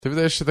Ty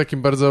wydajesz się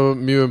takim bardzo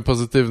miłym,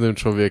 pozytywnym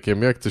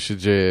człowiekiem. Jak to się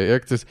dzieje?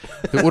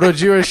 Ty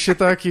urodziłeś się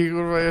taki,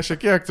 kurwa,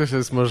 Jasiek, jak to się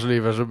jest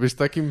możliwe, żeby być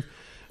takim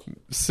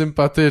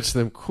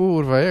sympatycznym?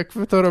 Kurwa, jak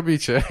wy to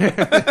robicie?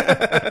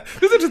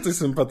 To znaczy coś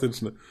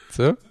sympatyczne.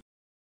 Co?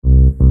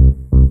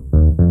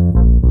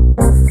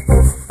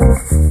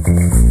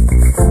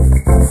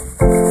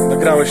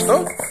 Nagrałeś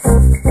to?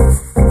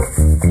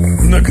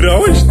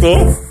 Nagrałeś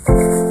to?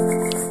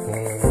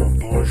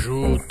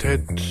 Bonjour,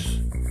 tête.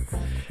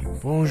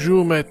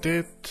 Bonjour, ma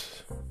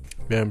tête.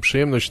 Miałem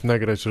przyjemność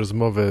nagrać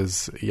rozmowę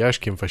z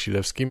Jaśkiem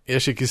Wasilewskim.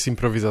 Jasiek jest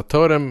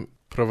improwizatorem,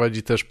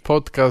 prowadzi też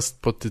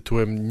podcast pod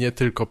tytułem Nie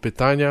tylko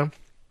pytania.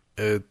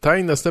 Ta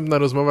i następna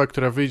rozmowa,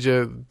 która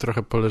wyjdzie,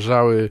 trochę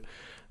poleżały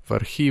w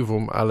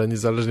archiwum, ale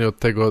niezależnie od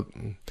tego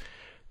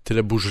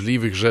tyle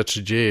burzliwych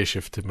rzeczy dzieje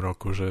się w tym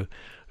roku,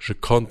 że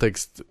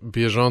kontekst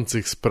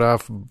bieżących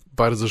spraw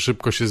bardzo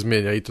szybko się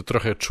zmienia i to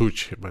trochę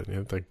czuć chyba,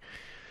 nie? Tak,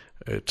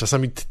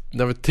 czasami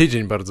nawet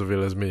tydzień bardzo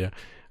wiele zmienia.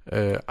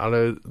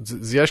 Ale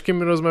z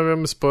Jaśkiem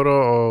rozmawiamy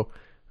sporo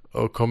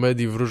o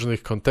komedii w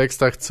różnych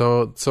kontekstach,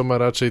 co ma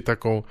raczej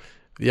taką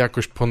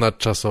jakość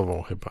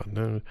ponadczasową chyba.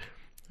 Nie?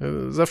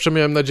 Zawsze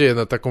miałem nadzieję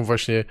na taką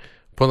właśnie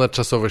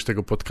ponadczasowość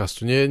tego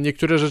podcastu.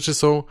 Niektóre rzeczy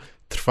są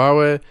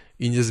trwałe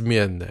i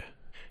niezmienne,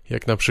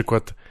 jak na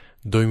przykład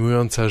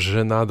dojmująca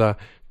żenada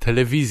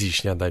telewizji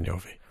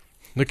śniadaniowej.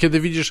 No kiedy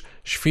widzisz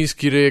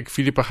świński ryjek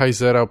Filipa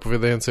Heisera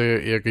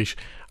opowiadający jakiś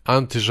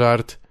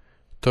antyżart,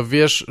 to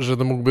wiesz, że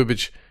to mógłby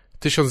być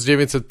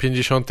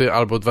 1950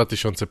 albo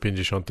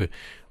 2050.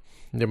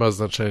 Nie ma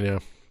znaczenia.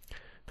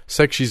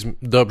 Seksizm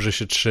dobrze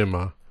się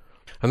trzyma.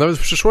 A nawet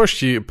w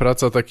przyszłości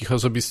praca takich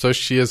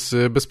osobistości jest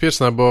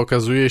bezpieczna, bo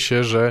okazuje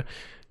się, że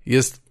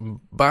jest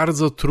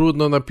bardzo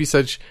trudno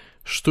napisać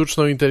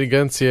sztuczną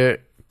inteligencję,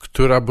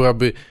 która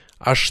byłaby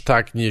aż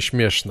tak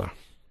nieśmieszna.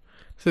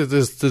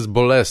 To jest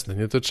bolesne,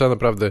 nie? To trzeba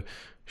naprawdę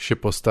się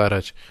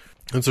postarać.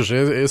 No cóż,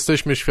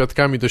 jesteśmy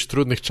świadkami dość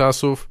trudnych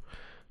czasów,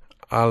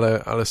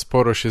 ale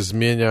sporo się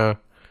zmienia.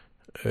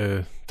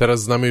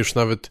 Teraz znamy już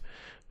nawet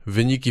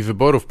wyniki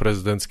wyborów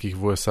prezydenckich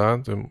w USA.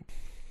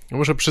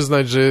 Muszę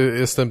przyznać, że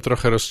jestem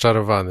trochę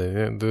rozczarowany.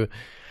 Nie?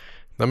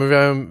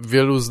 Namawiałem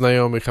wielu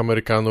znajomych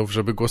Amerykanów,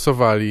 żeby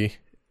głosowali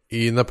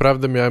i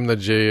naprawdę miałem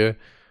nadzieję,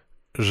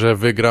 że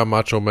wygra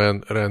Macho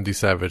Man Randy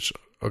Savage.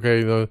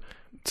 Okej, no,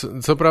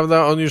 co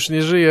prawda on już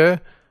nie żyje,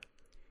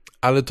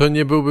 ale to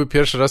nie byłby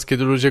pierwszy raz,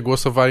 kiedy ludzie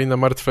głosowali na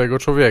martwego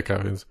człowieka,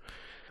 więc...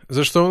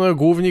 Zresztą no,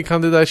 główni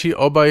kandydaci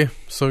obaj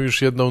są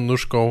już jedną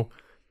nóżką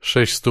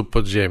 6 stóp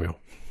pod ziemią.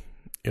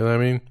 You know what I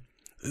mean?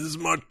 This is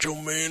Macho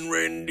Man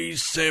Randy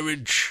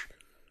Savage.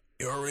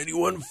 You're already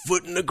 1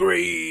 foot in the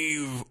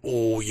grave.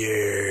 Oh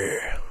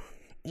yeah.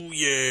 Oh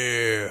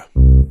yeah.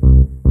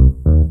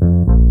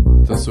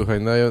 To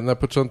słuchaj, na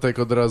początek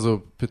od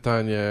razu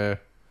pytanie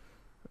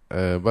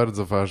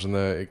bardzo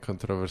ważne i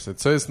kontrowersyjne.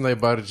 Co jest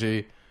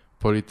najbardziej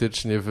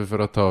politycznie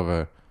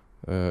wywrotowe?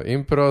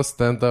 Impro,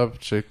 stand-up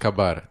czy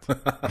kabaret?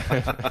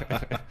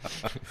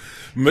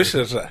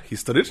 Myślę, że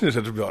historycznie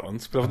rzecz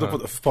biorąc,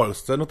 w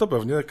Polsce, no to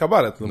pewnie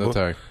kabaret. No bo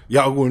tak.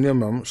 Ja ogólnie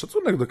mam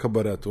szacunek do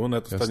kabaretu.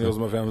 Nawet ostatnio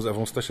rozmawiałem z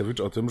Ewą Stasiewicz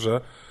o tym,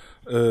 że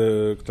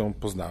którą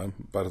poznałem,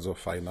 bardzo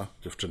fajna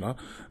dziewczyna,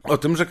 o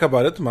tym, że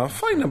kabaret ma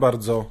fajne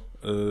bardzo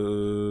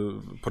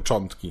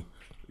początki.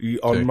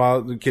 I on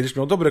kiedyś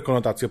miał dobre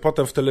konotacje.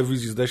 Potem w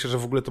telewizji zdaje się, że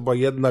w ogóle to była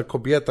jedna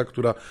kobieta,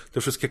 która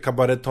te wszystkie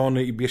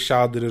kabaretony i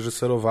biesiady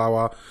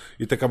reżyserowała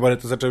i te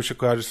kabarety zaczęły się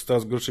kojarzyć z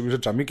coraz gorszymi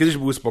rzeczami. Kiedyś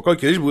były spoko,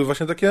 kiedyś były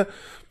właśnie takie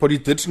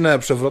polityczne,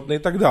 przewrotne i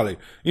tak dalej.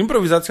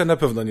 Improwizacja na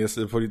pewno nie jest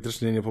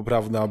politycznie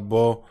niepoprawna,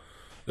 bo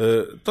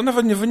to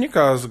nawet nie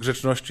wynika z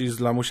grzeczności i z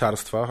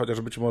lamusiarstwa,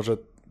 chociaż być może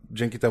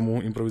dzięki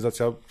temu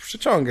improwizacja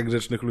przyciąga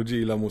grzecznych ludzi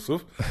i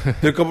lamusów,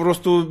 tylko po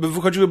prostu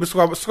wychodziłyby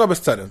słabe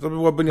sceny. To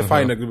byłoby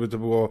niefajne, gdyby to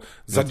było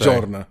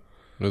zadziorne. No tak.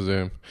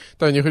 Rozumiem.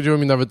 Tak, nie chodziło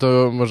mi nawet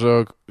może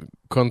o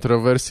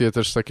kontrowersje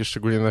też takie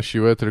szczególnie na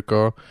siłę,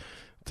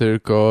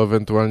 tylko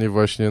ewentualnie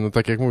właśnie, no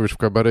tak jak mówisz, w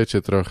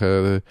kabarecie trochę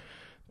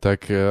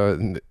tak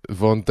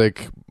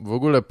wątek w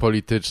ogóle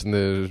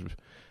polityczny.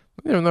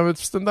 Nie wiem, nawet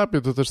w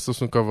stand-upie to też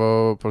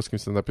stosunkowo, polskim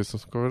stand-upie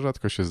stosunkowo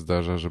rzadko się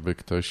zdarza, żeby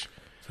ktoś...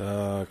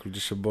 Tak, ludzie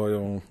się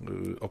boją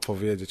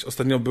opowiedzieć.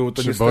 Ostatnio było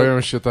to Czy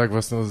boją się tak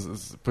właśnie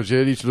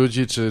podzielić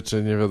ludzi,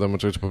 czy nie wiadomo,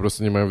 czy po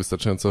prostu nie mają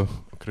wystarczająco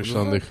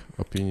określonych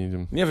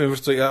opinii? Nie wiem, wiesz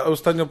co, ja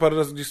ostatnio parę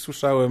razy gdzieś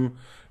słyszałem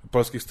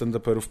polskich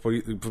stand-uperów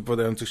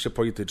wypowiadających się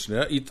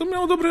politycznie i to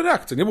miało dobre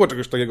reakcje. Nie było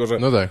czegoś takiego, że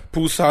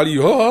pół sali,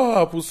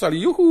 pół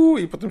sali, juhu,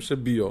 i potem się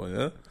biją,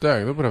 nie?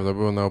 Tak, no prawda,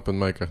 było na open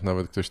micach,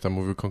 nawet ktoś tam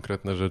mówił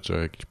konkretne rzeczy o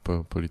jakimś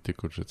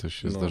polityku, czy coś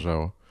się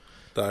zdarzało.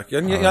 Tak,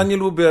 ja nie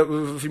lubię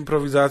w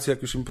improwizacji,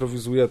 jak już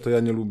improwizuję, to ja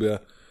nie lubię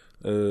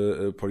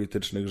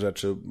politycznych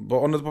rzeczy,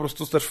 bo one po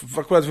prostu też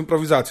akurat w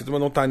improwizacji to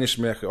będą tanie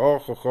śmiechy,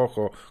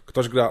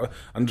 ktoś gra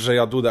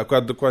Andrzeja Dudę,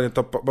 akurat dokładnie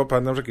to, bo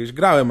pamiętam, że kiedyś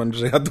grałem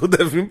Andrzeja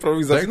Dudę w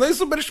improwizacji, no i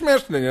super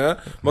śmieszny, nie?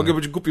 Mogę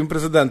być głupim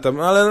prezydentem,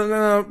 ale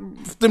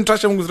w tym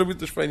czasie mógł zrobić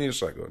coś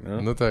fajniejszego,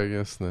 nie? No tak,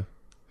 jasne.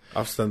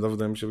 A w stand-up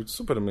wydaje mi się być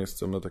super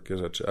miejscem na takie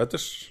rzeczy, ale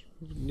też,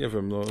 nie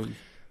wiem, no...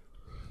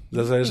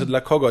 Zależy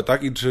dla kogo,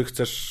 tak? I czy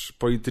chcesz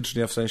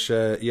politycznie, w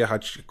sensie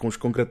jechać jakąś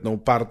konkretną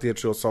partię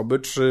czy osoby,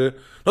 czy...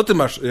 No ty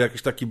masz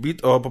jakiś taki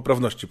bit o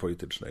poprawności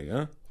politycznej,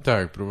 nie?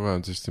 Tak,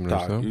 próbowałem coś z tym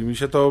robić, Tak, i mi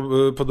się to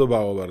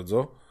podobało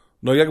bardzo.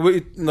 No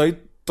jakby, no i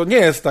to nie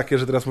jest takie,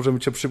 że teraz możemy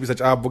cię przypisać,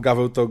 bo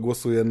Gaweł to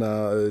głosuje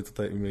na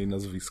tutaj imię i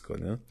nazwisko,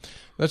 nie?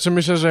 Znaczy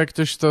myślę, że jak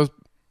ktoś to,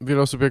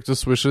 wiele osób jak to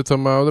słyszy, to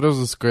ma od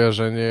razu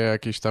skojarzenie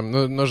jakieś tam,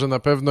 no że na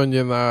pewno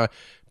nie na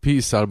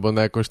PiS albo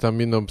na jakąś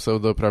tam inną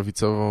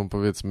pseudoprawicową,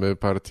 powiedzmy,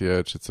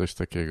 partię czy coś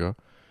takiego.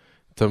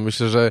 To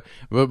myślę, że,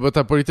 bo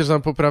ta polityczna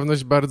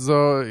poprawność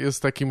bardzo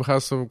jest takim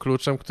hasłem,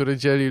 kluczem, który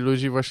dzieli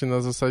ludzi właśnie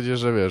na zasadzie,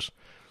 że wiesz,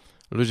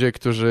 ludzie,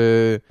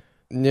 którzy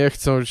nie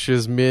chcą się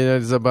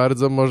zmieniać za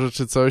bardzo może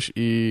czy coś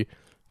i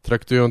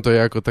traktują to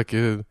jako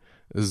takie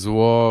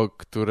zło,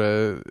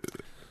 które...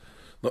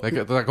 No,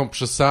 taką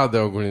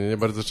przesadę ogólnie, nie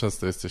bardzo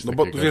często jest coś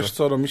takiego. No bo wiesz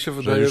co, no mi się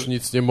wydaje... Że już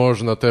nic nie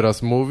można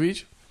teraz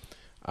mówić,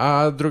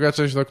 a druga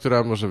część, no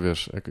która może,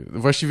 wiesz,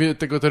 właściwie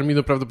tego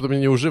terminu prawdopodobnie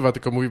nie używa,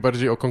 tylko mówi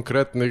bardziej o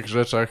konkretnych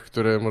rzeczach,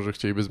 które może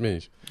chcieliby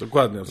zmienić.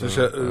 Dokładnie, w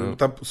sensie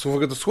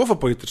to słowo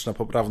polityczna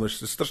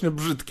poprawność jest strasznie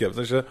brzydkie, w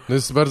sensie... No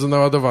jest bardzo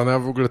naładowane, a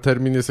w ogóle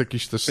termin jest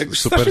jakiś też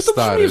super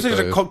stary. W sensie,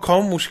 że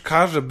komuś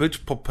każe być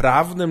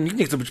poprawnym, nikt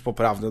nie chce być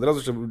poprawny, od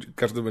razu się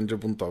każdy będzie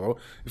buntował.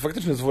 I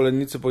faktycznie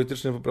zwolennicy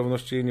politycznej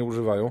poprawności jej nie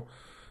używają.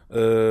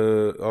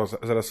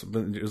 Zaraz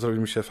zrobi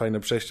mi się fajne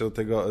przejście do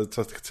tego,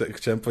 co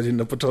chciałem powiedzieć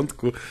na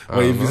początku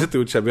mojej wizyty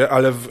u ciebie,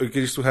 ale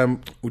kiedyś słuchałem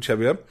u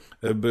ciebie,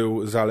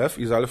 był Zalew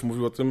i Zalew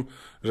mówił o tym,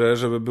 że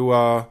żeby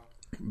była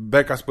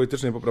beka z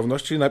politycznej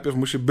poprawności, najpierw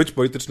musi być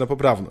polityczna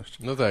poprawność.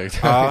 No tak,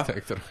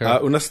 trochę. A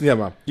u nas nie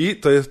ma. I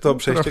to jest to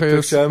przejście,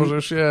 które chciałem... Może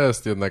już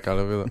jest jednak,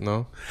 ale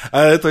no.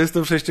 Ale to jest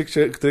to przejście,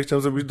 które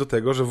chciałem zrobić do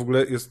tego, że w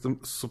ogóle jestem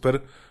super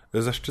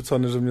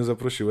zaszczycony, że mnie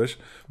zaprosiłeś,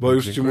 bo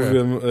już Dziękuję. Ci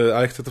mówiłem,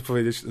 ale chcę to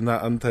powiedzieć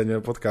na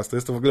antenie podcastu.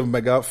 Jestem w ogóle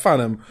mega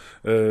fanem,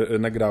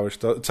 nagrałeś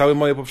to. Całe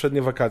moje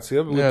poprzednie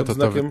wakacje były pod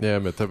znakiem... to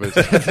wytniemy, to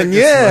będzie...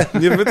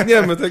 nie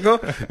wytniemy tego,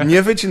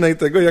 nie wycinaj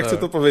tego, ja chcę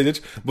to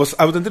powiedzieć, bo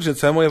autentycznie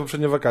całe moje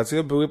poprzednie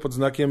wakacje były pod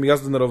znakiem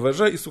jazdy na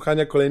rowerze i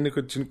słuchania kolejnych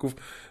odcinków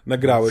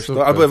nagrałeś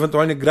to, albo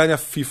ewentualnie grania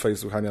w FIFA i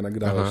słuchania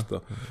nagrałeś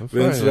to. No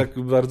więc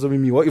bardzo mi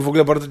miło i w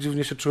ogóle bardzo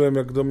dziwnie się czułem,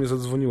 jak do mnie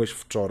zadzwoniłeś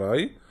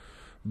wczoraj,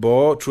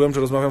 bo czułem,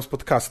 że rozmawiam z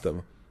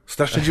podcastem.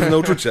 Strasznie dziwne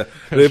uczucie.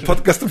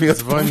 Podcast mi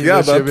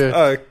odpowiada. Do ciebie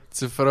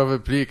cyfrowy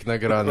plik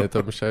nagrany,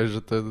 to myślałeś,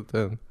 że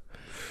ten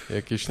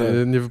jakieś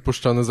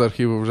niewypuszczone z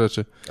archiwów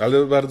rzeczy.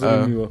 Ale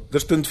bardzo mi miło.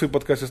 Też ten twój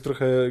podcast jest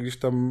trochę gdzieś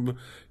tam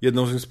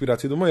jedną z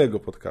inspiracji do mojego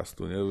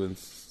podcastu, nie?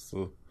 Więc...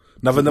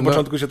 Nawet na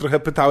początku się trochę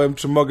pytałem,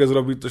 czy mogę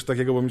zrobić coś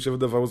takiego, bo mi się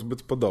wydawało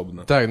zbyt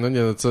podobne. Tak,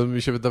 co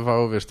mi się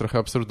wydawało, wiesz, trochę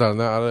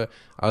absurdalne,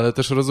 ale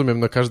też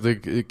rozumiem, każdy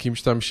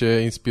kimś tam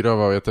się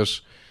inspirował. Ja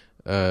też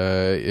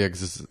jak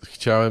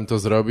chciałem to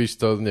zrobić,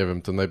 to nie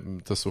wiem,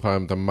 to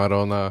słuchałem tam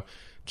Marona,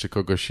 czy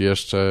kogoś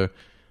jeszcze,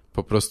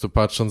 po prostu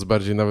patrząc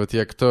bardziej nawet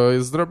jak to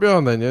jest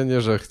zrobione,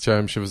 nie, że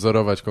chciałem się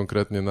wzorować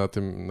konkretnie na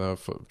tym, na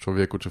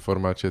człowieku czy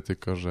formacie,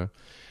 tylko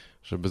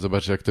żeby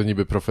zobaczyć, jak to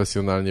niby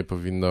profesjonalnie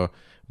powinno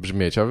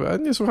brzmieć, a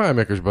nie słuchałem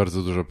jakoś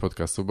bardzo dużo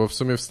podcastów, bo w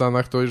sumie w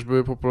Stanach to już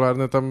były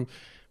popularne tam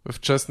we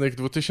wczesnych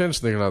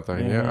 2000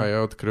 latach, nie? A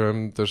ja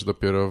odkryłem też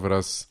dopiero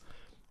wraz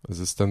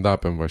ze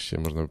stand-upem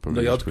właściwie, można by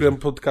powiedzieć. No ja odkryłem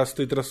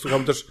podcasty i teraz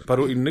słucham też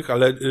paru innych,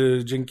 ale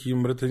dzięki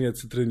Mrytynie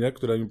Cytrynie,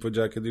 która mi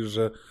powiedziała kiedyś,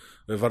 że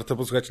warto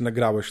posłuchać,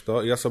 nagrałeś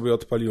to, ja sobie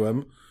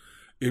odpaliłem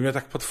i mnie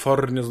tak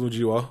potwornie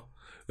znudziło.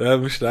 Ja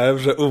myślałem,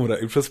 że umrę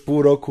i przez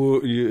pół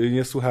roku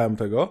nie słuchałem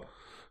tego.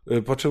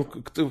 Po czym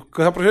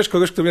zaprosiłeś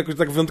kogoś, kto mnie jakoś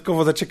tak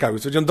wyjątkowo zaciekawił.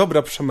 Powiedziałem,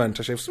 dobra,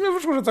 przemęczę się. W sumie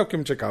wyszło, że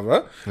całkiem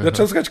ciekawe.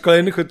 Zacząłem słuchać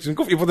kolejnych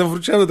odcinków i potem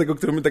wróciłem do tego,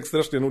 który mnie tak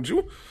strasznie nudził.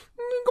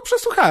 No i go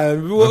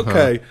przesłuchałem, było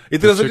okej. I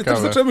teraz też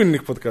zacząłem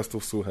innych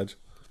podcastów słuchać.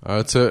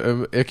 Ale co,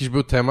 jakiś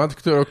był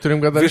temat, o którym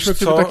gadaliśmy,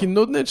 który taki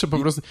nudny, czy po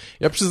prostu...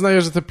 Ja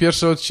przyznaję, że te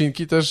pierwsze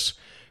odcinki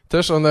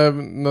też one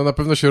na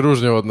pewno się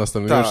różnią od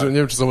następnych. Tak. Nie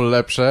wiem, czy są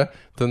lepsze,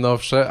 te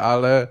nowsze,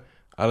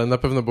 ale na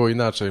pewno było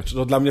inaczej.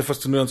 No, dla mnie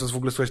fascynujące jest w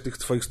ogóle słuchać tych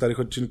twoich starych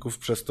odcinków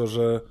przez to,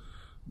 że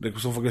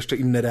są w ogóle jeszcze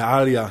inne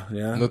realia,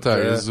 nie? No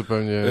tak, jest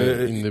zupełnie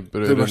inny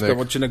rynek. Ty masz tam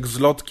odcinek z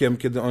Lotkiem,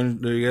 kiedy on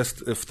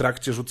jest w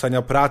trakcie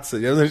rzucania pracy,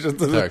 nie?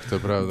 Tak, to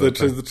prawda.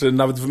 Czy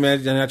nawet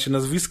wymieniacie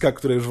nazwiska,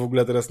 które już w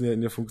ogóle teraz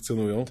nie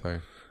funkcjonują.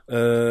 Tak.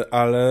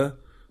 Ale...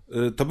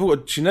 To był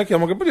odcinek, ja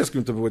mogę powiedzieć, z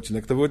kim to był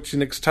odcinek. To był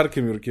odcinek z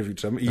Czarkiem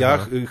Jurkiewiczem i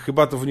ja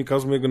chyba to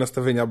wynikało z mojego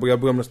nastawienia, bo ja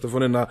byłem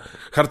nastawiony na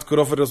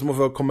hardkorowe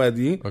rozmowy o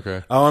komedii,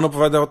 a on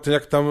opowiadał o tym,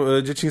 jak tam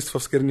dzieciństwo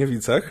w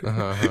Skierniewicach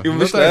i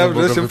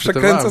myślałem, że się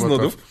przekręca z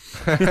nudów.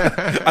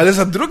 Ale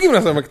za drugim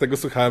razem, jak tego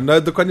słuchałem,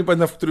 nawet dokładnie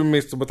pamiętam, w którym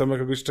miejscu, bo tam na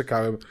kogoś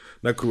czekałem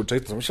na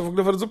Kruczej, to mi się w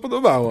ogóle bardzo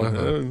podobało.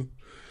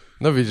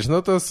 No widzisz,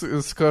 no to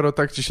skoro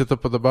tak ci się to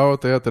podobało,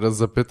 to ja teraz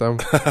zapytam.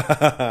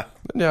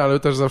 No nie, ale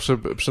też zawsze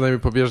przynajmniej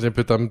pobieżnie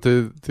pytam,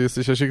 ty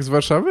jesteś, Jasiek, z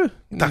Warszawy?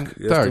 Tak,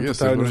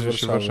 jestem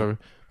z Warszawy.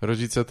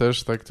 Rodzice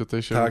też, tak,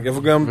 tutaj się Tak, ja w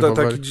ogóle mam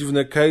taki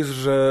dziwny case,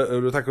 że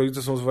tak,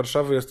 rodzice są z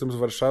Warszawy, jestem z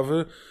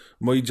Warszawy,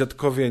 moi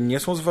dziadkowie nie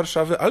są z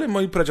Warszawy, ale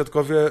moi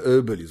pradziadkowie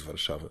byli z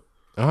Warszawy.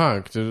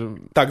 Aha,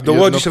 tak, do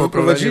Łodzi się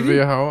pokolenie wyprowadzili.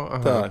 wyjechało?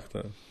 Aha.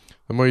 Tak.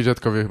 No, moi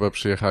dziadkowie chyba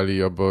przyjechali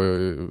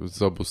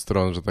z obu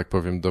stron, że tak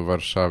powiem, do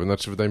Warszawy.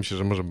 Znaczy, wydaje mi się,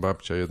 że może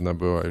babcia jedna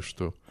była już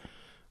tu.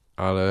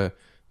 Ale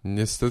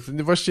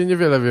niestety właściwie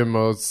niewiele wiem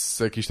o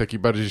jakiejś takiej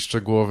bardziej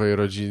szczegółowej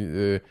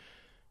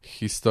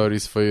historii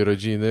swojej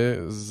rodziny.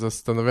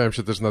 Zastanawiałem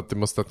się też nad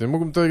tym ostatnio.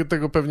 Mógłbym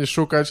tego pewnie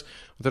szukać.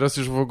 Teraz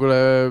już w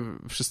ogóle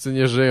wszyscy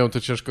nie żyją, to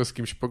ciężko z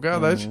kimś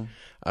pogadać,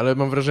 ale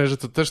mam wrażenie, że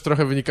to też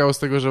trochę wynikało z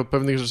tego, że o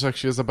pewnych rzeczach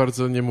się za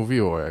bardzo nie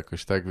mówiło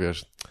jakoś, tak,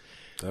 wiesz.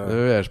 Tak. No,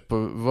 wiesz,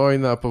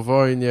 wojna po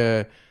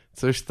wojnie,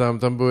 coś tam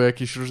były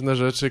jakieś różne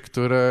rzeczy,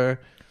 które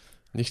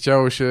nie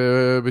chciało się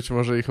być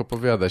może ich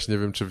opowiadać. Nie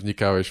wiem, czy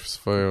wnikałeś w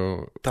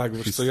swoją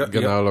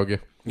genealogię.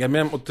 Ja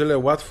miałem o tyle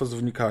łatwo z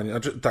wnikaniem.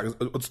 Znaczy, tak,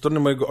 od strony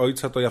mojego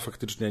ojca to ja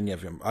faktycznie nie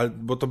wiem,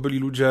 bo to byli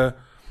ludzie,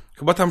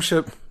 chyba tam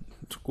się,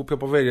 głupio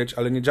powiedzieć,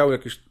 ale nie działy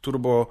jakieś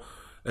turbo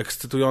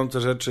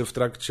ekscytujące rzeczy w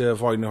trakcie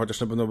wojny,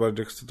 chociaż na pewno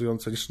bardziej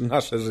ekscytujące niż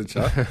nasze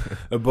życia,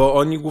 bo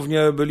oni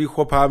głównie byli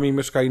chłopami,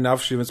 mieszkali na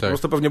wsi, więc po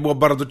prostu pewnie było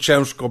bardzo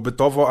ciężko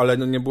bytowo, ale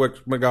nie było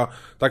jak mega,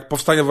 tak,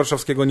 powstania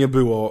warszawskiego nie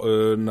było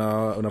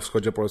na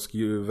wschodzie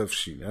Polski we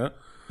wsi, nie?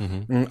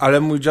 Ale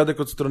mój dziadek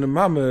od strony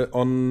mamy,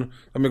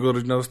 tam jego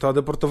rodzina została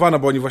deportowana,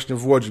 bo oni właśnie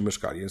w Łodzi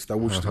mieszkali, więc ta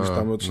Łódź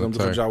tam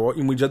dużo działo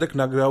i mój dziadek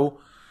nagrał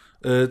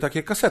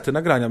takie kasety,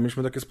 nagrania.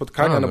 Mieliśmy takie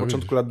spotkania na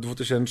początku lat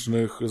 2000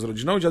 z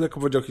rodziną i dziadek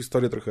opowiedział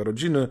historię trochę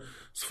rodziny,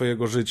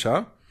 swojego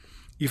życia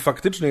i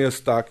faktycznie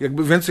jest tak,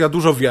 jakby, więc ja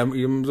dużo wiem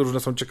i różne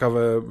są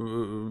ciekawe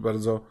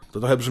bardzo, to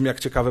trochę brzmi jak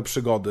ciekawe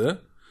przygody,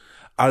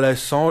 ale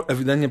są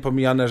ewidentnie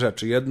pomijane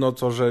rzeczy. Jedno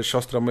to, że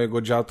siostra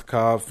mojego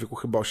dziadka w wieku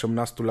chyba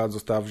 18 lat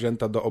została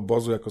wzięta do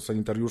obozu jako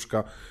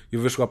sanitariuszka i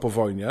wyszła po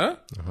wojnie.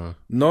 Aha.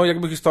 No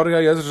jakby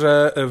historia jest,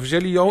 że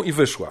wzięli ją i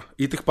wyszła.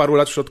 I tych paru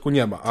lat w środku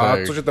nie ma. A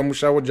co się tam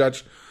musiało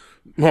dziać?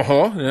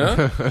 Oho,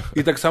 nie?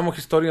 I tak samo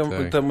historia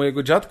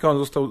mojego dziadka, on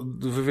został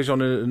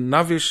wywieziony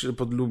na wieś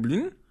pod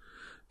Lublin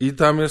i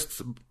tam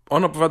jest,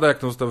 on opowiada, jak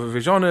tam został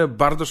wywieziony,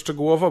 bardzo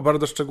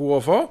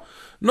szczegółowo,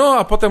 no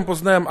a potem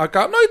poznałem AK,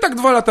 no i tak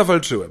 2 lata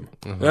walczyłem.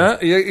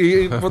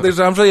 I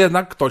podejrzewam, że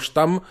jednak ktoś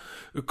tam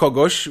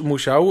kogoś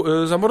musiał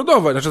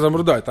zamordować,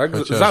 tak?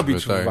 Chociażby,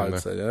 zabić w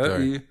walce, nie?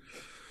 Tak.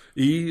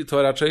 I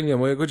to raczej nie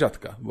mojego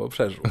dziadka, bo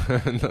przeżył.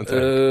 No tak.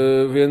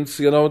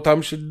 Więc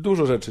tam się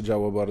dużo rzeczy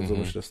działo bardzo,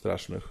 myślę,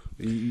 strasznych.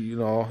 I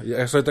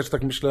ja sobie też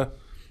tak myślę,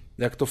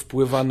 jak to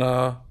wpływa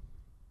na...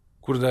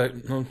 Kurde,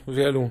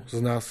 wielu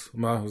z nas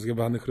ma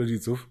zjebanych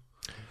rodziców.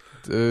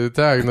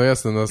 Tak, no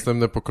jasne,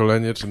 następne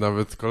pokolenie, czy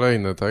nawet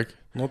kolejne, tak?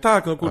 No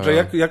tak, kurczę,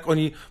 jak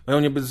oni mają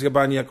nie być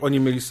zjebani, jak oni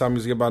mieli sami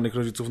zjebanych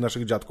rodziców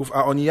naszych dziadków,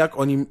 a jak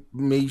oni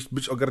mieli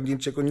być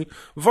ogarnięci, jak oni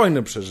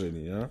wojnę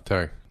przeżyli, nie?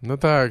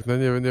 Tak, no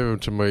nie wiem,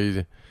 czy moi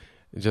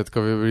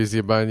dziadkowie byli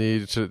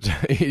zjebani,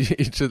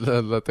 czy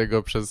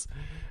dlatego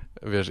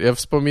wiesz, ja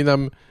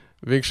wspominam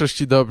w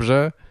większości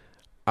dobrze,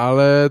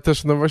 ale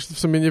też, właśnie w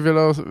sumie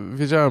niewiele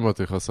wiedziałem o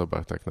tych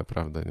osobach tak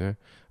naprawdę, nie?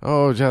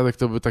 O, dziadek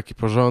to był taki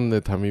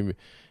porządny, tam i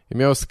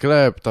miał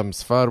sklep tam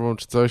z farmą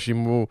czy coś i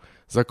mu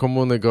za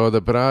komuny go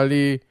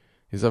odebrali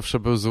i zawsze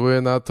był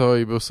zły na to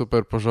i był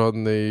super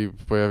porządny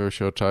i pojawiał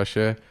się o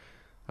czasie,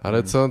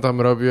 ale co on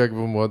tam robił, jak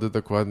był młody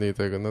dokładnie i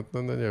tego,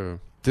 no nie wiem.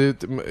 Ty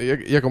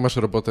jaką masz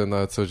robotę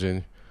na co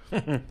dzień?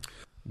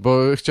 Bo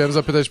chciałem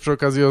zapytać przy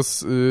okazji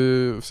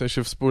w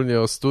sensie wspólnie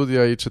o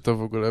studia i czy to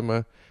w ogóle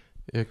ma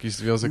jakiś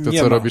związek,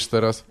 co robisz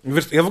teraz?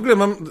 Wiesz, ja w ogóle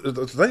mam...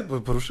 Tutaj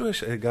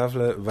poruszyłeś,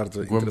 Gawle,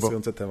 bardzo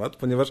interesujący temat,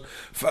 ponieważ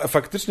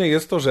faktycznie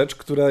jest to rzecz,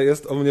 która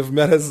jest o mnie w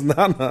miarę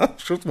znana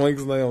wśród moich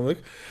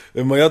znajomych.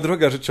 Moja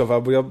droga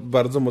życiowa, bo ja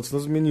bardzo mocno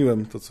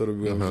zmieniłem to, co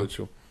robiłem w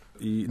życiu.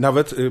 I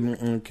nawet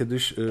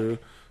kiedyś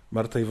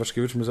Marta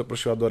Iwaszkiewicz mnie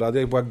zaprosiła do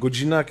radia i była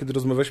godzina, kiedy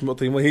rozmawialiśmy o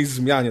tej mojej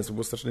zmianie, co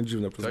było strasznie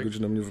dziwne, przez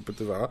godzinę mnie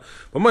wypytywała.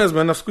 Bo moja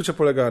zmiana w skrócie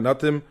polegała na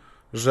tym,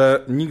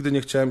 że nigdy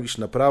nie chciałem iść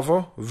na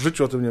prawo, w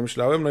życiu o tym nie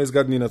myślałem, no i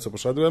zgadnij, na co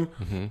poszedłem.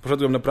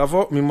 Poszedłem na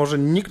prawo, mimo że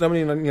nikt na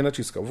mnie nie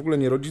naciskał, w ogóle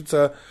nie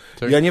rodzice.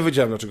 Ja nie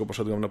wiedziałem, dlaczego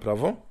poszedłem na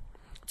prawo.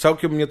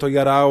 Całkiem mnie to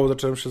jarało,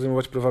 zacząłem się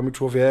zajmować prawami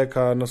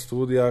człowieka na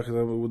studiach,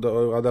 u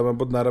Adama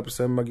Bodnara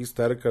pisałem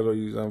magisterkę, no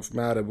i tam w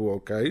miarę było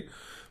okej.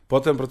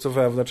 Potem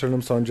pracowałem w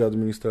Naczelnym Sądzie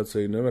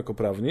Administracyjnym jako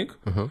prawnik,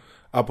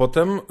 a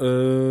potem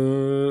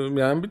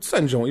miałem być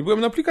sędzią i byłem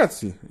na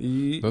aplikacji.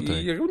 I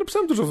jakby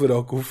napisałem dużo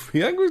wyroków.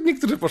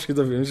 Niektórzy poszli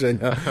do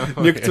więzienia,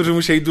 niektórzy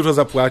musieli dużo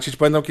zapłacić.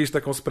 Pamiętam kiedyś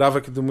taką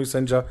sprawę, kiedy mój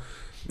sędzia,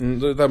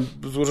 tam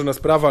złożona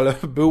sprawa, ale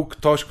był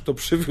ktoś, kto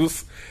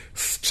przywiózł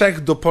z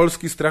Czech do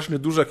Polski strasznie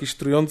dużo jakiejś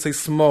trującej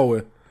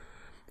smoły.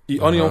 I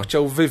on ją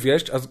chciał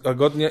wywieźć,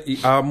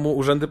 a mu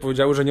urzędy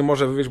powiedziały, że nie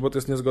może wywieźć, bo to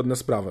jest niezgodne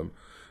z prawem.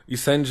 I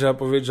sędzia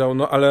powiedział,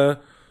 ale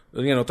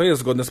to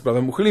jest zgodne z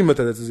prawem, uchylimy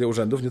te decyzje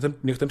urzędów,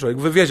 niech ten człowiek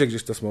wywiezie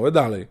gdzieś tę smołę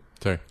dalej.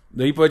 Tak.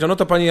 No i powiedział,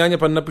 to panie Janie,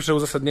 pan napisze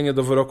uzasadnienie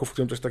do wyroku, w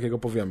którym coś takiego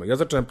powiemy. Ja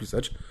zacząłem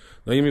pisać,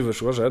 i mi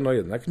wyszło, że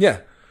jednak nie.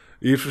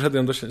 I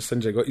przyszedłem do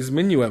sędziego i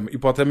zmieniłem. I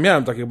potem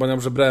miałem takie,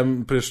 bo że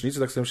brałem prysznic i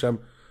tak sobie myślałem,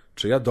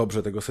 czy ja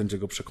dobrze tego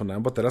sędziego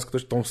przekonałem, bo teraz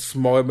ktoś tą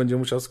smołę będzie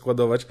musiał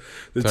składować,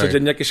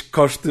 codziennie jakieś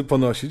koszty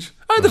ponosić,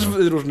 ale też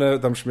różne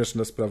tam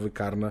śmieszne sprawy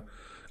karne.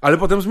 Ale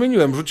potem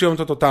zmieniłem, rzuciłem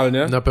to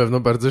totalnie. Na pewno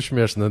bardzo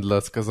śmieszne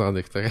dla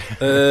skazanych, tak?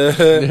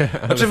 Nie,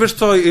 ale... Znaczy wiesz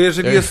co,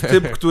 jeżeli jest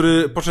typ,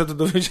 który poszedł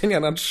do więzienia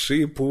na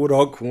 3,5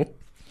 roku,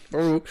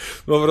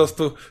 po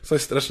prostu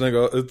coś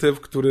strasznego. Typ,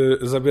 który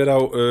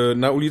zabierał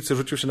na ulicy,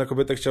 rzucił się na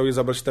kobietę, chciał jej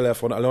zabrać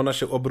telefon, ale ona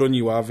się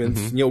obroniła,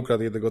 więc nie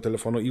ukradł jej tego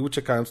telefonu i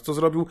uciekając, co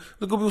zrobił?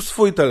 Zgubił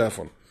swój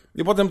telefon.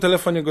 I potem w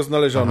telefonie go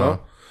znaleziono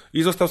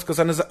i został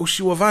skazany za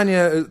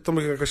usiłowanie, to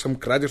może jakaś tam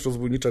kradzież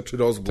rozbójnicza czy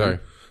rozbój. Tak.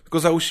 Tylko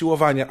za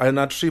usiłowanie, ale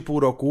na 3,5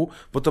 roku,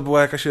 bo to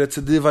była jakaś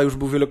recydywa, już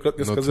był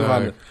wielokrotnie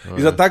skazywany. Tak,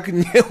 i za tak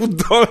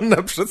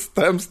nieudolne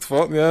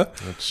przestępstwo, nie?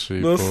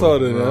 No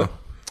sorry, nie?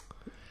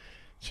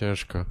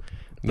 Ciężko.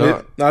 No,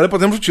 ale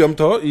potem rzuciłem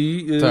to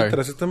i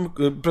teraz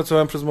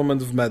pracowałem przez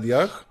moment w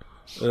mediach,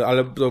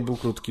 ale to był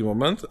krótki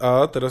moment,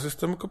 a teraz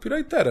jestem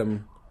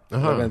copywriterem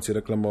w agencji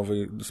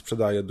reklamowej,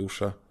 sprzedaję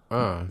duszę.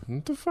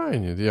 No to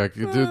fajnie. Jak,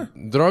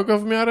 drogo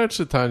w miarę,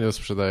 czy tanio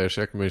sprzedajesz?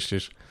 Jak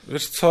myślisz?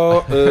 Wiesz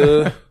co...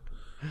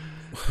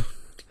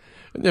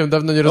 Nie wiem,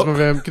 dawno nie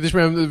rozmawiałem. Kiedyś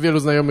miałem wielu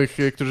znajomych,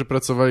 którzy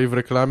pracowali w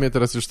reklamie,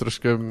 teraz już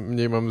troszkę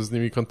mniej mam z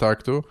nimi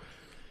kontaktu.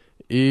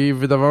 I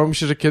wydawało mi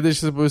się, że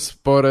kiedyś były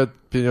spore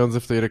pieniądze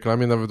w tej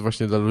reklamie, nawet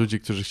właśnie dla ludzi,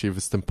 którzy chcieli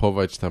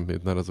występować tam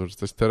jednorazowo czy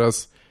coś.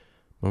 Teraz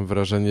mam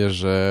wrażenie,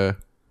 że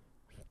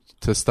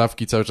te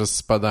stawki cały czas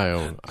spadają,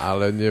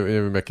 ale nie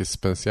wiem, jak jest z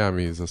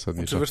pensjami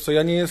zasadniczo. Znaczy, wiesz co,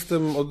 ja nie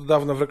jestem od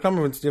dawna w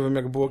reklamie, więc nie wiem,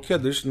 jak było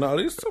kiedyś, no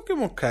ale jest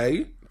całkiem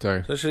okej.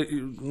 Tak. W sensie,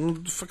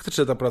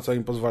 faktycznie ta praca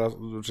mi pozwala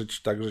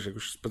żyć tak, że się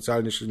jakoś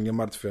specjalnie się nie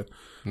martwię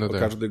o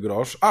każdy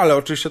grosz, ale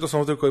oczywiście to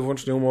są tylko i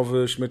wyłącznie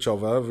umowy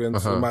śmieciowe,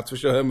 więc martwię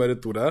się o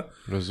emeryturę.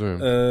 Rozumiem.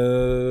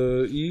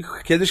 I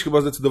kiedyś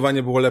chyba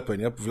zdecydowanie było lepiej,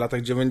 nie? W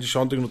latach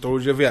 90. no to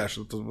ludzie, wiesz,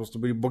 to po prostu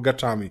byli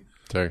bogaczami.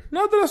 Tak.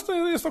 No a teraz to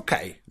jest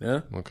okej,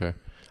 nie? Okej.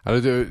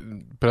 Ale ty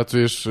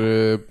pracujesz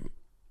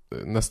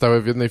na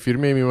stałe w jednej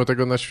firmie i mimo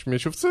tego na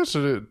śmieciówce,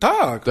 czy...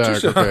 Tak,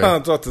 oczywiście.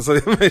 Okay. Co ty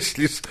sobie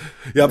myślisz?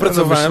 Ja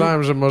pracowałem...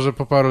 myślałem, że może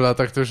po paru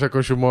latach to już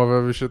jakąś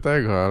umowę by się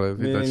tego, ale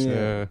widać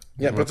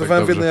nie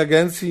pracowałem w jednej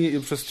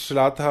agencji przez 3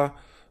 lata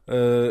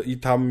i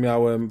tam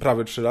miałem,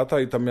 prawie 3 lata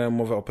i tam miałem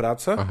umowę o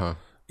pracę.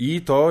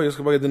 I to jest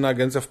chyba jedyna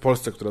agencja w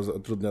Polsce, która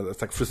zatrudnia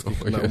tak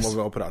wszystkich na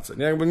umowę o pracę.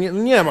 Nie, jakby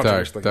nie ma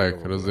czegoś takiego.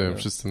 Tak, rozumiem.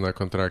 Wszyscy na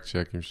kontrakcie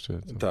jakimś. Czy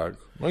to... Tak.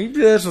 No i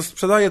wiesz,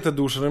 sprzedaję te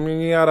dusze, no mnie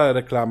nie jara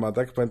reklama,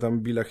 tak? Pamiętam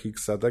Billa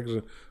Hicksa, tak?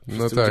 Że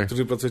wszyscy,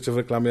 którzy pracujecie w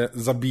reklamie,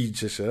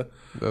 zabijcie się.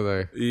 No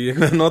tak. I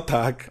jakby, no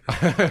tak.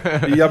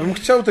 I ja bym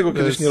chciał tego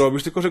kiedyś nie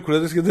robić, tylko że kurde,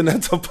 to jest jedyne,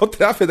 co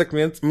potrafię, tak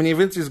mniej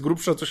więcej z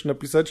grubsza coś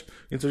napisać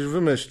i coś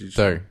wymyślić.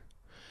 Tak.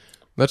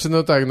 Znaczy,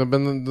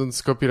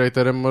 będąc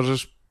copywriterem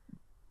możesz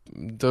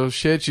do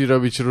sieci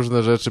robić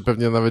różne rzeczy,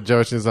 pewnie nawet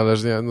działać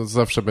niezależnie,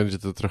 zawsze będzie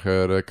to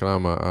trochę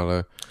reklama,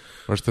 ale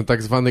możesz ten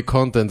tak zwany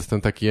content,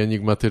 ten taki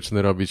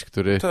enigmatyczny robić,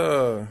 który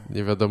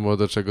nie wiadomo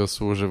do czego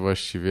służy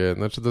właściwie,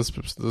 znaczy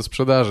do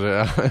sprzedaży,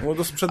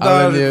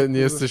 ale nie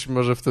jesteś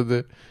może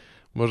wtedy,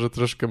 może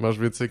troszkę masz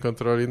więcej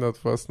kontroli nad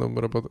własną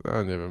robotą,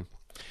 nie wiem.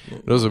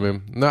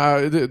 Rozumiem. No a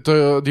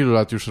to od ilu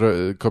lat już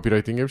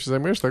copywritingiem się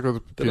zajmujesz? Tak?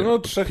 Od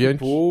 3,5.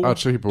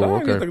 3,5, tak,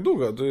 okej. Nie tak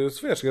długo. To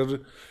jest,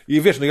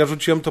 ja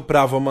rzuciłem to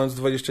prawo mając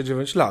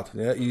 29 lat,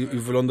 nie? I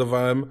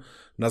wylądowałem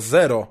na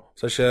zero. W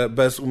sensie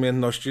bez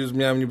umiejętności.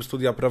 Miałem niby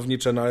studia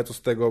prawnicze, no ale to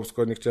z tego,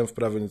 skoro nie chciałem w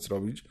prawie nic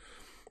robić.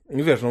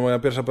 I wiesz, moja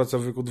pierwsza praca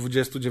w wieku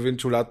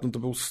 29 lat, to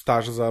był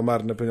staż za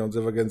marne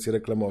pieniądze w agencji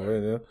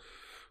reklamowej, nie?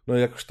 No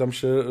i jakoś tam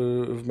się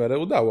w miarę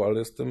udało, ale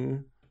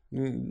jestem...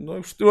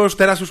 już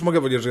teraz już mogę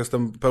powiedzieć, że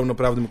jestem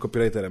pełnoprawnym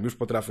copywriterem. Już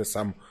potrafię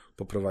sam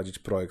poprowadzić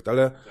projekt,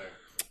 ale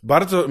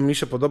bardzo mi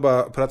się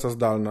podoba praca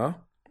zdalna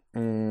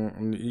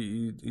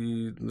i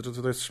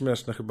to jest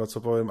śmieszne chyba,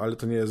 co powiem, ale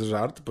to nie jest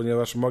żart,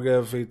 ponieważ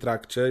mogę w jej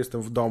trakcie,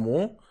 jestem w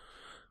domu,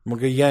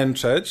 mogę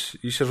jęczeć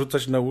i się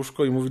rzucać na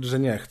łóżko i mówić, że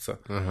nie chcę.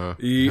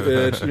 I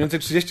mniej więcej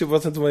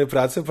 30% mojej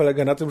pracy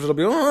polega na tym, że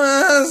robię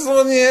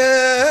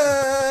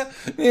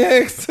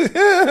nie chcę,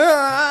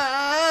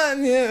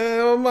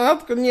 nie, o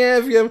matko,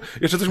 nie wiem.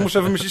 Jeszcze coś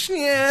muszę wymyślić,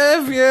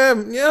 nie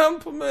wiem, nie mam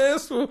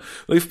pomysłu.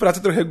 No i w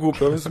pracy trochę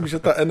głupio, więc mi się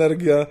ta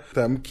energia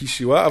tam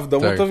kisiła, a w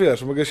domu to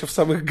wiesz, mogę się w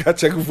samych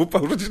gaciach w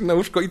upał rzucić na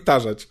łóżko i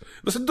tarzać.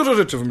 Dosyć dużo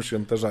rzeczy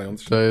wymyśliłem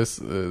tarzając się.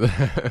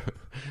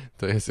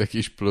 To jest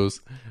jakiś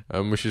plus.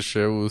 A musisz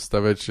się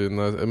ustawiać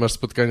masz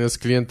spotkania z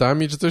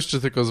klientami czy coś,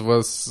 czy tylko z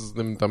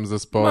własnym tam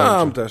zespołem?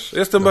 Mam też.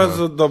 Jestem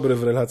bardzo dobry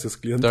w relacji z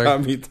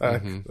klientami,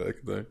 tak.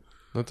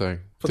 No tak.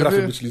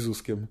 Potrafię być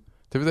lizuskiem.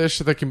 Ty wydajesz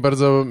się takim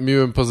bardzo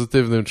miłym,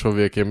 pozytywnym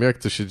człowiekiem. Jak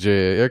to się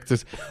dzieje?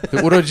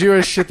 Ty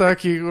urodziłeś się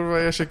taki, kurwa,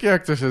 Jasiek,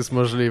 jak to jest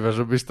możliwe,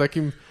 żeby być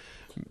takim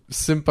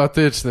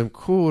sympatycznym?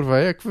 Kurwa,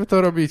 jak wy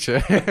to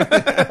robicie?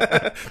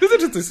 Ty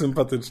też jesteś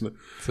sympatyczny.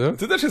 Co?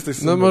 Ty też jesteś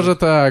sympatyczny. No może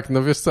tak,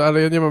 wiesz co,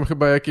 ale ja nie mam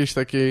chyba jakiejś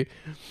takiej...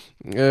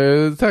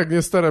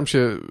 nie staram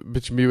się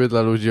być miły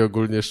dla ludzi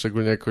ogólnie,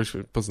 szczególnie jakoś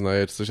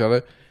poznaję czy coś,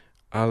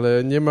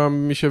 ale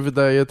mi się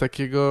wydaje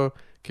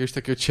jakiegoś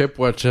takiego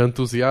ciepła czy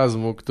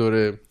entuzjazmu,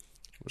 który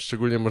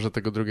Szczególnie może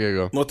tego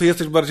drugiego. No ty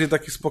jesteś bardziej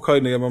taki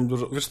spokojny, ja mam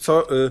dużo... Wiesz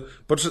co,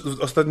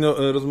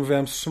 ostatnio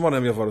rozmawiałem z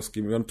Szymonem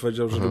Jaworskim i on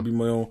powiedział, że lubi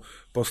moją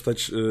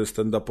postać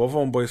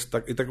stand-upową, bo jest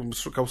tak... I tak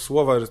szukał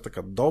słowa, że jest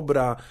taka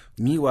dobra,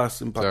 miła,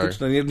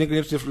 sympatyczna. Tak.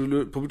 Niekoniecznie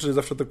publicznie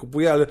zawsze to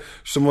kupuje, ale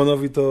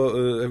Szymonowi to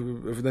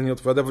ewidentnie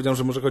odpowiada. Powiedział,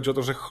 że może chodzi o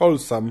to, że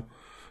wholesome.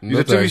 I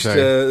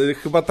rzeczywiście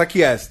chyba tak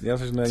jest, nie?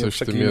 Coś nie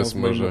przeklinał w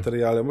moim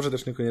materiale. Może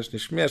też niekoniecznie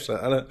śmieszę,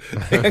 ale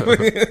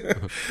jakby...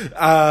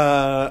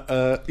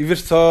 I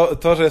wiesz co,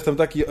 to, że jestem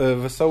taki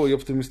wesoły i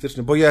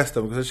optymistyczny, bo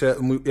jestem, w sensie,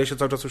 ja się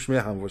cały czas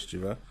uśmiecham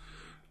właściwie,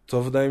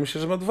 to wydaje mi się,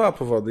 że ma dwa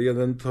powody.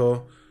 Jeden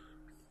to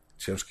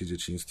ciężkie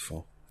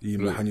dzieciństwo i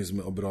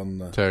mechanizmy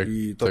obronne. Tak,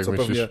 i to, tak co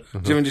myślisz?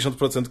 pewnie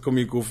 90%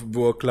 komików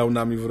było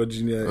klaunami w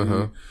rodzinie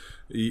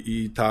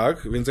i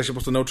tak, więc ja się po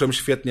prostu nauczyłem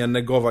świetnie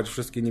negować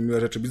wszystkie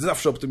niemiłe rzeczy, być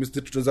zawsze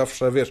optymistyczny,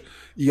 zawsze, wiesz,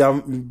 i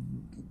ja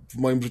w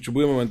moim życiu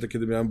były momenty,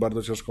 kiedy miałem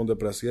bardzo ciężką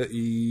depresję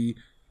i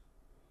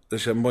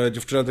moja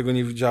dziewczyna tego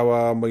nie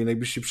widziała, moi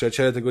najbliżsi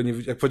przyjaciele tego nie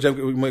widzieli. Jak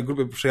powiedziałem mojej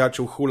grupie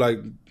przyjaciół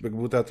Hulaj, jak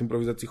był teatr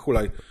improwizacji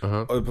Hulaj,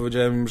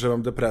 powiedziałem im, że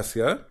mam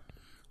depresję,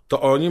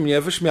 to oni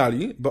mnie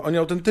wyśmiali, bo oni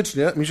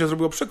autentycznie, mi się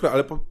zrobiło przykro,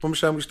 ale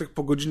pomyślałem już tak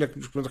po godzinach,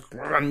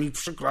 tak, mi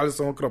przykro, ale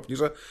są okropni,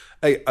 że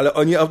ale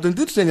oni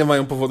autentycznie nie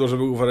mają powodu,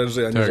 żeby uważać,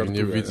 że ja nie żartuję.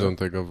 Tak, nie widzą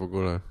tego w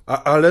ogóle.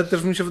 Ale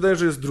też mi się wydaje,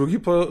 że jest drugi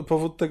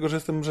powód tego, że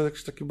jestem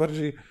jakiś taki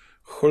bardziej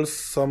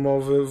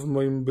wholesome'owy w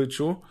moim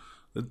byciu,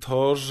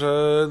 to,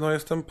 że no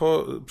jestem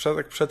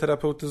tak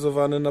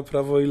przeterapeutyzowany na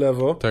prawo i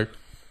lewo. Tak.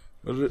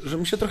 Że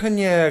mi się trochę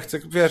nie chce.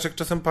 Wiesz, jak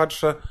czasem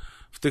patrzę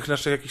w tych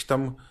naszych jakichś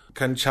tam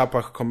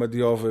kanciapach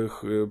komediowych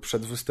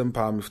przed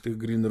występami, w tych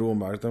green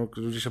roomach, tam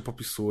ludzie się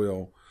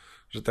popisują,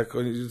 że tak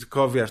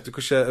tylko, wiesz,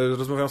 tylko się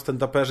rozmawiają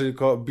stand-uperzy,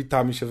 tylko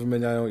bitami się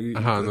wymieniają i...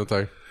 Aha, no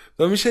tak.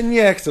 No mi się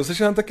nie chce, w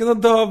sensie mam takie, no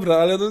dobra,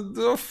 ale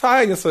no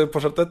fajnie sobie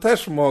pożartać,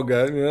 też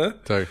mogę, nie?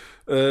 Tak.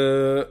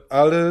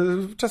 Ale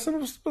czasem po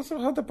prostu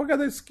ochotę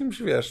pogadać z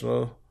kimś, wiesz,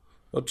 no,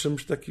 o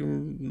czymś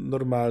takim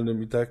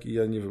normalnym i tak, i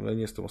ja nie wiem, ja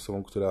nie jestem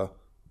osobą, która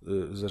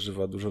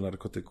zażywa dużo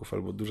narkotyków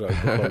albo dużo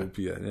alkoholu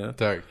pije, nie?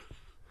 Tak.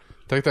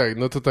 Tak,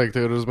 no to tak,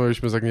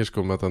 rozmawialiśmy z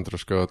Agnieszką Matan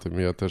troszkę o tym,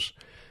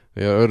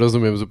 ja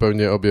rozumiem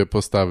zupełnie obie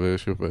postawy,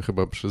 się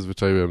chyba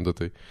przyzwyczaiłem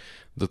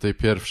do tej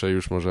pierwszej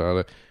już może,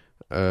 ale...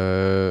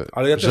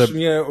 ale ja też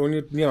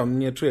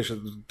nie czuję się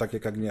tak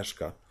jak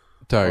Agnieszka.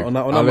 Tak,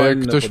 ona ale jak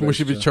ktoś podejście.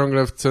 musi być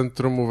ciągle w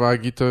centrum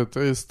uwagi, to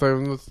jest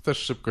no to też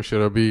szybko się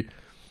robi.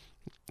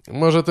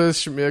 Może to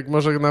jest,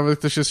 może nawet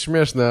ktoś jest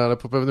śmieszny, ale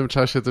po pewnym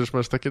czasie to już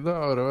masz takie,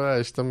 dobra,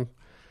 weź tam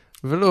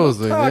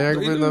wyluzuj, no tak, nie?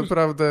 Jakby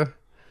naprawdę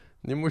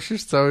nie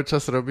musisz cały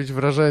czas robić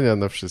wrażenia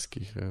na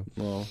wszystkich. Nie?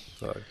 No,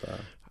 tak.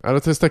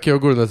 Ale to jest takie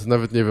ogólne, to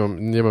nawet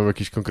nie mam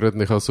jakichś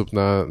konkretnych osób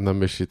na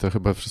myśli, to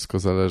chyba wszystko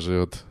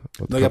zależy od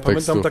kontekstu. Ja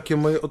pamiętam takie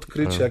moje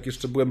odkrycie, jak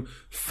jeszcze byłem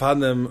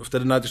fanem,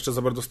 wtedy nawet jeszcze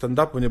za bardzo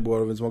stand-upu nie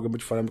było, więc mogę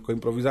być fanem tylko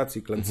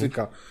improwizacji,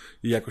 klęcyka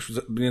i jakoś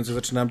mniej więcej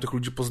zaczynałem tych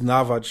ludzi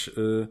poznawać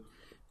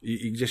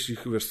i gdzieś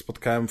ich, wiesz,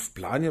 spotkałem w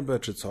planie B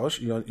czy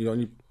coś i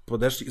oni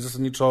podeszli i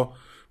zasadniczo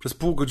przez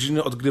pół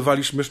godziny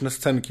odgrywali śmieszne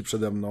scenki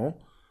przede mną.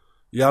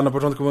 Ja na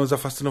początku byłem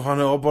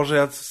zafascynowany, o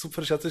Boże,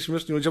 jacy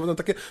śmieszni ludzie, potem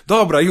takie,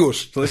 dobra,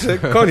 już, to się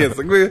koniec,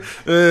 jakby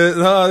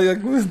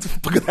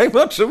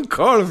pogadajmy o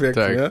czymkolwiek,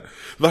 tak. Nie?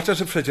 Zwłaszcza,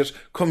 że przecież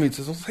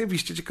komicy są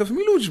zajebiście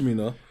ciekawymi ludźmi,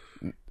 no.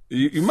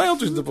 I mają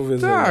coś do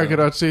powiedzenia. Tak,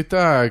 raczej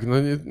tak, no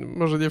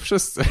może nie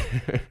wszyscy.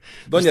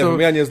 No nie wiem,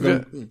 ja nie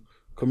znam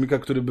komika,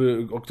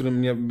 o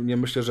którym nie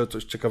myślę, że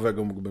coś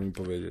ciekawego mógłby mi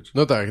powiedzieć.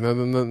 No tak,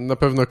 na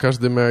pewno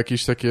każdy ma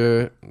jakieś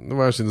takie, no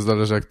właśnie, to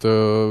zależy jak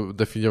to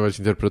definiować,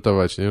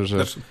 interpretować, nie?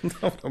 Że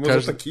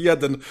może taki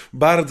jeden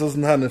bardzo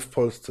znany w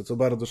Polsce, co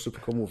bardzo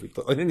szybko mówi,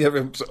 to nie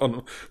wiem, czy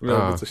on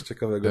miałby coś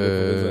ciekawego do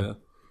powiedzenia.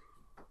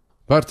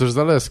 Bartosz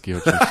Zaleski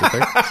oczywiście,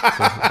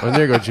 tak? O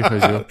niego ci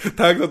chodziło.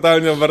 Tak,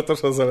 totalnie o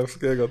Bartosza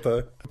Zalewskiego,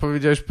 tak.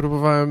 Powiedziałeś,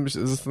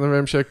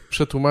 zastanawiałem się, jak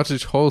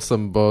przetłumaczyć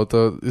wholesome, bo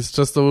to jest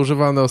często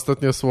używane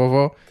ostatnio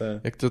słowo,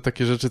 tak. Jak to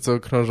takie rzeczy, co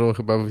krążą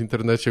chyba w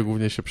internecie,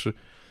 głównie się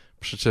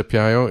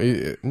przyczepiają i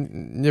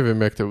nie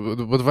wiem jak to,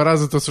 bo 2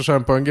 razy to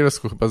słyszałem po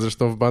angielsku, chyba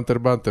zresztą w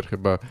Banter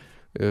chyba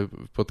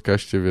w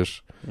podcaście,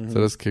 wiesz,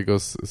 Zaleskiego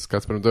z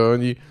Kacprem, to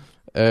oni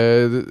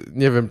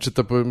nie wiem, czy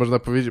to można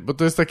powiedzieć, bo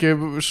to jest takie...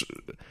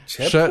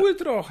 Ciepły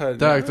trochę.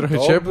 Tak, trochę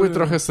dobry. Ciepły,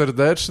 trochę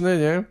serdeczny,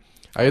 nie?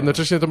 A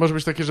jednocześnie to może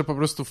być takie, że po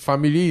prostu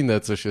familijne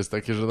coś jest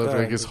takie, że tak,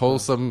 jak jest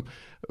wholesome,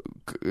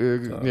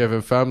 nie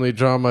wiem, family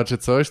drama czy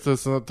coś,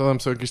 to tam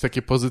są jakieś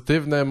takie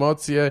pozytywne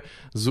emocje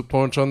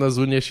połączone z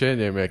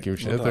uniesieniem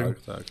jakimś, nie? Tak.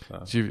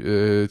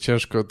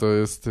 Ciężko to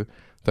jest...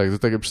 Tak, to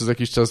takie przez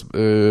jakiś czas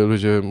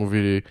ludzie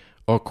mówili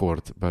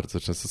awkward bardzo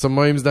często. Co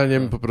moim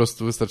zdaniem po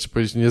prostu wystarczy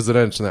powiedzieć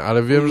niezręczne,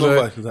 ale wiem, że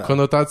właśnie, tak.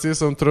 Konotacje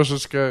są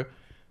troszeczkę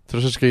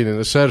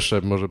inne,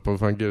 szersze może po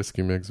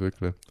angielskim jak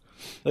zwykle.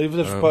 No i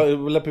też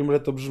lepiej może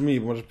to brzmi,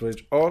 bo możesz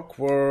powiedzieć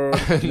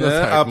awkward, no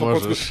tak, a po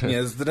polsku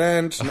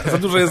niezręczne. Za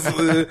dużo jest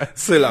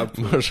sylab.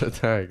 Może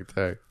tak.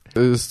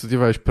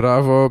 Studiowałeś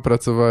prawo,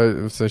 pracowałeś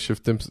w sensie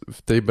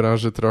w tej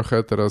branży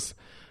trochę, teraz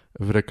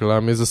w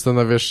reklamie.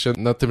 Zastanawiasz się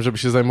nad tym, żeby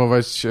się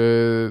zajmować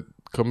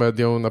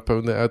komedią na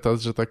pełny etat,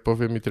 że tak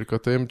powiem, i tylko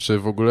tym? Czy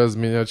w ogóle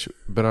zmieniać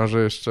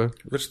branżę jeszcze?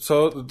 Wiesz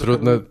co?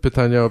 Trudne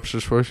pytania o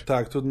przyszłość?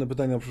 Tak, trudne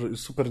pytania o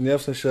przyszłość. Super, nie?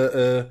 W sensie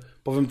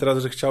powiem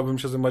teraz, że chciałbym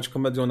się zajmować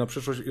komedią na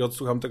przyszłość i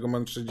odsłucham tego,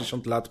 mam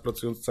 60 lat,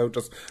 pracując cały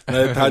czas na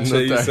etacie No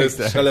i tak, sobie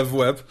tak. strzelę w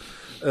łeb.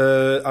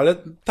 Ale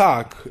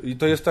tak, i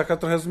to jest taka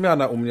trochę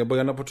zmiana u mnie, bo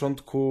ja na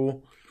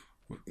początku,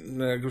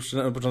 jak już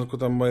na początku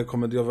tam moje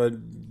komediowe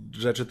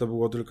rzeczy to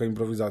było tylko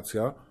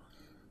improwizacja.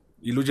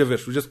 I ludzie,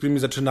 wiesz, ludzie, z którymi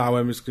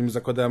zaczynałem i z którymi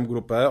zakładałem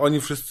grupę,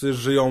 oni wszyscy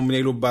żyją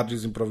mniej lub bardziej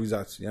z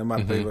improwizacji, nie?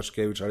 Marta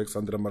Iwaszkiewicz,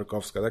 Aleksandra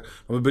Markowska, tak?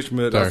 No my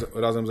byśmy Tak.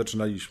 razem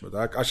zaczynaliśmy,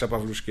 tak? Asia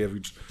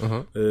Pawluszkiewicz,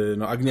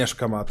 no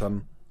Agnieszka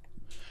Matan.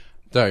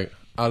 Tak,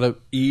 ale...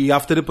 I ja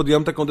wtedy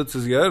podjąłem taką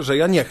decyzję, że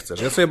ja nie chcę,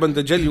 że ja sobie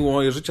będę dzielił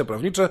moje życie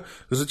prawnicze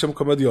z życiem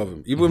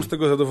komediowym. I byłem z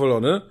tego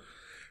zadowolony,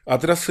 a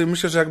teraz sobie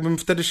myślę, że jakbym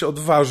wtedy się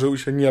odważył i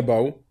się nie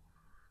bał,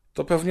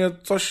 to pewnie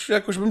coś,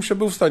 jakoś bym się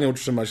był w stanie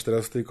utrzymać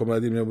teraz w tej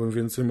komedii, miałbym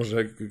więcej może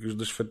jakiegoś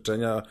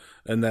doświadczenia,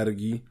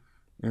 energii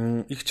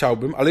i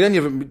chciałbym, ale ja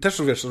nie wiem,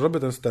 też wiesz, robię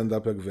ten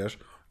stand-up,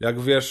 jak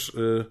wiesz,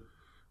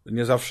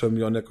 nie zawsze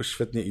mi on jakoś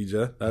świetnie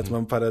idzie, nawet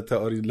mam parę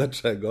teorii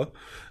dlaczego,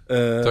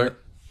 Tak.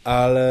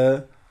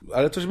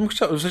 ale coś bym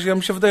chciał, w sensie ja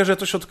mi się wydaje, że ja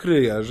coś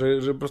odkryję,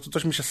 że po prostu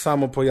coś mi się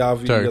samo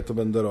pojawi Tak. i ja to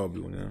będę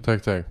robił, nie?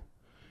 Tak, tak.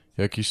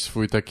 Jakiś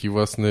swój taki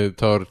własny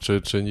tor,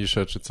 czy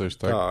niszę, czy coś,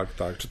 tak? Tak,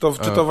 tak. Czy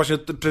to właśnie,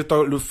 czy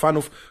to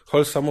fanów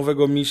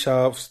wholesome'owego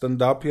misia w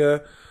stand-upie,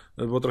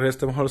 bo trochę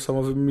jestem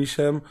wholesome'owym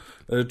misiem,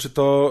 czy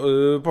to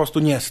po prostu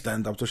nie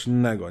stand-up, coś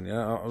innego, nie?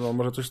 A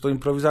może coś z tą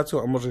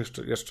improwizacją, a może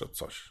jeszcze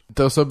coś.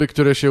 Te osoby,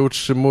 które się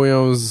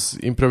utrzymują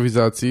z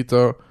improwizacji,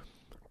 to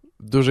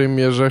w dużej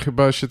mierze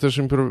chyba się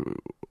też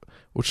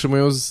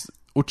utrzymują z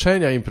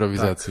uczenia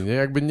improwizacji, nie?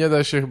 Jakby nie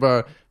da się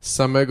chyba z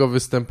samego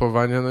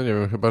występowania, no nie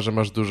wiem, chyba że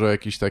masz dużo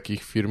jakichś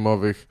takich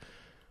firmowych,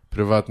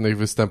 prywatnych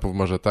występów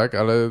może, tak?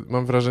 Ale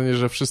mam wrażenie,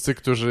 że wszyscy,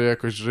 którzy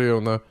jakoś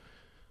żyją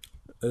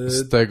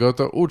z tego,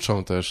 to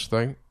uczą też,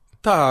 tak?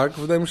 Tak,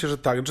 wydaje mi się, że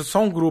tak. Że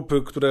są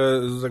grupy,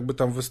 które jakby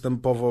tam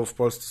występowo w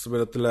Polsce sobie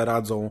na tyle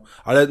radzą,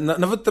 ale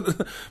nawet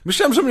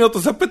myślałem, że mnie o to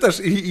zapytasz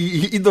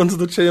i idąc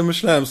do ciebie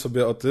myślałem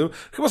sobie o tym.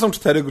 Chyba są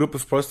 4 grupy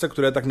w Polsce,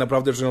 które tak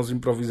naprawdę żyją z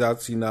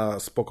improwizacji na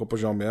spoko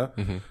poziomie.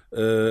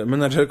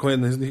 Menadżerką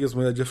jednej z nich jest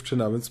moja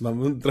dziewczyna, więc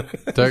mam trochę,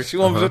 Tak?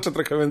 siłą rzeczy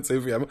trochę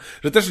więcej wiem,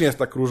 że też nie jest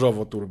tak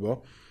różowo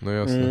turbo. No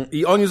jasne.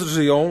 I oni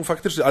żyją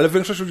faktycznie, ale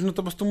większość ludzi no to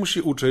po prostu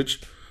musi uczyć.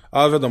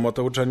 A wiadomo,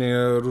 to uczenie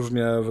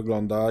różnie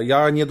wygląda.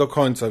 Ja nie do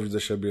końca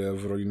widzę siebie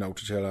w roli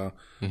nauczyciela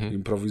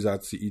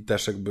improwizacji i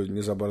też jakby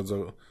nie za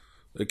bardzo...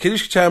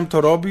 Kiedyś chciałem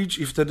to robić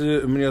i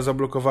wtedy mnie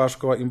zablokowała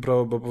szkoła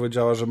impro, bo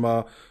powiedziała, że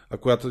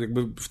akurat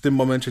jakby w tym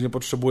momencie nie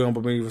potrzebują,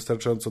 bo mieli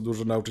wystarczająco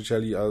dużo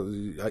nauczycieli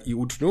i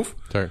uczniów.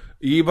 Tak.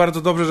 I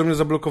bardzo dobrze, że mnie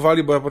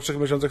zablokowali, bo ja po 3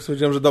 miesiącach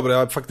stwierdziłem, że dobra,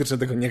 ja faktycznie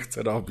tego nie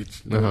chcę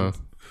robić. No. Aha.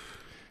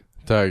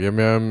 Tak, ja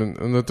miałem...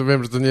 No to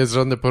wiem, że to nie jest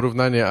żadne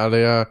porównanie, ale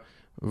ja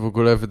w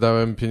ogóle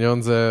wydałem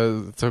pieniądze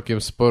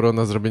całkiem sporo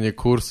na zrobienie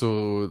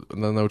kursu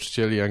na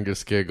nauczycieli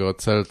angielskiego.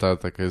 CELTA,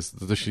 taki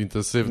jest dość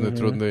intensywny,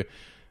 trudny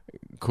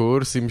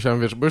kurs i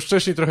myślałem, wiesz, bo już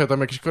wcześniej trochę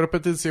tam jakieś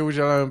korepetycje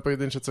udzielałem,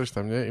 pojedyncze coś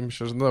tam, nie? I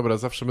myślę, że no dobra,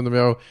 zawsze będę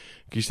miał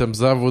jakiś tam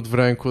zawód w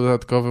ręku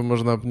dodatkowy,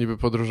 można niby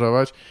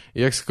podróżować.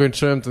 I jak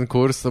skończyłem ten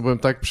kurs, to byłem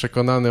tak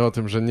przekonany o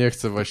tym, że nie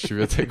chcę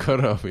właściwie tego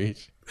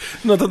robić.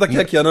 No to tak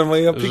jak ja na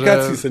mojej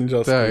aplikacji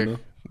sędziowskiej. Tak, no.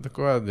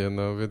 dokładnie,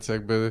 no więc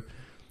jakby...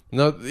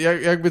 No,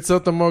 jakby co,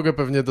 to mogę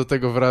pewnie do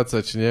tego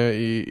wracać, nie?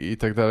 I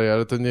tak dalej,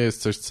 ale to nie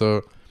jest coś,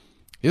 co...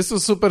 Jest to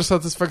super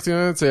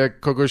satysfakcjonujące,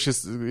 jak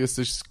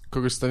jesteś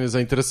kogoś w stanie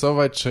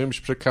zainteresować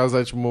czymś,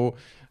 przekazać mu,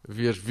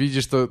 wiesz,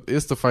 widzisz to,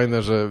 jest to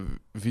fajne, że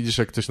widzisz,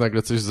 jak ktoś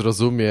nagle coś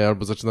zrozumie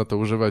albo zaczyna to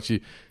używać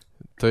i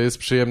to jest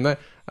przyjemne,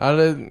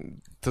 ale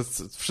to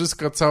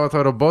wszystko, cała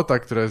ta robota,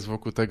 która jest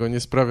wokół tego, nie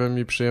sprawia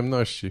mi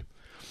przyjemności.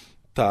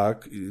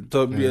 Tak,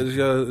 to ja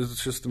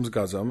się z tym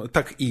zgadzam.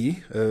 Tak i...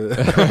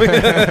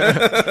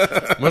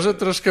 Może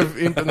troszkę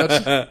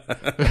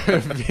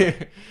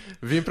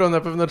w impro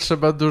na pewno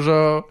trzeba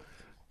dużo...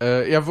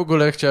 Ja w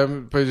ogóle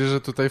chciałem powiedzieć,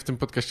 że tutaj w tym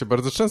podcaście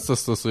bardzo często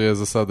stosuję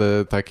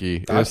zasadę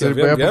takiej. Tak,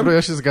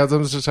 Ja się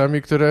zgadzam z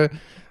rzeczami, które...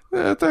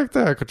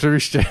 Tak,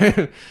 oczywiście.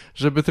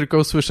 Żeby tylko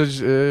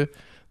usłyszeć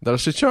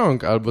dalszy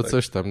ciąg albo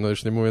coś tam, no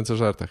już nie mówiąc o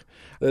żartach.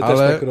 Też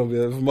tak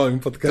robię w moim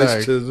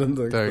podcaście. Tak,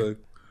 że tak.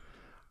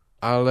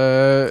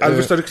 Ale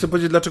wiesz, to chcę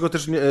powiedzieć, dlaczego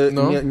też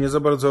nie za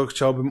bardzo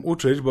chciałbym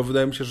uczyć, bo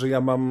wydaje mi się, że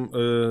ja mam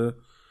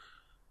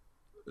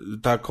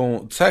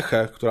taką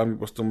cechę, która mi po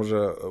prostu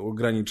może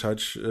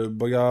ograniczać,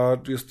 bo ja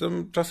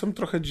jestem czasem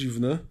trochę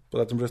dziwny,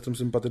 poza tym, że jestem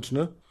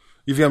sympatyczny.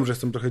 I wiem, że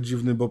jestem trochę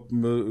dziwny, bo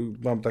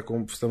mam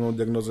taką wstępną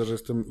diagnozę, że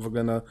jestem w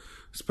ogóle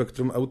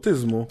spektrum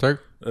autyzmu. Tak?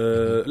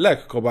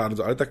 Lekko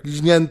bardzo, ale tak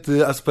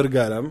liźnięty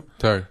Aspergerem.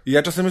 Tak. I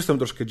ja czasem jestem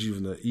troszkę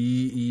dziwny.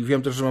 I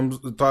wiem też, że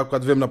to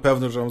akurat wiem na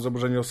pewno, że mam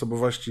zaburzenie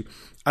osobowości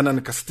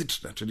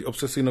anankastyczne, czyli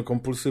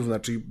obsesyjno-kompulsywne,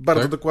 czyli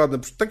bardzo dokładne,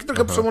 taki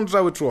trochę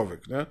przemądrzały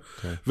człowiek, nie?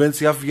 Tak.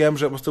 Więc ja wiem,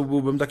 że po prostu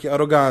byłbym taki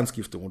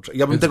arogancki w tym uczeniu.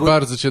 Ja bym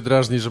bardzo cię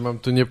drażni, że mam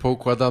tu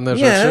niepoukładane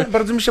rzeczy. Nie,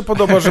 bardzo mi się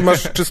podoba, że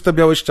masz czyste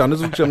białe ściany,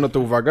 zwróciłem na to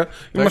uwagę,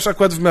 i masz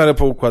akurat w miarę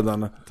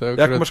poukładane.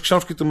 Jak masz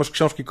książki, to masz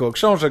książki koło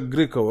książek,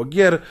 gry koło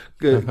gier,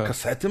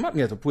 kasety ma?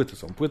 Nie, to płyty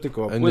są, płyty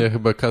koło płyt. Nie,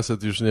 chyba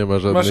kaset już nie ma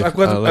żadnych. Masz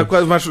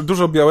akurat masz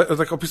dużo białe,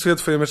 tak opisuję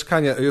twoje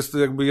mieszkanie, jest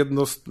jakby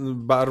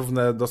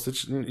jednobarwne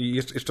dosyć i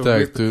jeszcze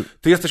tak,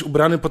 ty jesteś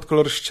ubrany pod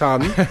kolor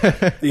ścian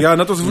i ja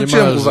na to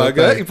zwróciłem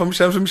uwagę i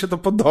pomyślałem, że mi się to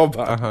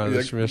podoba. Aha,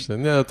 ale śmieszne.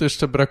 Nie, no to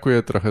jeszcze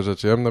brakuje trochę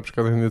rzeczy. Ja bym na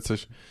przykład nie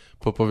coś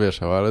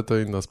popowieszał, ale to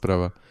inna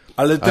sprawa.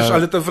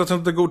 Ale to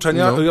wracając do tego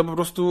uczenia, ja po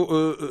prostu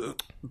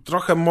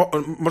trochę,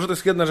 może to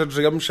jest jedna rzecz,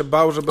 że ja bym się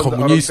bał, że będę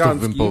komunistów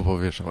arogancki. bym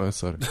popowieszał, ale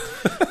sorry.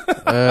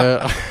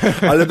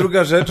 Ale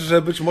druga rzecz,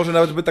 że być może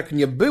nawet by tak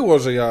nie było,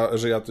 że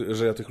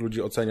ja tych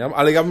ludzi oceniam,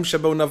 ale ja bym się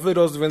bał na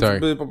wyrost, więc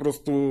by po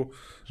prostu...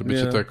 Żeby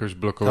cię to jakoś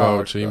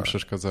blokowało, czy im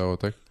przeszkadzało,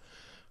 tak?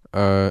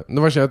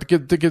 No właśnie, a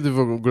ty kiedy w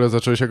ogóle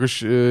zacząłeś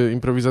jakoś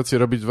improwizację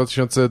robić w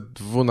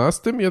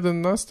 2012,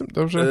 2011?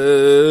 Dobrze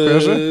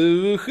kojarzę?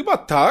 Chyba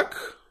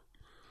tak.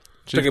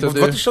 Czekaj, bo w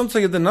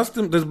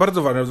 2011, to jest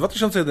bardzo ważne, w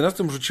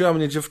 2011 rzuciła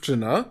mnie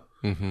dziewczyna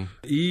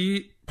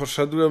i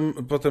poszedłem,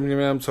 potem nie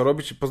miałem co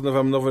robić i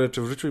poznawałem nowe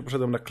rzeczy w życiu i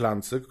poszedłem na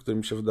klancyk, który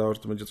mi się wydało, że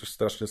to będzie coś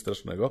strasznie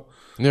strasznego.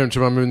 Nie wiem, czy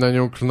mamy na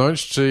nią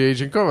klnąć, czy jej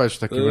dziękować w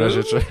takim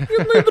razie, czy...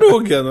 Jedno i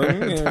drugie, no.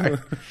 Nie.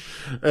 Tak.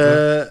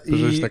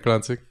 Poszedłeś na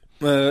klancyk?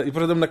 I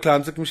poszedłem na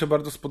klancyk, mi się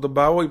bardzo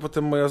spodobało i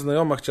potem moja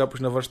znajoma chciała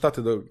pójść na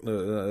warsztaty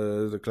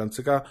do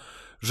klancyka,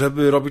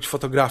 żeby robić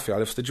fotografię,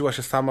 ale wstydziła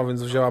się sama,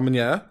 więc wzięła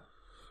mnie.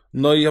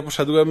 No i ja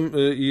poszedłem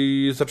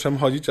i zacząłem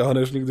chodzić, a ona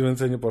już nigdy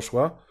więcej nie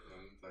poszła.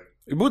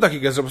 I był taki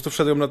gest, że po prostu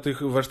wszedłem na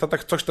tych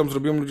warsztatach, coś tam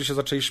zrobiłem, ludzie się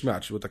zaczęli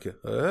śmiać. Było takie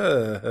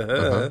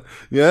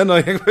nie, no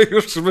jakby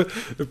już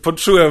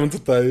poczułem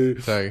tutaj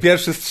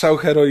pierwszy strzał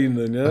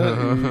heroiny, nie?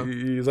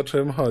 I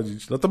zacząłem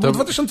chodzić. No to był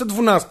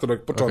 2012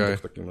 rok, początek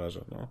w takim razie.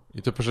 No.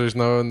 I to poszedłeś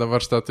na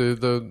warsztaty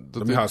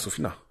do Michała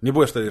Sufina. Nie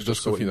byłeś wtedy jeszcze do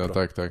Sufina,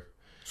 impro. Tak.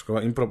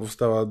 Szkoła impro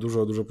powstała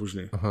dużo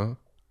później. Aha.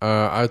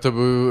 Ale to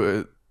był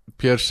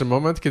pierwszy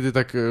moment, kiedy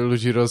tak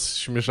ludzi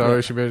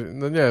rozśmieszałeś i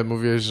no nie,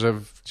 mówiłeś, że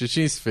w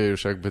dzieciństwie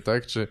już jakby,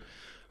 tak?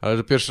 Ale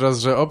że pierwszy raz,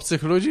 że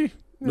obcych ludzi?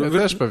 Nie,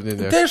 też pewnie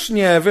nie. Też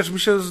nie, wiesz, mi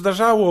się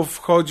zdarzało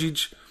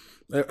wchodzić.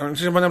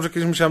 Pamiętam, że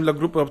kiedyś musiałem dla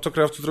grupy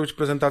obcokrajowców zrobić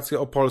prezentację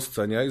o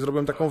Polsce, nie? I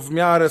zrobiłem taką w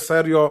miarę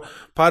serio,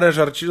 parę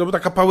żarcików, to była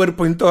taka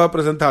powerpointowa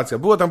prezentacja.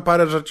 Było tam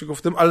parę żarcików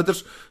w tym, ale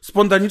też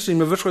spontanicznie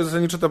mi wyszło i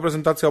zasadniczo ta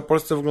prezentacja o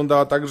Polsce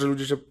wyglądała tak, że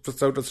ludzie się przez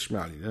cały czas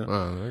śmiali, nie?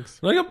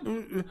 No ja...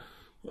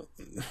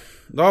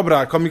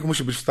 Dobra, komik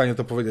musi być w stanie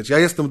to powiedzieć. Ja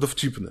jestem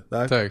dowcipny,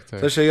 tak? Tak. W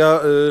sensie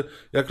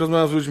jak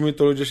rozmawiam z ludźmi,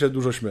 to ludzie się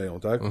dużo śmieją,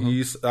 tak?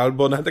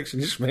 Albo nawet jak się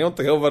nie śmieją,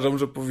 to ja uważam,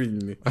 że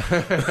powinni.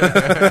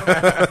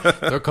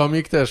 To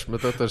komik też,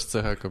 to też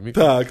cecha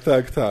komika.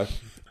 Tak.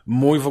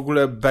 Mój w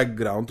ogóle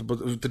background, bo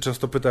ty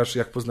często pytasz,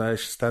 jak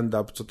poznałeś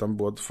stand-up, co tam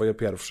było twoje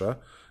pierwsze.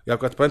 Ja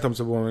akurat pamiętam,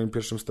 co było moim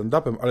pierwszym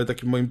stand-upem, ale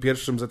takim moim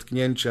pierwszym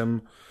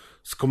zetknięciem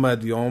z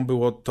komedią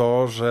było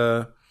to,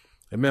 że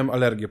ja miałem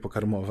alergie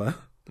pokarmowe.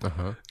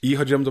 I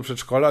chodziłem do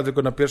przedszkola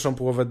tylko na pierwszą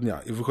połowę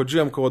dnia. I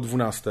wychodziłem koło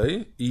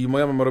 12 i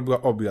moja mama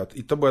robiła obiad.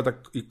 I to było tak,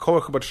 i koło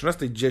chyba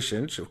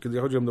 13:10, kiedy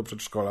ja chodziłem do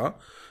przedszkola,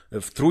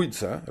 w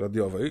Trójce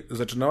radiowej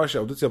zaczynała się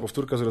audycja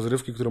powtórka z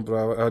rozrywki, którą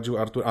prowadził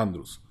Artur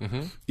Andrus.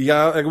 I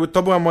ja, jakby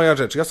to była moja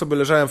rzecz. Ja sobie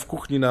leżałem w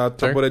kuchni na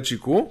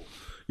taboreciku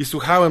i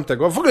słuchałem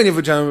tego. W ogóle nie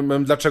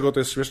wiedziałem, dlaczego to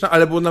jest śmieszne,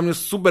 ale było dla mnie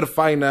super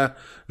fajne,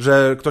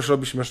 że ktoś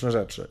robi śmieszne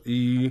rzeczy.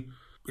 I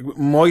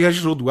moje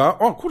źródła...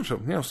 O kurczę,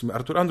 nie, w sumie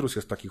Artur Andrus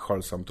jest taki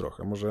wholesome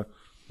trochę.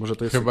 Może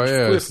to jest chyba jakiś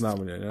wpływ jest na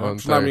mnie, nie?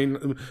 Przynajmniej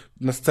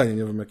na scenie,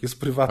 nie wiem, jak jest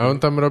prywatnie. A on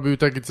tam robił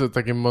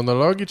takie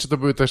monologi, czy to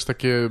były też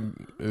takie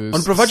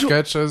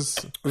skecze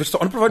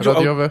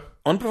radiowe?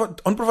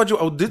 On prowadził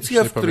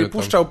audycję, w której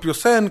puszczał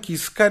piosenki,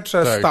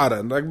 skecze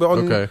stare. No jakby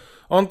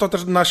on to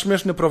też na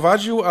śmieszny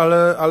prowadził,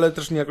 ale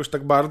też nie jakoś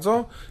tak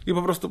bardzo i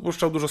po prostu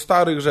puszczał dużo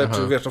starych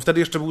rzeczy, wiesz, no wtedy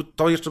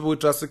jeszcze były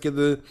czasy,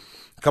 kiedy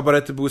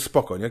kabarety były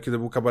spoko, nie? Kiedy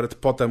był kabaret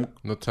potem.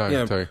 No tak, nie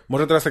wiem,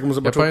 może teraz jak mu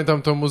zobaczył... Ja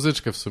pamiętam tą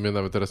muzyczkę w sumie,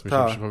 nawet teraz mi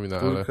się przypomina,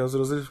 ale... z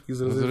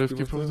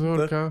rozrywki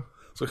podwórka.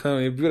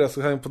 Słuchałem jej biura,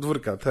 słuchałem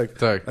podwórka, tak.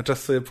 A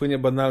czas sobie płynie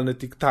banalny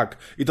tik-tak.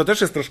 I to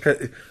też jest troszkę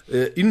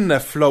inne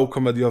flow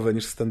komediowe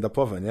niż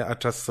stand-upowe, nie? A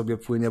czas sobie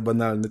płynie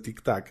banalny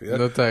tik-tak, nie?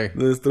 No tak.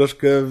 To jest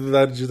troszkę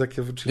bardziej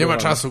takie wychillowane. Nie ma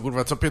czasu,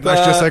 kurwa, co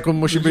 15 sekund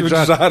musi być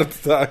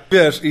żart. Tak.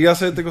 Wiesz, i ja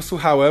sobie tego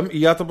słuchałem i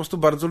ja to po prostu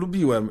bardzo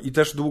lubiłem. I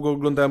też długo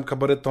oglądałem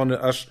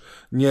kabaretony, aż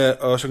nie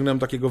osiągnąłem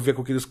takiego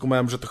wieku, kiedy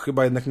skumałem, że to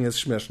chyba jednak nie jest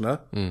śmieszne.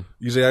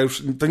 I że ja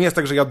już... To nie jest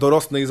tak, że ja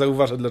dorosnę i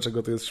zauważę,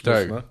 dlaczego to jest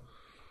śmieszne. Tak.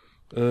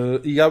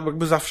 I ja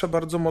jakby zawsze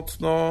bardzo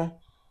mocno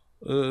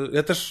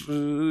Ja też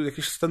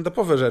jakieś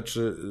stand-upowe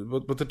rzeczy,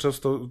 bo ty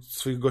często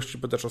swoich gości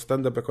pytasz o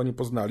stand-up, jak oni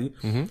poznali.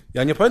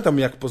 Ja nie pamiętam,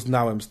 jak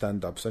poznałem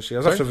stand-up, w sensie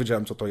ja zawsze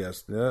wiedziałem, co to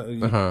jest, nie?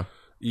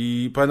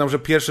 I pamiętam, że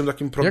pierwszym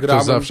takim programem... Jak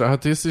to zawsze? Aha,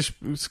 ty jesteś...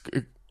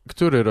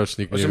 Który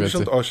rocznik mniej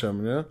więcej?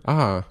 88, nie?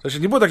 Aha. W sensie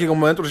nie było takiego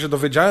momentu, że się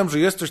dowiedziałem, że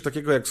jest coś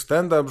takiego jak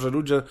stand-up, że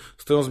ludzie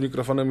stoją z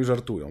mikrofonem i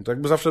żartują. To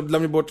jakby zawsze dla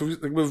mnie było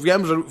oczywiste, jakby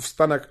wiem, że w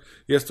Stanach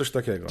jest coś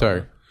takiego. Tak.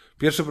 Nie?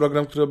 Pierwszy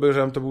program, który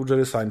obejrzałem, to był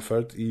Jerry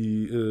Seinfeld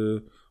i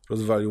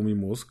rozwalił mi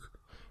mózg.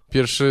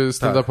 Pierwszy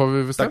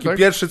stand-upowy występ, Taki tak?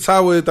 pierwszy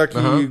cały,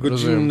 taki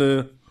godzinny...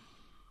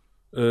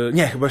 Rozumiem.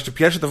 Nie, chyba jeszcze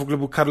pierwszy to w ogóle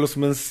był Carlos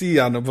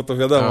Mencia, no bo to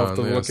wiadomo, to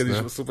było jasne.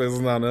 kiedyś super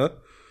znane.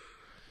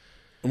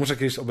 Muszę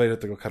kiedyś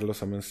obejrzeć tego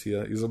Carlosa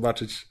Mencia i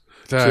zobaczyć,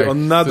 czy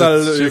on nadal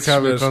jest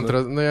ciekawy śmieszny.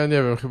 kontrast. No ja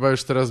nie wiem, chyba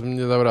już teraz bym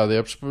nie dał rady.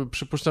 Ja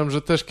przypuszczam,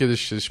 że też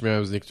kiedyś się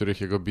śmiałem z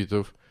niektórych jego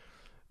bitów.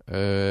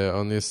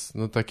 On jest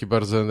taki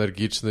bardzo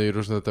energiczny i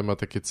różne te ma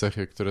takie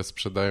cechy, które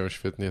sprzedają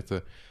świetnie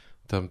te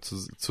tam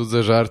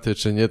cudze żarty,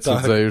 czy nie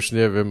cudze, już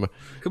nie wiem.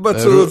 Chyba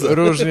cudze.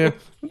 Różnie.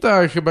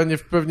 Tak, chyba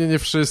pewnie nie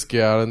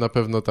wszystkie, ale na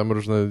pewno tam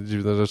różne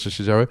dziwne rzeczy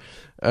się działy.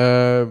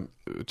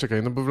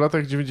 Czekaj, no bo w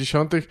latach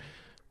 90.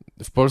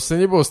 w Polsce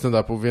nie było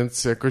stand-upu,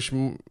 więc jakoś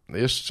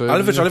jeszcze...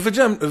 Ale wiesz, ale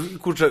wiedziałem,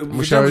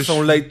 wiedziałem, że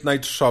są late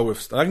night showy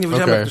w Stanach, nie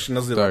wiedziałem, jak to się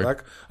nazywa,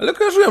 tak? Ale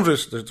kojarzyłem, że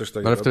jest coś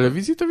takiego. Ale w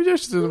telewizji to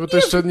widziałeś? No bo to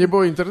jeszcze nie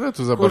było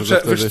internetu za bardzo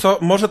wtedy. Wiesz co,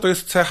 może to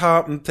jest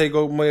cecha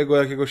tego mojego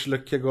jakiegoś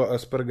lekkiego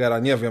Aspergera,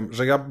 nie wiem,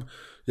 że ja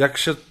jak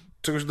się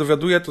czegoś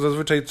dowiaduję, to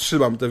zazwyczaj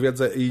trzymam tę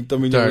wiedzę i to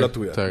mi nie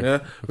ulatuje, nie?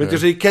 Więc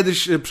jeżeli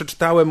kiedyś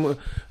przeczytałem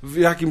w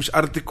jakimś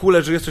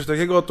artykule, że jest coś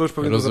takiego, to już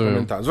pewnie to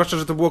zapamiętałem. Zwłaszcza,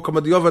 że to było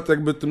komediowe, to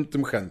jakby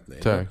tym chętniej.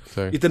 Tak.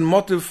 I ten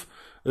motyw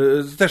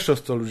też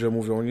często ludzie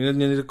mówią,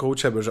 nie tylko u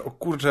ciebie, że o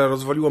kurczę,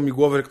 rozwaliło mi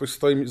głowę, że ktoś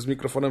stoi z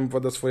mikrofonem i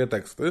poda swoje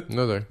teksty.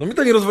 No tak. No mi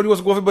to nie rozwaliło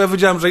z głowy, bo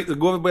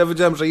ja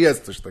wiedziałem, że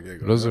jest coś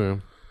takiego. Rozumiem.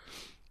 Nie?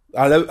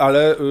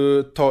 Ale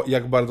to,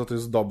 jak bardzo to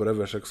jest dobre,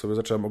 wiesz, jak sobie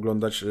zacząłem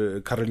oglądać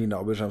Karlina,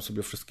 obejrzałem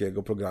sobie wszystkie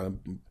jego programy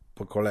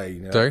po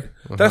kolei, nie? Tak?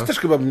 Aha. Teraz też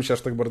chyba mi się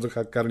aż tak bardzo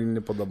Karlin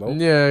nie podobał.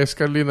 Nie, z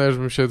Karlina już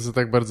bym się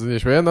tak bardzo nie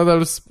śmiał. Ja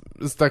nadal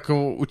z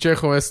taką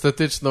uciechą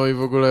estetyczną i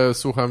w ogóle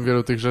słucham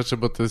wielu tych rzeczy,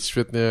 bo to jest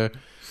świetnie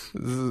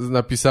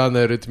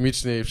napisane,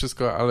 rytmicznie i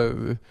wszystko, ale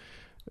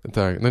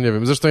tak, no nie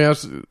wiem. Zresztą ja,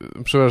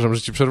 przepraszam,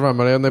 że ci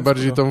przerwam, ale ja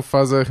najbardziej tą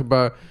fazę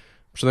chyba...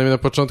 Przynajmniej na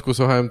początku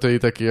słuchałem tej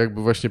takiej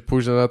jakby właśnie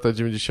późne lata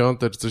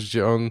 90. czy coś,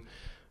 gdzie on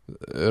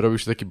robił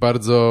się taki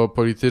bardzo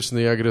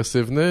polityczny i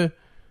agresywny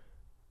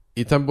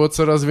i tam było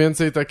coraz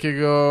więcej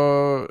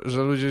takiego,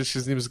 że ludzie się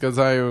z nim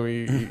zgadzają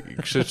i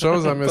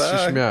krzyczą zamiast się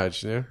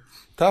śmiać, nie?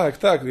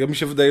 Tak. Ja mi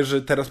się wydaje,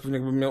 że teraz pewnie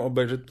jakbym miał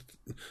obejrzeć,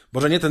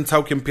 może nie ten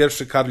całkiem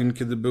pierwszy Karlin,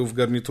 kiedy był w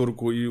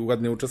garniturku i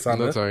ładnie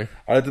uczesany,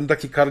 ale ten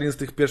taki Karlin z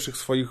tych pierwszych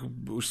swoich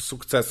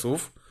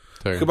sukcesów.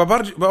 Tak. Chyba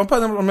bardziej, bo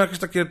on miał jakieś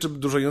takie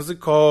dużo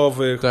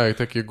językowych. Tak,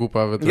 takie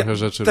głupawe trochę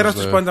rzeczy. Teraz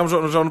różne. też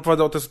pamiętam, że on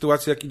opowiadał o tej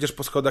sytuacji, jak idziesz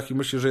po schodach i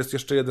myślisz, że jest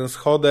jeszcze jeden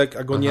schodek,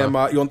 a go nie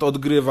ma i on to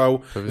odgrywał.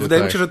 Pewnie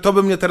wydaje mi się, że to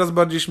by mnie teraz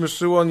bardziej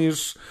śmieszyło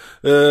niż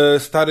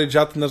stary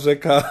dziad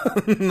narzeka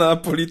na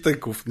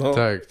polityków. No.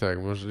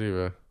 Tak,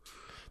 możliwe.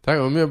 Tak,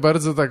 on miał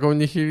bardzo taką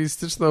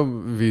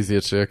nihilistyczną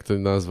wizję, czy jak to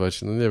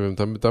nazwać. No nie wiem,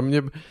 tam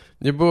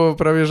nie było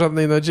prawie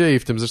żadnej nadziei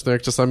w tym. Zresztą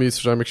jak czasami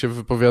słyszałem, jak się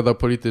wypowiada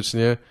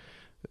politycznie,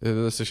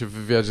 w sensie w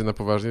wywiadzie na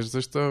poważnie, że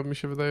coś, to mi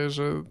się wydaje,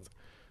 że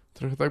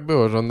trochę tak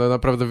było, że on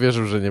naprawdę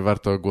wierzył, że nie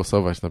warto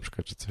głosować na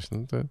przykład, czy coś.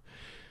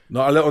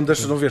 No ale on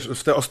też, no wiesz,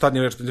 w te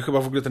ostatnie rzeczy, to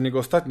chyba w ogóle ten jego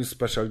ostatni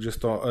special, gdzie jest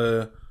to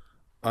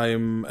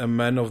I'm a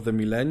man of the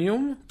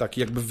millennium,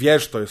 taki jakby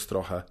wiesz, to jest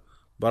trochę.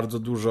 Bardzo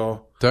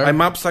dużo. Tak?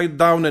 I'm upside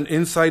down and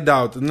inside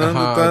out.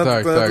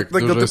 Tak.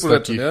 Tego typu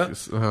rzeczy, nie?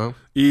 Aha.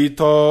 I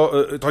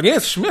to nie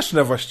jest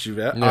śmieszne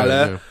właściwie,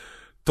 ale... Nie.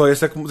 To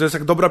jest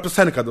jak dobra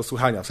piosenka do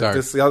słuchania. Tak.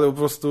 Ja po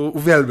prostu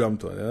uwielbiam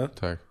to, nie?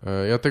 Tak.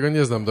 Ja tego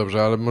nie znam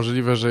dobrze, ale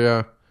możliwe,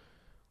 że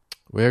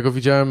bo ja go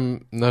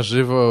widziałem na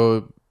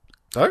żywo.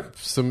 Tak?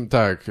 W sumie,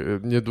 tak.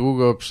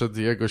 Niedługo przed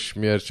jego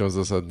śmiercią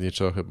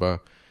zasadniczo chyba.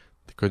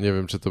 Tylko nie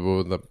wiem, czy to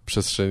było na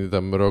przestrzeni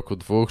tam roku,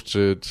 2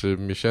 czy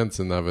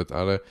miesięcy nawet,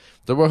 ale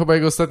to była chyba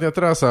jego ostatnia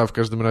trasa w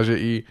każdym razie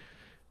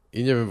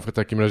i nie wiem w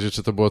takim razie,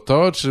 czy to było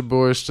to, czy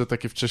było jeszcze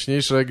takie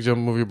wcześniejsze, gdzie on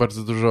mówił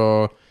bardzo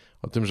dużo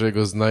o tym, że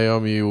jego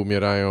znajomi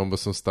umierają, bo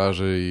są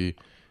starzy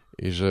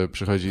i że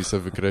przychodzi i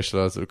sobie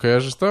wykreśla.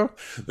 Kojarzysz to?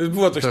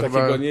 Było coś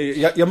takiego. Chyba... Nie?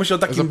 Ja myślę o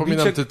takim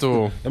Zapominam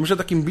tytułu. Ja myślę o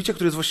takim bicie,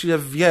 który jest właściwie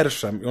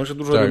wierszem i on się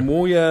dużo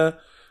rymuje.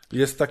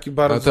 Jest taki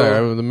bardzo...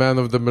 Tak, The Man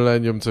of the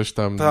Millennium, coś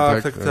tam.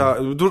 Tak.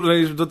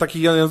 Do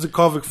takich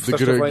językowych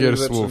gier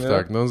słów,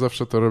 tak. No on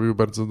zawsze to robił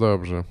bardzo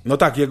dobrze. No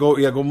tak,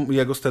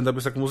 jego stand-up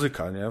jest jak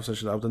muzyka, nie? W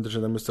sensie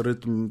autentycznie tam jest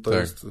rytm, to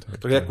jest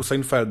jak u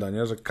Seinfelda,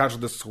 nie? Że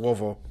każde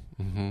słowo...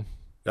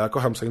 Ja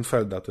kocham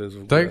Seinfelda, to jest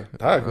w ogóle...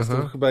 Tak,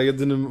 jestem chyba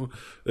jedynym...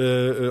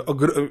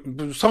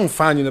 są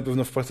fani na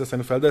pewno w Polsce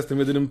Seinfelda, jestem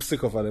jedynym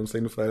psychofanem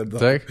Seinfelda.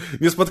 Tak?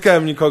 Nie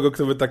spotkałem nikogo,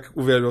 kto by tak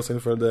uwielbiał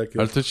Seinfelda jak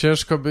ja. Ale to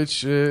ciężko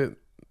być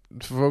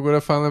w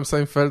ogóle fanem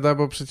Seinfelda,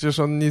 bo przecież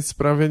on nic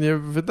prawie nie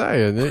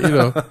wydaje, nie?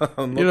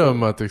 Ile on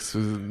ma tych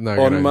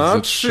nagrań? On ma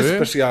 3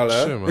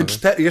 specjale.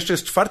 Jeszcze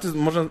jest 4,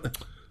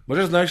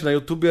 możesz znaleźć na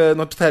YouTubie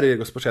 4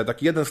 jego specjale.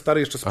 Taki jeden stary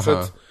jeszcze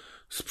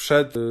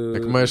sprzed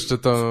Jak ma jeszcze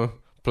to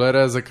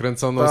plerezę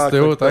kręconą z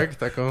tyłu, tak?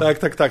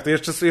 Tak. To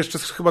jeszcze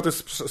chyba to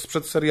jest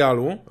sprzed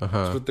serialu,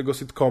 sprzed tego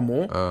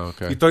sitcomu.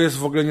 Okay. I to jest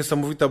w ogóle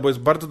niesamowite, bo jest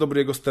bardzo dobry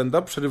jego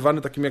stand-up,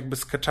 przerywany takimi jakby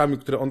sketchami,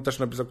 które on też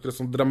napisał, które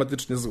są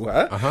dramatycznie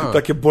złe,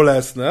 takie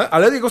bolesne,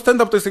 ale jego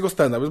stand-up to jest jego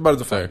stand-up, jest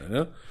bardzo fajny,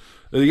 nie?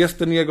 Jest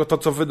ten jego, to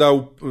co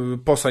wydał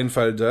po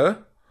Seinfeldzie,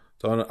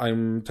 to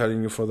I'm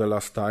telling you for the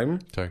last time.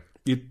 Tak.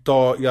 I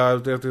to, ja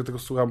tego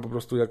słucham po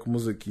prostu jak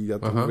muzyki. Ja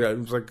to mówię,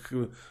 tak,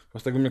 po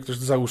prostu jakby mnie ktoś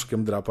za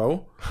łóżkiem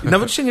drapał. I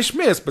nawet się nie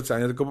śmieję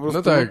specjalnie, tylko po prostu...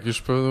 No tak, już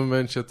w pewnym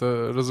momencie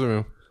to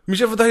rozumiem. Mi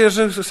się wydaje,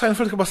 że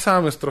Seinfeld chyba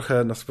sam jest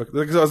trochę na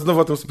spektrum. Znowu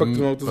o tym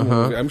spektrum autyzmu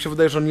mówię. A mi się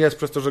wydaje, że on jest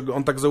przez to, że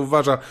on tak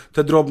zauważa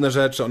te drobne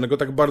rzeczy, one go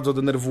tak bardzo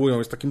denerwują,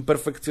 jest takim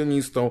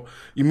perfekcjonistą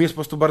i mi jest po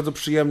prostu bardzo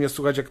przyjemnie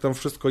słuchać, jak tam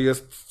wszystko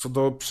jest co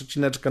do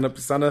przecineczka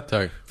napisane.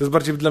 Tak. To jest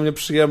bardziej dla mnie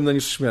przyjemne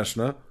niż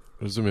śmieszne.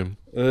 Rozumiem.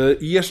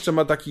 I jeszcze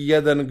ma taki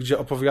jeden, gdzie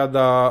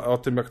opowiada o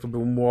tym, jak to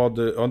był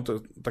młody.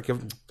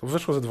 To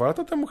wyszło ze 2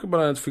 lata temu chyba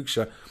na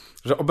Netflixie,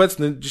 że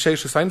obecny,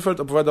 dzisiejszy Seinfeld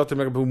opowiada o tym,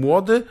 jak był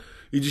młody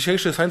i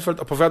dzisiejszy Seinfeld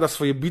opowiada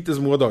swoje bity z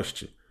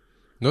młodości.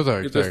 No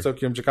tak, I to jest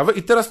całkiem ciekawe.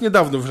 I teraz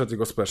niedawno wyszedł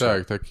jego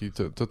special. Tak,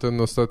 to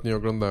ten ostatni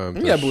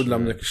oglądałem. Nie był dla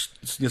mnie jakiś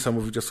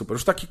niesamowicie super.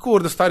 Już taki,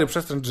 kurde, stary,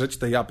 przestań drzeć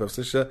te japę. W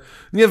sensie,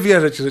 nie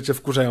wierzę ci, że cię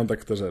wkurzają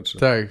tak te rzeczy.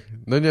 Tak.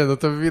 No nie, no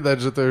to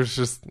widać, że to już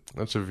jest...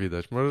 Znaczy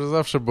widać. Może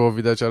zawsze było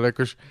widać, ale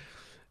jakoś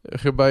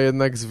chyba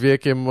jednak z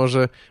wiekiem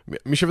może...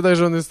 Mi się wydaje,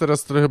 że on jest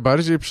teraz trochę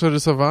bardziej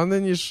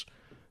przerysowany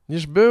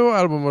niż był,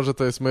 albo może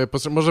to jest moje...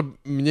 Może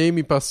mniej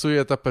mi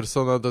pasuje ta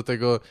persona do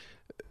tego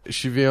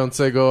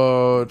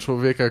siwiejącego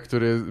człowieka,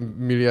 który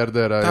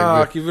miliardera.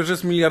 Tak, i że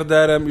jest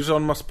miliarderem i że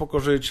on ma spoko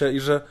życie i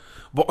że...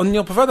 Bo on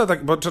nie opowiada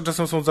tak, bo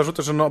czasem są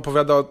zarzuty, że on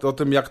opowiada o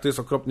tym, jak to jest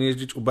okropnie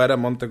jeździć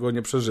Uberem, on tego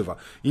nie przeżywa.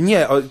 I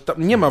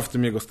nie ma w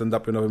tym jego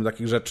stand-upie nowym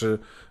takich rzeczy,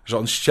 że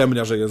on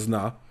ściemnia, że je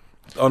zna.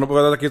 On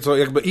opowiada takie, co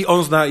jakby i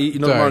on zna, i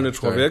normalny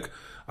człowiek. Tak.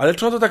 Ale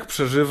czy on to tak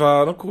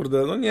przeżywa? No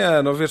kurde, no nie,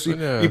 no wiesz,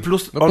 i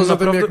plus no on poza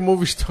naprawdę... tym, jak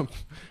mówisz, to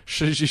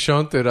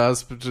 60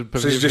 raz, czy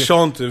pewnie...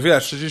 60,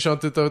 wiesz.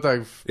 60 to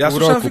tak, w ja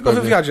słyszałem tylko w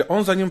pewnie. wywiadzie,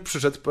 on zanim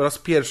przyszedł po raz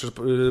pierwszy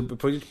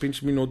powiedzieć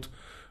 5 minut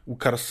u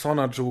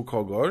Carsona czy u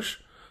kogoś,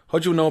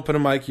 chodził na open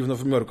mic'i w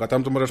Nowym Jorku, a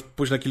tam to możesz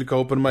pójść na kilka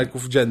open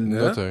mic'ów dziennie.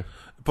 No tak.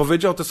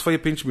 Powiedział te swoje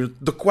 5 minut,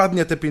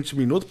 dokładnie te 5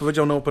 minut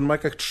powiedział na open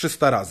mic'ach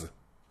 300 razy.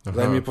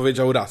 Zanim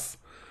powiedział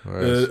raz.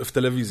 W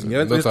telewizji,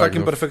 nie? To jest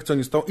takim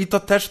perfekcjonistą i to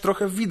też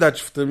trochę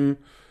widać w tym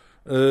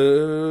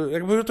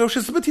jakby to już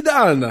jest zbyt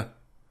idealne.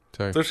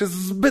 Tak. To już jest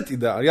zbyt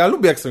idealne. Ja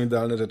lubię, jak są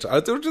idealne rzeczy,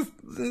 ale to już jest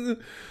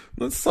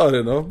no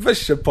sorry, no weź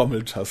się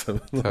pomyl czasem.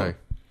 No. Tak.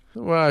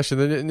 No właśnie,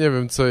 no nie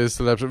wiem, co jest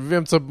lepsze.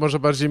 Wiem, co może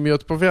bardziej mi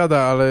odpowiada,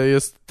 ale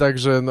jest tak,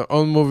 że no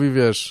on mówi,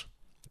 wiesz,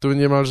 tu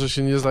niemalże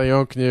się nie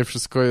zająknie,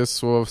 wszystko jest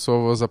słowo w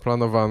słowo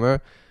zaplanowane.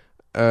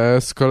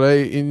 Z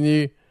kolei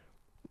inni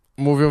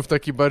mówią w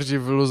taki bardziej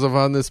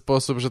wyluzowany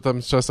sposób, że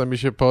tam czasami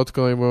się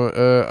potkną i mówią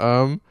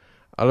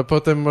ale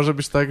potem może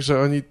być tak,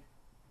 że oni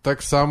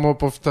tak samo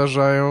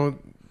powtarzają,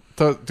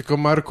 to tylko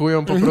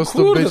markują po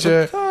prostu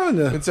bycie,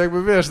 więc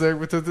jakby wiesz, to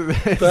jakby to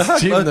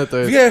jest dziwne to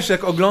jest. Wiesz,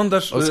 jak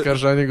oglądasz...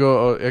 Oskarżanie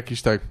go o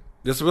jakiś tak...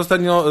 Ja sobie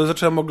ostatnio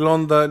zacząłem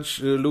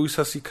oglądać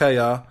Louisa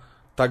C.K.'a,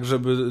 tak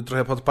żeby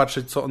trochę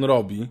podpatrzeć, co on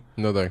robi.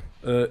 No tak.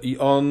 I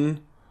on...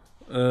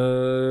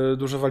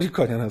 dużo wali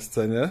konia na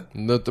scenie.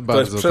 No to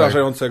bardzo, jest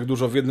przerażające, jak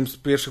dużo. W jednym z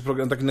pierwszych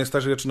programów, takich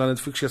najstarszych rzeczy na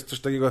Netflixie jest coś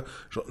takiego,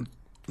 że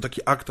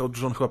taki akt,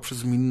 że on chyba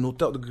przez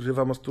minutę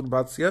odgrywa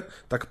masturbację,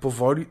 tak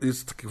powoli,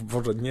 jest taki,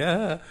 Boże,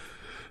 nie.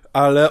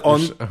 Ale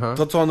on,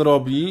 to co on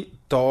robi,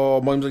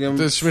 to moim zdaniem...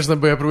 To jest śmieszne,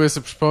 bo ja próbuję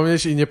sobie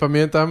przypomnieć i nie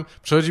pamiętam,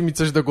 przychodzi mi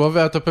coś do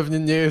głowy, a to pewnie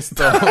nie jest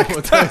to.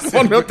 Bo to jest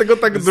on miał tego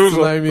tak dużo.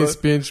 Co najmniej z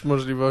 5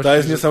 możliwości. To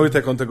jest niesamowite,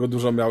 jak on tego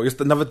dużo miał. Jest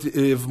nawet,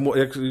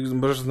 jak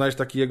możesz znaleźć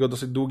taki jego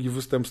dosyć długi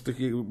występ z tych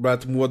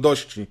lat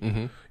młodości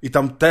i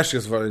tam też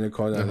jest walenie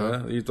konia,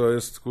 nie? I to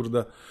jest,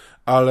 kurde...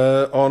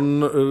 Ale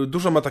on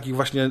dużo ma takich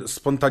właśnie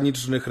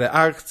spontanicznych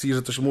reakcji,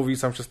 że coś mówi i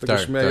sam się z tego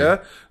śmieje.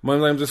 Tak. Moim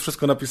zdaniem to jest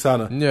wszystko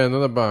napisane. Nie, no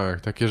na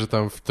bank. Takie, że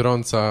tam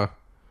wtrąca...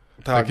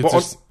 Tak,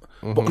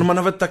 bo on ma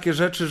nawet takie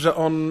rzeczy, że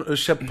on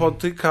się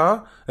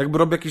potyka, jakby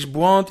robi jakiś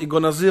błąd i go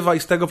nazywa i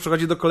z tego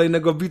przechodzi do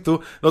kolejnego bitu.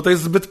 No to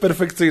jest zbyt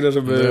perfekcyjne,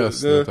 żeby... No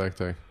jasne, tak.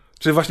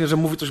 Czy właśnie, że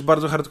mówi coś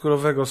bardzo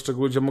hardkorowego, z czego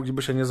ludzie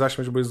mogliby się nie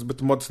zaśmiać, bo jest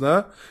zbyt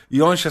mocne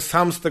i on się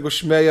sam z tego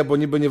śmieje, bo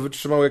niby nie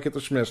wytrzymał, jakie to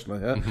śmieszne,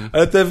 nie?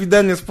 Ale to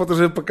ewidentnie jest po to,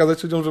 żeby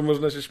pokazać ludziom, że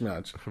można się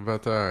śmiać. Chyba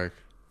tak.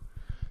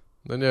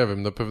 No nie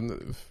wiem, na pewno...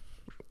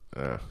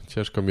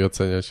 ciężko mi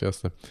oceniać,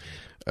 jasne.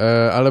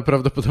 Ale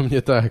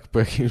prawdopodobnie tak,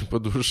 po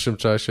dłuższym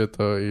czasie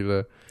to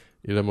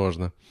ile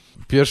można.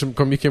 Pierwszym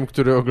komikiem,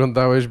 który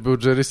oglądałeś, był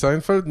Jerry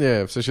Seinfeld?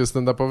 Nie, w sensie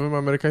stand-upowym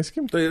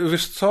amerykańskim? To,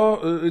 wiesz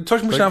co,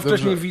 coś musiałem dobrze.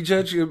 wcześniej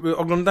widzieć,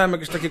 oglądałem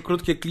jakieś takie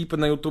krótkie klipy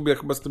na YouTubie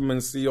chyba z tym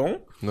Mencją,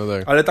 No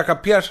tak. ale taka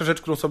pierwsza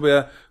rzecz, którą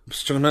sobie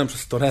ściągnąłem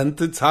przez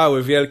torrenty,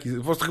 cały wielki,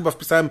 po prostu chyba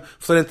wpisałem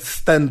w torrenty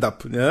stand-up,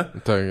 nie?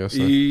 Tak,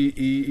 jasne.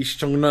 I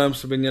ściągnąłem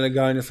sobie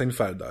nielegalnie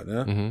Seinfelda,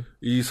 nie?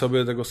 I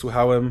sobie tego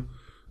słuchałem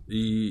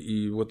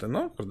i było ten,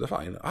 no kurde,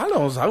 fajne. Ale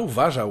on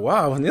zauważał,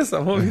 wow,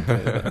 niesamowite.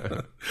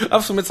 A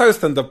w sumie cały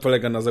stand-up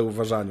polega na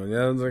zauważaniu,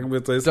 nie?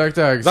 Jakby to jest,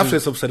 Tak. zawsze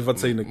jest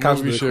obserwacyjny.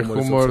 Każdy Mówi się humor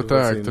jest humor, tak,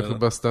 obserwacyjny, to no.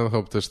 chyba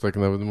Stanhope też tak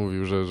nawet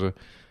mówił,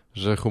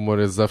 że humor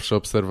jest zawsze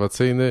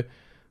obserwacyjny.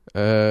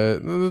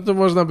 No to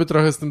można by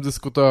trochę z tym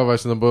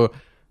dyskutować, no bo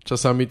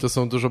czasami to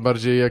są dużo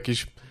bardziej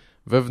jakieś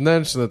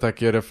wewnętrzne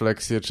takie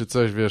refleksje, czy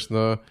coś, wiesz,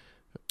 no.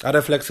 A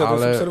refleksja to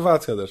ale- jest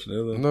obserwacja też, nie?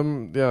 No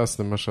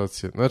jasne, masz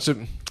rację. Znaczy,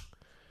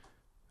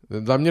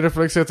 dla mnie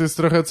refleksja to jest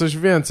trochę coś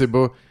więcej,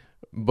 bo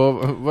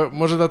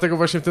może dlatego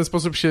właśnie w ten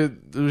sposób się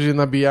ludzie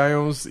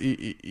nabijają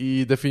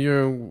i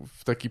definiują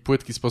w taki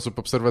płytki sposób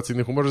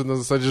obserwacyjny humor, że na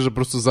zasadzie, że po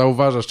prostu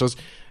zauważasz coś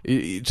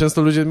i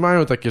często ludzie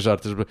mają takie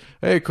żarty, żeby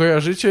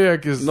kojarzycie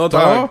jak jest No to?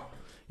 tak.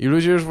 I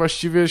ludzie już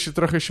właściwie się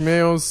trochę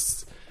śmieją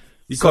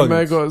I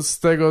z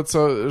tego,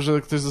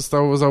 że ktoś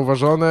zostało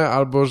zauważone,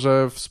 albo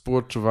że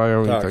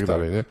współodczuwają Tak, i tak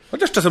dalej, nie?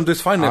 Chociaż czasem to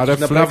jest fajne, A jak ktoś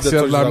naprawdę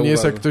refleksja coś dla mnie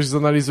jest, jak zauważy. ktoś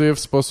zanalizuje w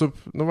sposób,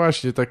 no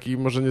właśnie, taki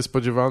może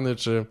niespodziewany,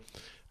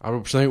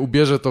 albo przynajmniej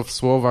ubierze to w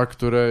słowa,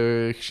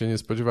 których się nie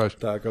spodziewałeś.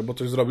 Tak, albo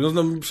coś zrobi.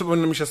 No,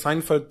 przypomina mi się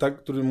Seinfeld,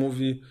 tak, który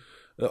mówi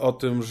o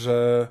tym,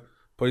 że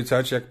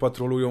policjanci jak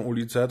patrolują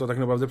ulicę, to tak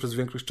naprawdę przez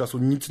większość czasu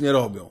nic nie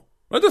robią.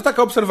 No to jest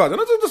taka obserwacja.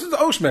 No to dosyć,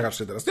 uśmiechasz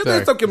się teraz. Nie, to Tak,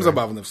 jest całkiem tak.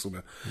 zabawne w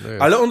sumie. No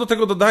jest. Ale on do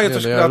tego dodaje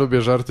coś Ja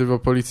lubię żarty o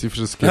policji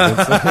wszystkie, więc...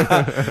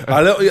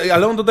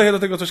 ale on dodaje do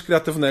tego coś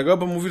kreatywnego,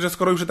 bo mówi, że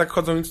skoro już i tak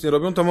chodzą, nic nie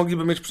robią, to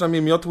mogliby mieć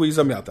przynajmniej miotły i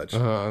zamiatać.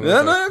 Aha, no nie?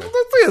 tak, No, tak.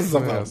 to jest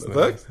zabawne, jasne,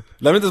 tak? jasne.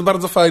 Dla mnie to jest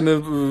bardzo fajny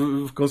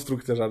w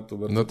konstrukcja żartu.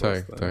 Bardzo No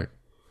tak, proste. tak.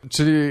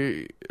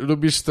 Czyli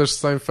lubisz też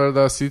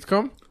Seinfelda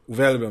sitcom?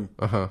 Uwielbiam.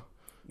 Aha.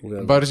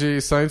 Uwielbiam.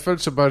 Bardziej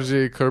Seinfeld, czy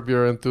bardziej Curb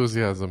Your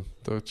Enthusiasm?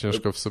 To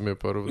ciężko w sumie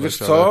porównać. Wiesz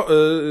co?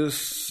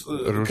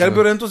 różne. Curb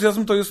Your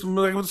Enthusiasm to jest,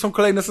 jakby to są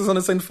kolejne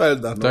sezony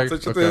Seinfelda. No. Tak? W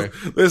sensie Okej.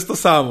 to jest to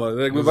samo.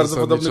 Jakby No bardzo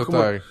zasadniczo podobny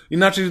humor. tak.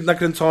 Inaczej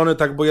nakręcony,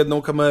 tak, bo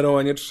jedną kamerą,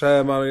 a nie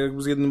trzema,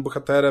 jakby z jednym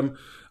bohaterem,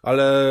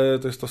 ale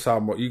to jest to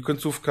samo. I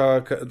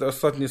końcówka,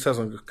 ostatni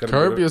sezon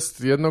Curb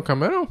jest jedną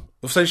kamerą?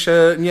 No w sensie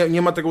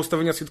nie ma tego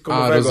ustawienia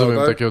sitcomowego. A, rozumiem,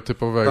 tak? takiego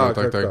typowego,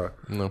 tak.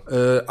 No.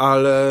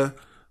 Ale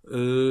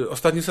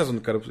ostatni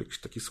sezon Curb jakiś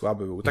taki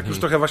słaby był. Taki już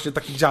trochę właśnie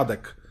taki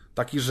dziadek.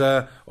 Taki,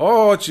 że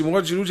ci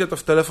młodzi ludzie to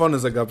w telefony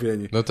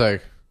zagapieni. No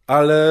tak.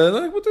 Ale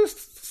no jakby to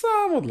jest to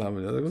samo dla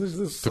mnie.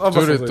 To jest, To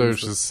który to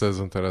już jest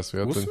sezon teraz?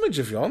 Ja 8,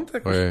 9?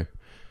 Jakoś? Ojej.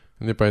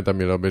 Nie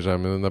pamiętam ile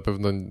obejrzałem. No, na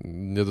pewno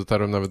nie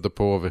dotarłem nawet do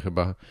połowy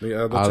chyba. No ja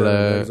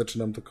jak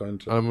zaczynam, to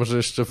kończę. Ale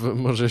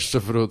może jeszcze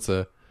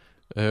wrócę.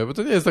 Bo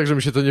to nie jest tak, że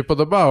mi się to nie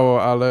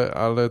podobało,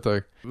 ale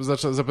tak.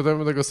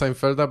 Zapytałem o tego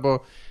Seinfelda, bo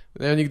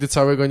ja nigdy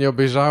całego nie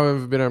obejrzałem.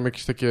 Wybierałem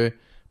jakieś takie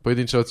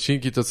pojedyncze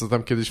odcinki, to co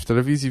tam kiedyś w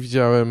telewizji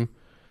widziałem.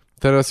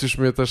 Teraz już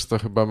mnie też to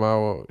chyba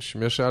mało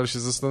śmieszy, ale się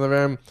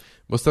zastanawiałem,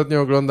 bo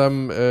ostatnio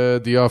oglądam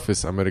The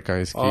Office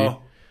amerykański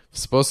w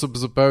sposób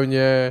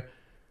zupełnie,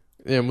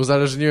 nie wiem,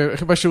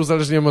 chyba się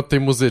uzależniłem od tej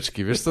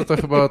muzyczki, wiesz co, to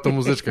chyba o to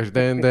muzyczka,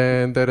 den.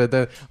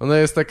 Ona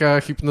jest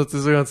taka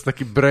hipnotyzująca,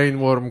 taki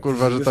brainworm,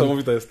 kurwa, że tam,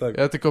 Niesamowite jest, tak.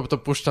 ja tylko to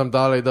puszczam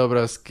dalej,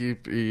 dobra,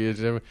 skip i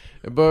jedziemy,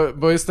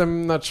 bo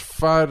jestem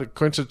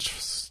kończę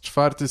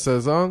czwarty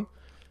sezon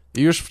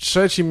i już w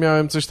trzecim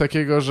miałem coś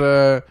takiego,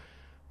 że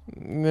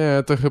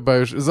nie, to chyba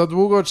już za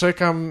długo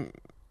czekam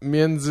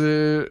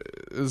między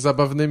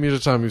zabawnymi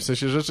rzeczami, w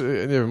sensie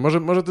rzeczy, nie wiem,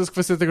 może to jest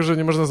kwestia tego, że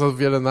nie można za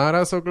wiele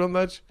naraz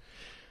oglądać,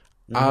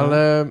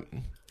 ale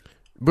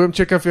byłem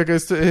ciekaw, jaka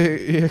jest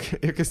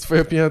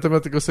twoja opinia na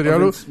temat tego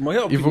serialu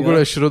moja opinia... i w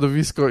ogóle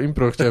środowisko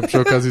impro chciałem przy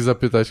okazji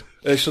zapytać.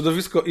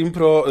 Środowisko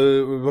impro,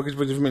 bo kiedyś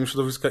będzie wymienił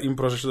środowiska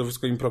impro, że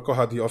środowisko impro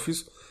kocha The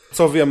Office.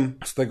 Co wiem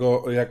z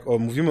tego, jak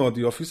mówimy o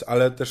The Office,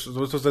 ale też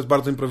to jest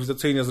bardzo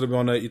improwizacyjnie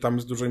zrobione i tam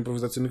jest dużo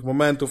improwizacyjnych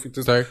momentów i to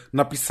jest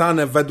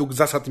napisane według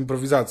zasad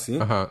improwizacji.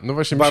 Aha, no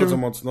właśnie. Bardzo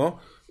mocno.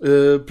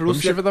 Plus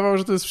mi się wydawało,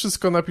 że to jest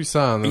wszystko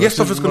napisane. Jest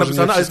to wszystko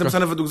napisane, ale jest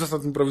napisane według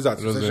zasad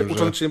improwizacji. Rozumiem, w sensie,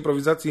 ucząc się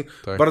improwizacji,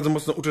 bardzo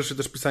mocno uczysz się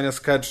też pisania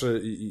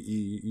sketchy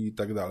i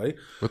tak dalej.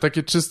 Bo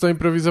takie czysto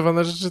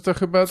improwizowane rzeczy to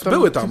chyba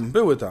tam...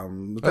 Były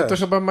tam. Ale to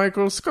chyba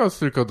Michael Scott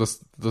tylko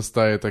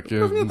dostaje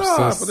takie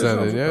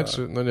sceny, nie?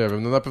 Czy, no nie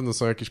wiem, no na pewno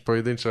są jakieś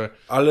pojedyncze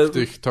w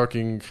tych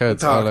Talking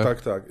Heads,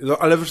 Tak. No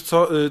ale wiesz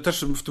co,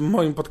 też w tym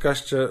moim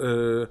podcaście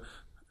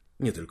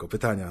Nie tylko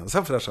pytania.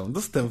 Zapraszam,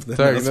 dostępne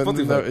Tak, na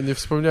Spotify. nie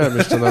wspomniałem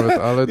jeszcze nawet,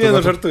 ale... Nie,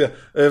 no żartuję.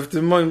 W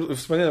tym moim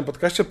wspomnianym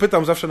podcaście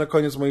pytam zawsze na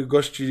koniec moich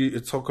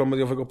gości, co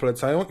komediowego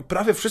polecają i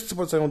prawie wszyscy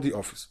polecają The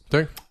Office.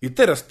 Tak? I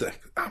teraz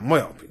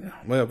moja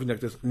opinia,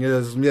 która jest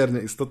niezmiernie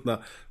istotna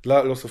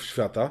dla losów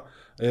świata,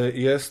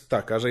 jest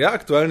taka, że ja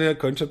aktualnie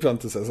kończę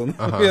 5. sezon,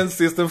 więc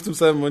jestem w tym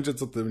samym momencie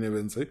co ty mniej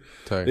więcej.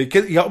 Tak.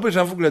 Ja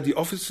obejrzałem w ogóle The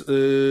Office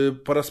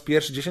po raz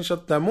pierwszy 10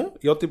 lat temu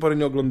i od tej pory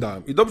nie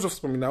oglądałem. I dobrze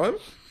wspominałem,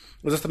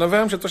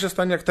 zastanawiałem się, co się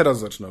stanie, jak teraz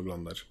zacznę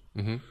oglądać.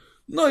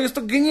 No, jest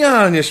to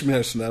genialnie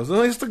śmieszne.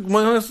 No, jest to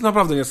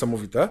naprawdę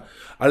niesamowite,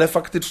 ale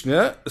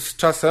faktycznie z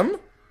czasem,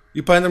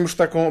 i pamiętam już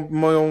taką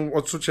moją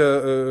odczucie,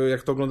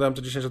 jak to oglądałem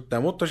te 10 lat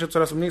temu, to się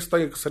coraz mniej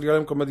staje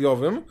serialem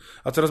komediowym,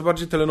 a coraz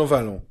bardziej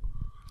telenowelą.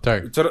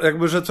 Tak.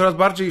 Że coraz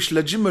bardziej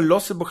śledzimy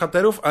losy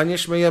bohaterów, a nie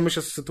śmiejemy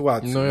się z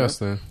sytuacji. No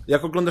jasne.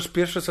 Jak oglądasz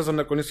pierwszy sezon,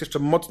 jak on jest jeszcze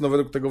mocno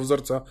według tego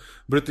wzorca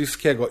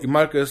brytyjskiego i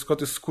Mark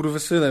Scott jest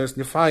skurwysynem, jest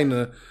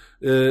niefajny,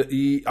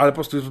 ale po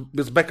prostu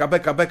jest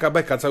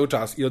beka cały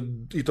czas.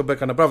 I to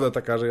beka naprawdę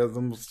taka, że ja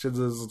tam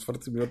siedzę z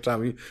otwartymi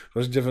oczami,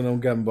 rozdziawioną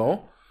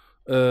gębą.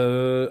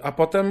 A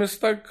potem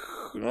jest tak,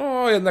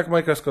 no jednak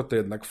Michael Scott to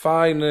jednak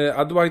fajny,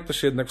 a Dwight to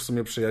się jednak w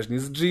sumie przyjaźni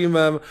z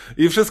Jimem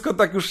i wszystko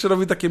tak już się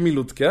robi takie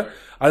milutkie,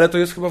 ale to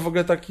jest chyba w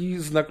ogóle taki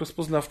znak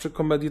rozpoznawczy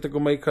komedii tego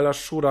Michaela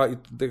Schura i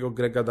tego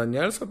Grega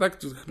Danielsa, tak?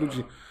 Tych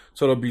ludzi,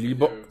 co robili,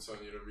 bo... Nie wiem, co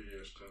oni robili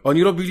jeszcze.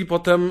 Oni robili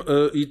potem,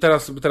 i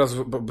teraz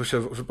by się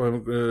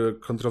wypowiem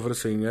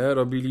kontrowersyjnie,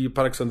 robili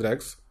Parks and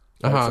Rec.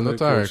 Aha, no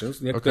tak.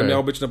 Które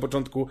miało być na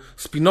początku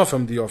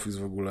spin-offem The Office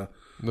w ogóle.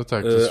 No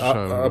tak, to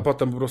słyszałem. A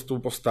potem po prostu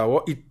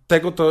powstało i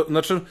tego to,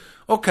 znaczy,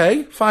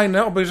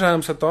 fajne,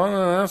 obejrzałem se to,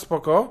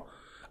 spoko,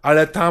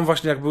 ale tam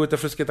właśnie jak były te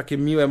wszystkie takie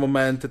miłe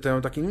momenty, to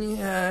ja takie,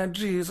 nie,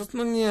 Jesus,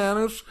 no nie, no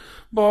już,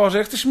 Boże,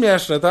 jak to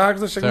śmieszne, tak?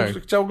 Znaczy,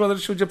 jakbym chciał oglądać,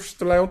 że się ludzie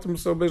przytulają, to bym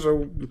sobie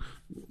obejrzał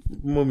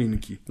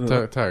Muminki.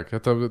 No. Tak, ja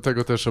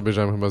tego też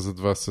obejrzałem chyba za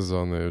 2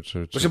 sezony.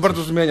 To się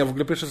bardzo zmienia, w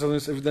ogóle pierwszy sezon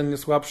jest ewidentnie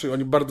słabszy i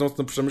oni bardzo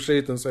mocno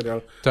przemyśleli ten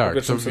serial w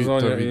pierwszym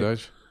sezonie. To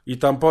widać. I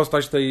tam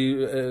postać tej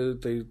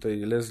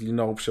Leslie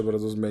Knope się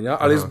bardzo zmienia,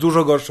 ale jest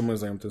dużo gorszy moim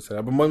zdaniem ten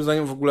serial, bo moim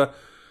zdaniem w ogóle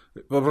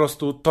po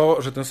prostu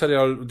to, że ten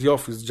serial The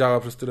Office działa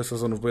przez tyle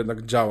sezonów, bo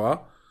jednak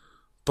działa,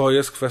 to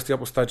jest kwestia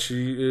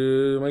postaci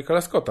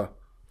Michaela Scotta.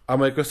 A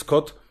Michael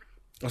Scott,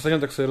 ostatnio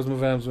tak sobie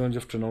rozmawiałem z moją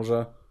dziewczyną,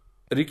 że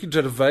Ricky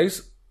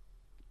Gervais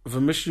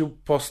wymyślił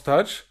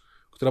postać,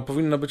 która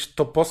powinna być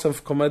toposem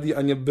w komedii,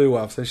 a nie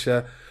była. W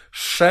sensie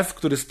szef,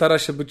 który stara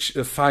się być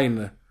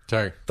fajny.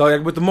 Tak. To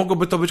jakby to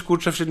mogłoby to być,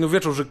 kurczę, w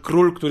średniowieczu, że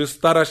król, który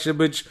stara się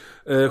być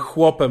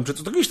chłopem, czy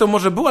to kiedyś to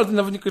może było, ale to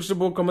nawet niekoniecznie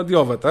było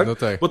komediowe, tak? No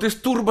tak. Bo to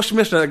jest turbo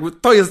śmieszne, jakby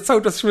to jest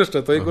cały czas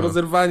śmieszne, to jego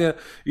rozerwanie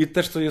i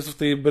też to jest w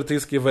tej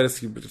brytyjskiej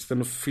wersji,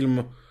 ten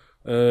film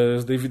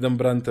z Davidem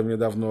Brantem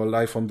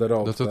niedawno, Life on the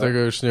Road. No to tak? tego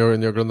już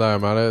nie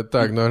oglądałem, ale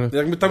tak, no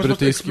jakby tam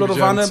jest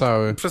eksplorowane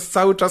przez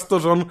cały czas to,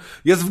 że on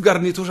jest w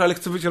garniturze, ale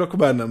chce być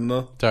rockmanem,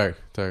 no. Tak.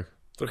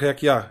 Trochę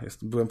jak ja,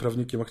 byłem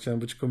prawnikiem, a chciałem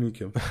być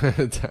komikiem.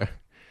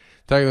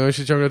 Tak, no on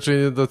się ciągle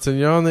czuje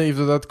niedoceniony i w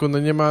dodatku no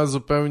nie ma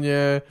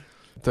zupełnie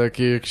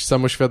takiej jakiejś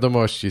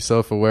samoświadomości,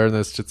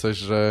 self-awareness czy coś,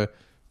 że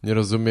nie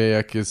rozumie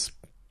jak jest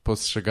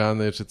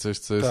postrzegany, czy coś,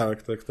 co jest...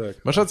 Tak.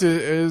 Masz rację,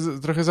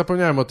 trochę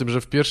zapomniałem o tym,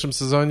 że w pierwszym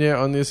sezonie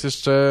on jest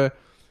jeszcze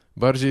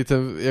bardziej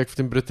jak w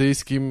tym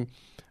brytyjskim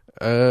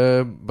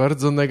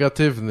bardzo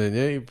negatywny,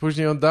 nie? I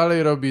później on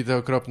dalej robi te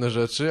okropne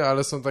rzeczy,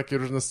 ale są takie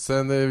różne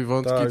sceny i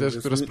wątki też,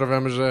 które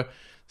sprawiają,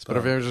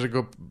 że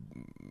go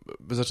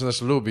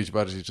zaczynasz lubić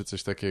bardziej, czy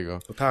coś takiego.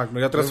 No tak, no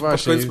ja teraz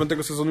pod koniec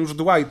tego sezonu już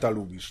Dwighta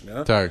lubisz,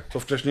 nie? Tak. To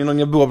wcześniej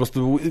nie było, po prostu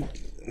był,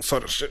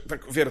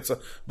 tak wiercę,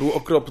 był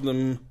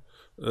okropnym...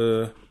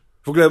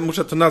 W ogóle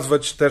muszę to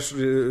nazwać też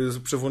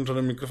przy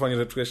włączonym mikrofonie,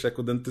 że czuję się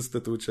jako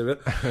dentysty tu u ciebie,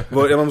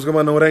 bo ja mam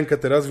złamaną rękę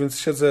teraz, więc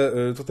siedzę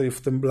tutaj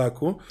w tym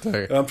blaku.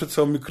 Tak. Ja mam przed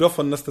sobą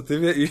mikrofon na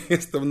statywie i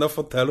jestem na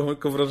fotelu. Mam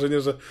tylko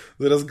wrażenie, że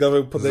zaraz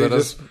Gaweł podejdzie.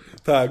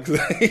 Tak,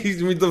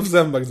 i mi to w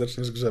zębach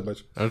zaczniesz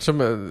grzebać. Ale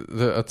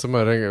co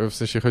ma rękę? W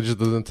sensie chodzisz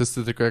do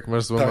dentysty tylko jak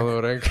masz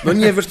złamaną rękę? No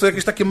nie, wiesz, to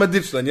jakieś takie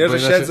medyczne, nie? Że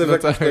siedzę w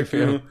jakimś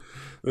takim...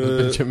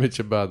 Będziemy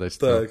cię badać.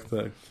 Tak.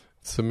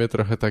 W sumie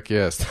trochę tak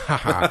jest.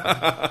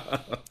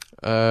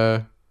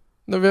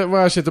 No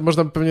właśnie, to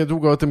można pewnie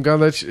długo o tym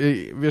gadać.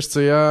 Wiesz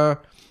co, ja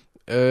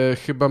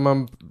chyba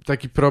mam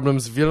taki problem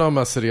z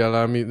wieloma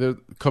serialami,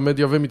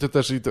 komediowymi to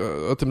też i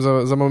o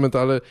tym za moment,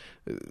 ale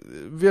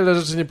wiele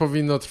rzeczy nie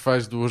powinno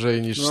trwać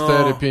dłużej niż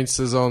 4-5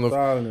 sezonów.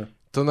 Totalnie.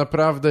 To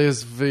naprawdę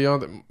jest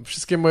wyjątek.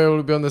 Wszystkie moje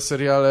ulubione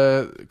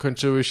seriale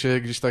kończyły się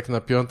gdzieś tak na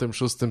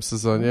 5-6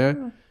 sezonie.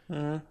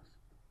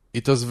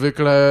 I to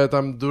zwykle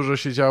tam dużo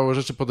się działo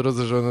rzeczy po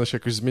drodze, że one się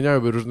jakoś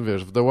zmieniałyby.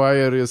 Wiesz, w The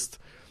Wire jest...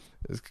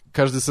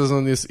 Każdy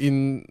sezon jest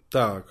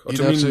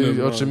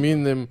o czym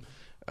innym.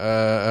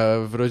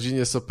 W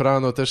Rodzinie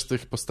Soprano też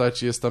tych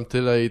postaci jest tam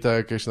tyle i tak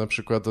jakaś na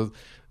przykład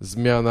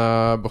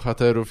zmiana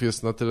bohaterów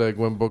jest na tyle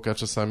głęboka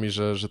czasami,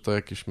 że to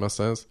jakiś ma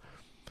sens.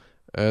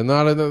 No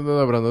ale no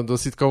dobra, do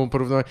sitcomu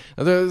porównać.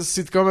 Natomiast z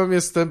sitcomem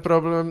jest ten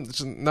problem,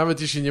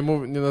 nawet jeśli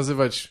nie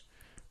nazywać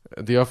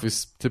The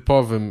Office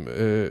typowym,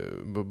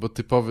 bo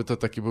typowy to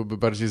taki byłby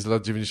bardziej z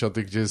lat 90.,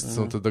 gdzie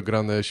są te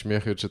dograne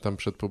śmiechy, czy tam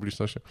przed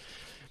publicznością.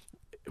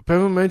 W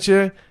pewnym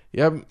momencie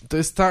to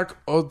jest tak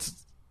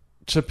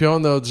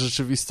odczepione od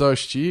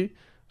rzeczywistości,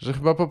 że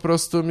chyba po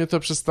prostu mnie to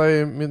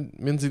przestaje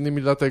między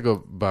innymi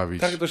dlatego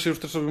bawić. Tak, to się już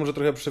też robi może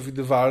trochę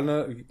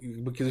przewidywalne,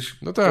 jakby kiedyś...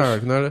 No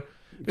tak, no ale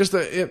wiesz,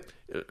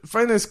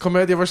 fajna jest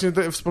komedia, właśnie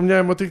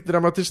wspomniałem o tych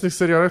dramatycznych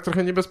serialach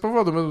trochę nie bez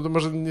powodu, to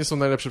może nie są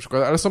najlepsze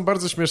przykłady, ale są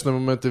bardzo śmieszne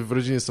momenty w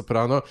Rodzinie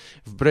Soprano,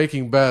 w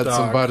Breaking Bad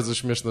są bardzo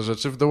śmieszne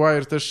rzeczy, w The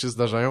Wire też się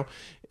zdarzają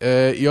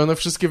i one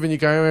wszystkie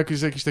wynikają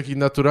jakiś taki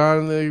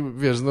naturalny,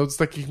 wiesz, no z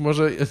takich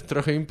może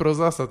trochę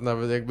improzasad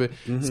nawet jakby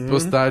z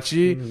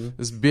postaci,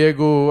 z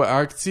biegu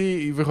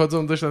akcji i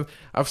wychodzą dość...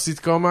 A w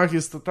sitcomach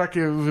jest to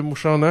takie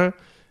wymuszone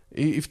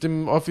i w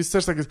tym Office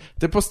też tak jest.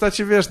 Te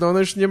postacie, wiesz, no one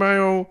już nie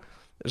mają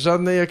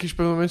żadnej jakiejś w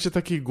pewnym momencie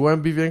takiej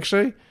głębi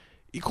większej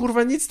i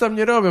kurwa nic tam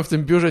nie robią w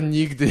tym biurze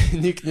nigdy,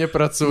 nikt nie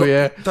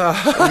pracuje,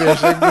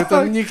 wiesz, jakby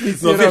to nikt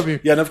nic nie robi.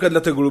 Ja na przykład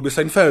dlatego lubię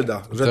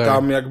Seinfelda, że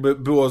tam jakby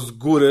było z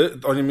góry,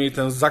 oni mieli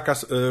ten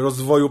zakaz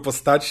rozwoju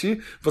postaci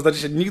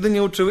się nigdy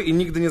nie uczyły i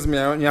nigdy nie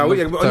zmieniały,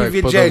 jakby oni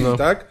wiedzieli,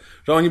 tak,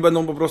 że oni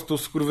będą po prostu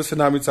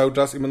skurwysynami cały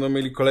czas i będą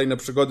mieli kolejne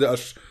przygody,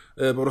 aż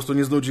po prostu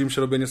nie znudzi im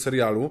się robienie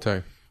serialu.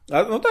 Tak.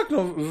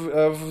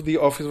 W The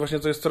Office właśnie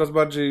to jest coraz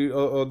bardziej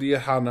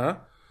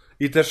odjechane.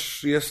 I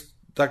też jest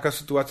taka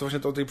sytuacja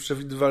właśnie o tej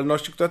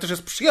przewidywalności, która też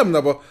jest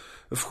przyjemna, bo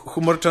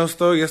humor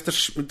często jest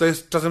też, to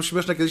jest czasem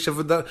śmieszne, kiedy się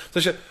wyda...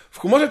 w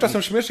humorze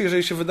czasem śmieszy,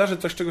 jeżeli się wydarzy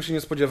coś, czego się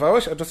nie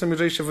spodziewałeś, a czasem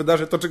jeżeli się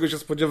wydarzy to, czego się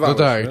spodziewałeś.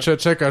 No tak,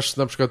 czekasz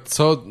na przykład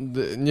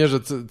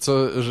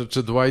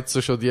czy Dwight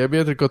coś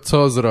odjebie, tylko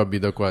co zrobi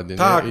dokładnie.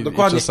 Tak, nie?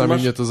 dokładnie. I czasami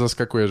mnie to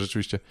zaskakuje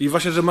rzeczywiście. I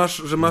właśnie,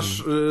 że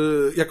masz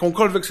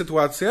jakąkolwiek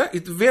sytuację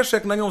i wiesz,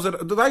 jak na nią...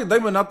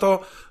 Dajmy na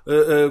to,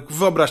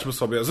 wyobraźmy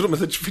sobie, zróbmy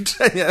to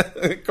ćwiczenie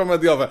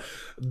komediowe.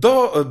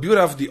 Do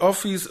biura w The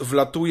Office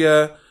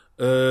wlatuje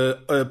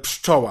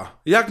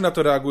pszczoła. Jak na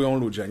to reagują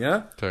ludzie,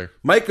 nie? Tak.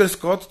 Michael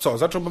Scott, co?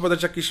 Zaczął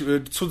opowiadać jakieś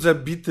cudze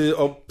bity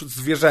o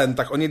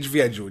zwierzętach, o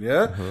niedźwiedziu,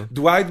 nie?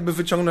 Dwight by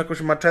wyciągnął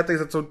jakąś maczetę i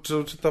zaczął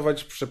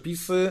czytować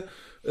przepisy.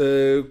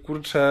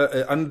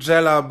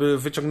 Angela by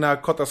wyciągnęła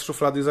kota z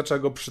szuflady i zaczęła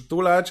go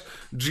przytulać.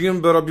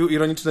 Jim by robił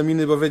ironiczne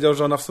miny, bo wiedział,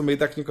 że ona w sumie i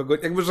tak nikogo...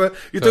 Jakby, że...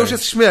 I to już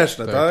jest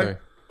śmieszne, tak?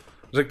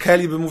 Że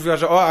Kelly by mówiła,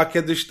 że a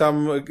kiedyś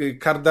tam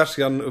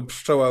Kardashian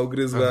pszczoła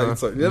ugryzła i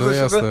co? Nie? No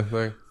jasne,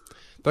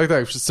 tak.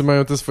 Tak, wszyscy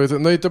mają te swoje...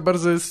 No i to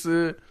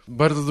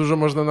bardzo dużo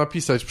można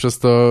napisać przez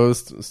to,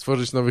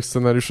 stworzyć nowych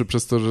scenariuszy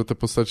przez to, że te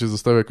postacie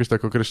zostały jakoś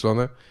tak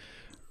określone,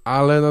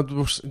 ale no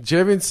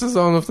 9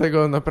 sezonów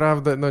tego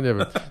naprawdę, no nie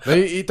wiem. No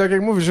i tak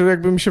jak mówisz, że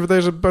jakby mi się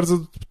wydaje, że bardzo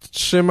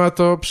trzyma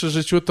to przy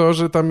życiu to,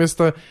 że tam jest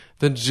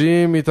ten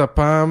Jim i ta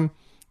Pam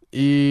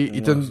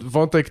i ten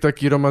wątek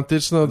taki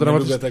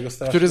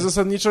romantyczno-dramatyczny, który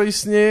zasadniczo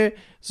istnieje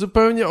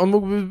zupełnie, on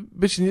mógłby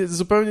być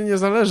zupełnie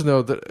niezależny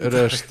od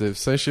reszty, w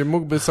sensie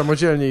mógłby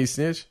samodzielnie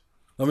istnieć.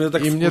 No mnie to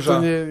tak i mnie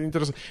to nie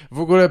interesuje. W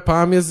ogóle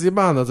Pam jest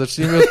zjebana,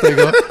 zacznijmy od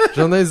tego,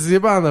 że ona jest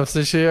zjebana, w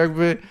sensie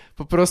jakby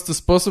po prostu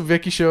sposób, w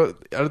jaki się...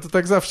 Ale to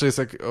tak zawsze jest,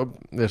 jak...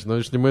 Wiesz, no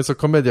już nie mówiąc o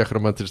komediach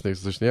romantycznych,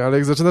 coś, nie? Ale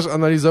jak zaczynasz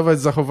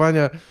analizować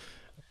zachowania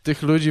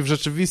tych ludzi w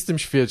rzeczywistym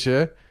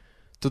świecie,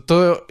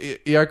 to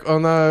jak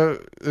ona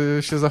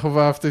się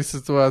zachowała w tej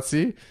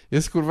sytuacji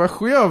jest kurwa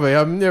chujowe.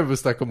 Ja bym nie był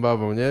z taką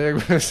babą, nie?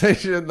 Jakby w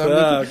sensie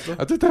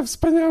a ty tam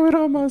wspaniały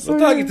romans. No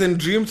tak, i ten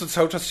Jim, co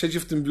cały czas siedzi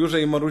w tym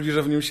biurze i marudzi,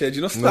 że w nim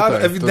siedzi. No stary,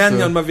 tak,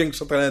 ewidentnie on ma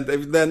większe talenty,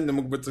 ewidentnie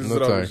mógłby coś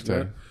zrobić,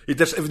 nie? I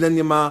też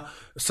ewidentnie ma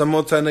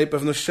samoocenę i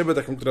pewność siebie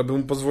taką, która by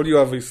mu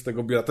pozwoliła wyjść z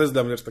tego biura. To jest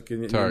dla mnie też takie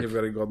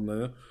niewiarygodne,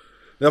 nie?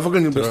 Ja w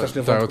ogóle nie lubię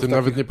strasznie wątków. Tak, o tym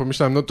nawet nie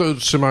pomyślałem. No to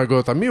trzyma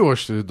go ta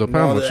miłość do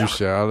Pam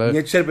oczywiście, ale...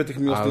 Nie cierpię tych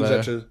miłosnych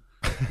rzeczy.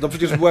 No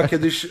przecież była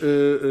kiedyś,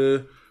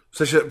 w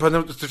sensie,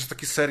 pamiętam, to jest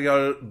taki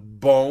serial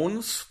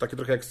Bones, taki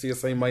trochę jak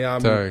CSI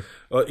Miami. Tak.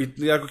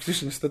 I ja go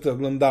kiedyś niestety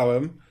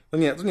oglądałem. No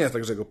nie, to nie jest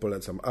tak, że go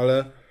polecam,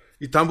 ale...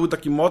 I tam był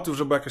taki motyw,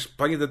 że była jakaś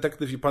pani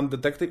detektyw i pan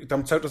detektyw i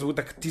tam cały czas był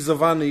tak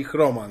teasowany ich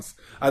romans.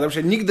 Ale tam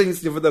się nigdy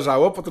nic nie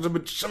wydarzało po to, żeby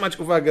trzymać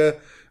uwagę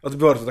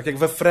odbiorców. Tak jak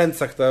we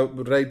Friendsach ta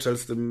Rachel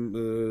z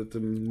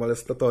tym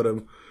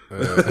molestatorem.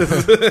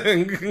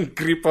 Z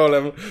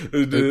Kripolem.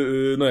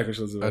 No jak on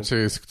się nazywa? A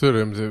czy z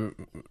którym?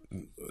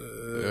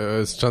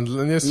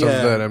 Nie z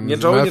Chandlerem. Nie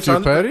Joey,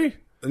 Matthew Perry?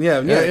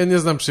 Nie. Ja nie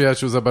znam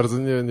przyjaciół za bardzo,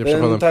 nie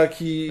przechodam.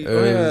 Taki...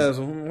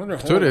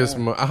 Który jest...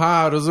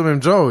 Aha, rozumiem,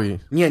 Joey.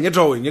 Nie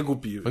Joey, nie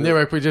głupi. No nie, bo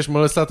jak powiedziałeś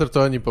molestator,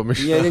 to oni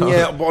pomyśleli.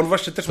 Nie, bo on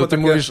właśnie też to ma ty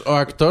mówisz o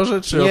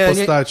aktorze, czy o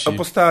postaci? Nie, o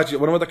postaci,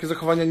 bo on ma takie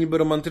zachowania niby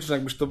romantyczne,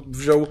 jakbyś to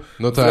wziął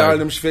w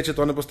realnym świecie,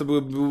 to one po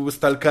prostu były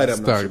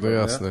stalkerem. Tak, no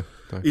jasne.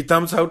 Tak. I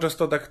tam cały czas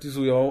to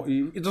taktyzują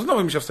i to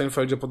znowu mi się w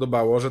Seinfeldzie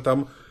podobało, że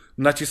tam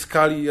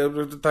naciskali,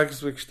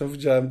 tak jakiś tam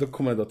widziałem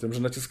dokument o tym, że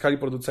naciskali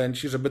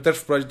producenci, żeby też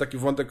wprowadzić taki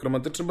wątek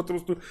romantyczny, bo to po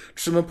prostu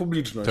trzyma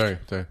publiczność.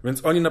 Tak.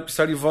 Więc oni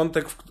napisali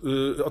wątek,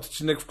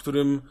 odcinek, w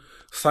którym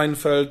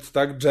Seinfeld,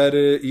 tak,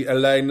 Jerry i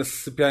Elaine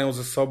sypiają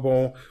ze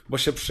sobą, bo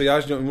się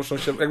przyjaźnią i muszą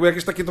się, jakby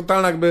jakieś takie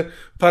totalna jakby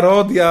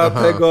parodia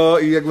tego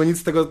i jakby nic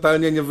z tego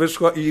totalnie nie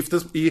wyszło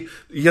i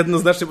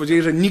jednoznacznie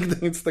powiedzieli, że nigdy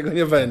nic z tego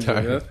nie będzie,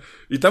 tak. nie?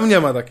 I tam nie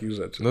ma takich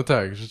rzeczy. No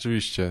tak,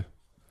 rzeczywiście.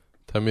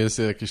 Tam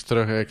jest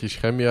trochę jakiejś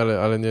chemii,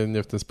 ale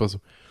nie w ten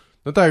sposób.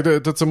 No tak,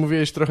 to co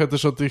mówiłeś trochę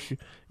też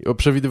o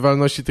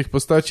przewidywalności tych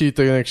postaci i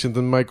to jak się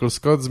ten Michael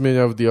Scott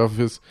zmieniał w The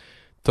Office,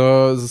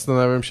 to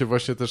zastanawiam się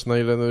właśnie też na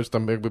ile, no już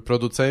tam jakby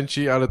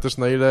producenci, ale też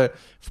na ile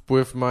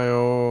wpływ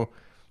mają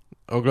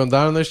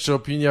oglądalność czy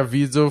opinia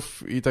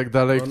widzów i tak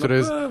dalej,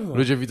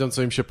 ludzie widzą,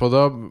 co im się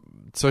podoba,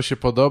 co się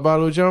podoba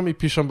ludziom i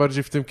piszą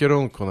bardziej w tym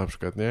kierunku na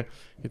przykład, nie?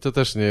 I to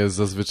też nie jest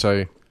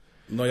zazwyczaj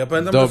no ja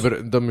pamiętam,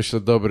 myślę,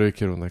 dobry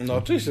kierunek. No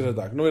oczywiście, że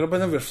tak. No ja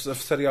pamiętam, wiesz,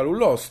 w serialu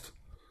Lost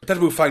też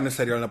był fajny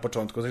serial na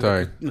początku.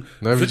 Tak.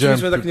 No ja widziałem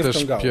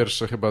też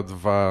pierwsze chyba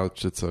 2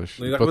 czy coś.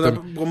 No i potem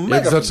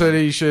jak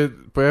zaczęli się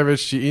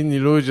pojawiać ci inni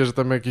ludzie, że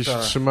tam jakieś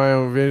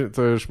trzymają,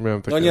 to już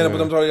miałem takie... No nie, no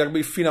potem to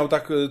jakby finał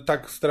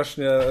tak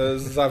strasznie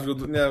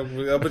zawiódł.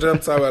 Nie, ja obejrzałem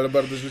całe, ale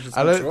bardzo źle się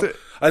skończyło.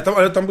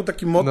 Ale tam był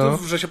taki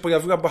motyw, że się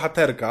pojawiła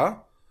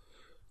bohaterka,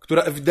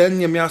 która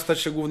ewidentnie miała stać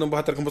się główną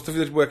bohaterką, bo to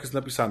widać było, jak jest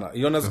napisana.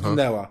 I ona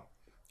zginęła.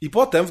 I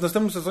potem w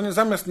następnym sezonie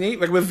zamiast niej,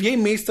 jakby w jej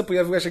miejsce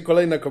pojawiła się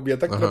kolejna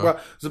kobieta, która była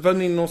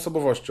zupełnie inną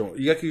osobowością.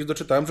 I jak jej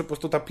doczytałem, że po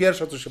prostu ta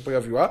pierwsza, co się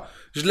pojawiła,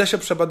 źle się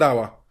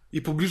przebadała.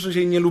 I publiczność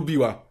jej nie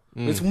lubiła.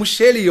 Więc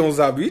musieli ją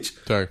zabić,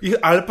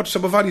 ale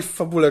potrzebowali w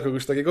fabule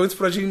kogoś takiego, więc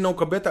wprowadzili inną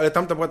kobietę, ale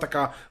tamta była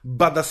taka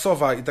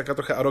badasowa i taka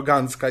trochę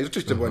arogancka i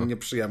rzeczywiście była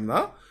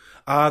nieprzyjemna.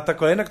 A ta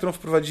kolejna, którą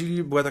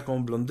wprowadzili, była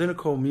taką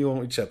blondynką,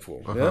 miłą i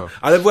ciepłą. Nie?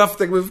 Ale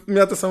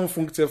miała tę samą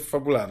funkcję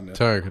fabularnie.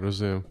 Tak,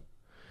 rozumiem.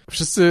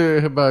 Wszyscy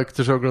chyba,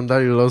 którzy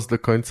oglądali Lost do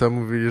końca,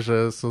 mówili,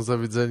 że są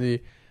zawiedzeni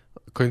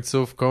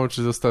końcówką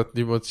czy z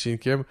ostatnim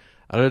odcinkiem,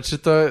 ale czy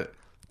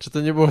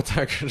to nie było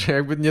tak, że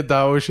jakby nie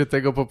dało się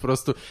tego po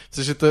prostu... W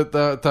sensie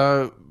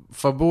ta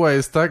fabuła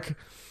jest tak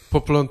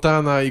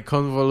poplątana i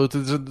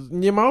convoluted, że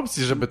nie ma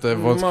opcji, żeby te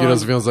wątki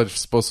rozwiązać w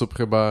sposób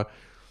chyba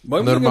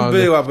moim normalny.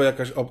 Zdaniem byłaby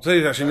jakaś opcja.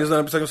 Ja się nie znam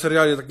na pisaniu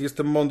seriali, taki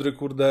jestem mądry,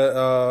 kurde,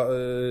 a...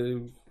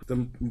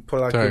 tym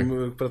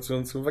Polakiem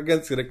pracującym w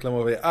agencji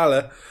reklamowej,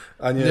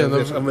 a nie no,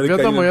 wiesz, Amerykaninem.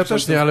 Wiadomo, ja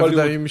też nie, ale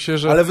wydaje mi się,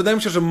 że... Ale wydaje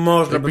mi się, że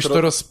można jakbyś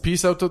to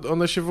rozpisał, to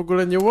one się w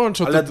ogóle nie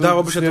łączą. Ale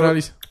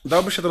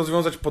dałoby się to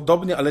rozwiązać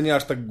podobnie, ale nie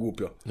aż tak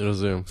głupio.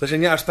 Rozumiem. W sensie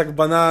nie aż tak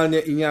banalnie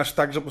i nie aż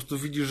tak, że po prostu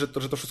widzisz, że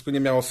to wszystko nie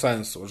miało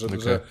sensu.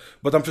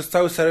 Bo tam przez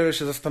cały serial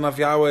się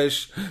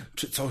zastanawiałeś,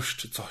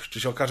 czy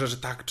się okaże, że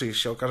tak, czy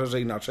się okaże,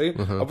 że inaczej,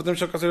 a potem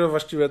się okazuje, że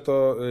właściwie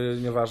to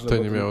nieważne. To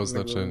nie miało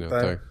znaczenia,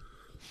 tak.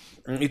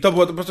 I to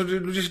było, to po prostu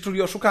ludzie się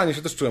czuli oszukani,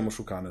 się też czułem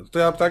oszukany. To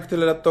ja tak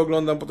tyle lat to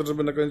oglądam po to,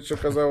 żeby na koniec się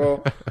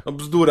okazało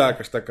bzdura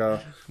jakaś taka.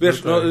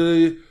 Wiesz,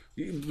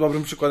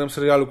 dobrym przykładem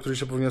serialu, który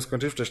się powinien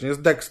skończyć wcześniej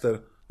jest Dexter.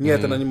 Nie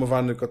ten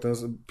animowany, tylko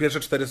pierwsze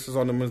 4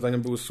 sezony moim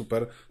zdaniem były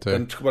super.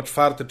 Ten chyba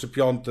 4. czy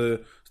 5.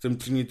 z tym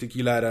Trinity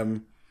Killerem,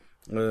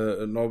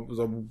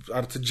 to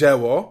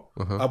arcydzieło,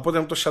 a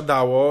potem to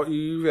siadało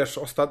i wiesz,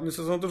 ostatni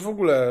sezon to już w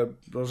ogóle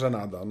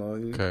żenada.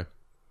 Okej.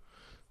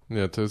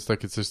 Nie, to jest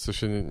takie coś, co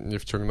się nie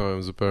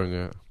wciągnąłem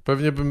zupełnie.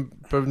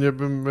 Pewnie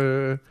bym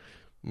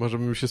może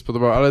by mi się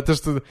spodobało, ale też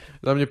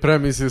dla mnie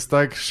premis jest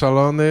tak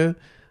szalony,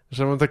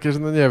 że mam takie, że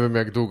nie wiem,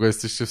 jak długo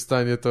jesteście w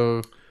stanie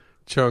to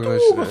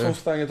ciągnąć. Długo są w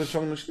stanie to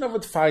ciągnąć,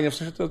 nawet fajnie, w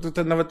sensie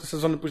nawet te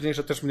sezony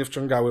późniejsze też mnie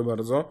wciągały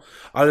bardzo,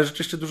 ale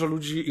rzeczywiście dużo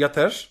ludzi, ja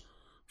też,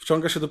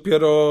 wciąga się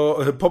dopiero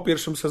po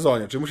pierwszym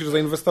sezonie, czyli musisz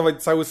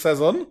zainwestować cały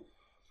sezon.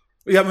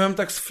 Ja miałem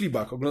tak z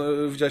Fleabag.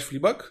 Widziałeś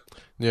Fleabag?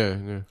 Nie.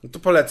 No to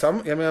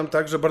polecam. Ja miałem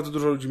tak, że bardzo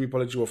dużo ludzi mi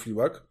poleciło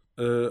Fleabag.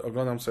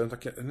 Oglądam sobie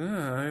takie,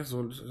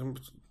 Jezu,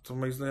 to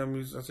moi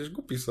znajomi jacyś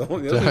głupi są.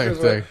 Nie?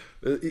 Tak.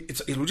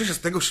 I ludzie się z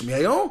tego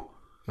śmieją?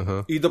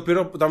 Aha. I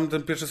dopiero tam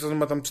ten pierwszy sezon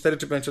ma tam 4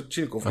 czy 5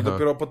 odcinków. I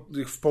dopiero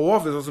w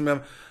połowie zrozumiałem,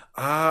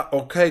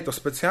 okej, to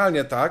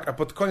specjalnie tak, a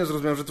pod koniec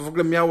zrozumiałem, że to w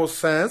ogóle miało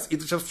sens i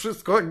to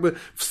wszystko jakby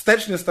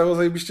wstecznie stało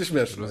zajebiście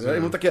śmieszne.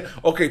 I mam takie,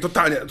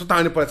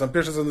 totalnie polecam.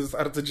 Pierwszy sezon jest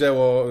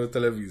arcydzieło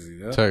telewizji.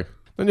 Nie? Tak.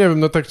 No nie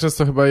wiem, tak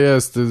często chyba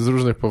jest z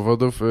różnych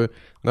powodów.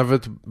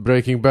 Nawet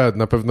Breaking Bad,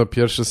 na pewno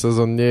pierwszy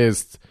sezon nie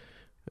jest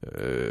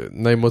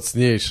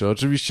najmocniejszy.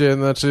 Oczywiście,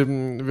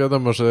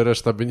 wiadomo, że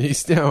reszta by nie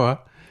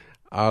istniała,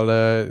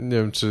 ale nie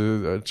wiem,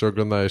 czy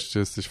oglądałeś, czy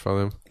jesteś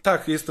fanem?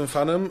 Tak, jestem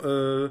fanem.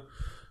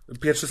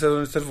 Pierwszy sezon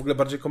jest też w ogóle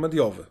bardziej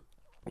komediowy.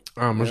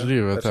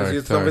 Możliwe, tak.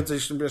 Jest tam więcej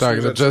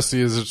Jesse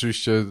jest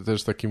rzeczywiście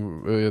też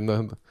takim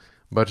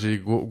bardziej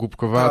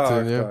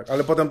głupkowaty, nie? Tak,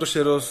 ale potem to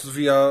się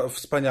rozwija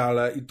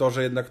wspaniale i to,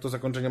 że jednak to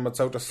zakończenie ma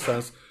cały czas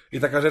sens. I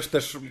taka rzecz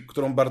też,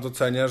 którą bardzo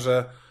cenię,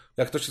 że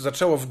jak to się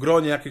zaczęło w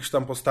gronie jakichś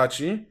tam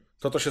postaci,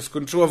 to się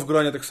skończyło w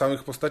gronie tych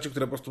samych postaci,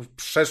 które po prostu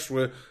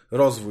przeszły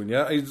rozwój,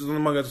 nie? I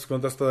mogę to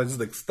skontestować z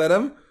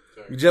Dexterem,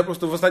 gdzie po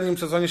prostu w ostatnim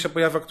sezonie się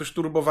pojawia ktoś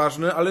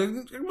turboważny, ale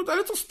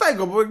co z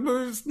tego, bo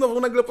jakby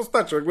znowu nagle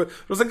postacią, jakby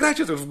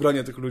rozegrajcie to już w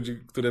gronie tych ludzi,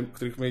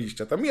 których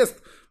mieliście. Tam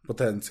jest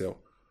potencjał.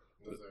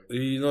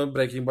 I no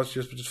Breaking Bad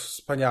jest przecież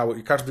wspaniały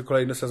i każdy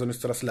kolejny sezon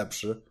jest coraz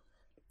lepszy.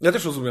 Ja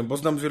też rozumiem, bo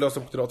znam wiele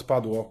osób, które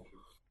odpadło.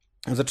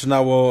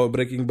 Zaczynało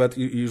Breaking Bad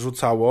i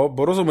rzucało,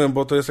 bo rozumiem,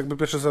 bo to jest jakby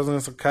pierwszy sezon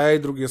jest okej,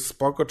 drugi jest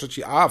spoko,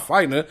 trzeci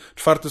fajny,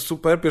 czwarty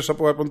super, pierwsza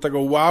połowa piątego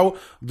wow,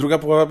 druga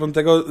połowa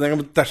piątego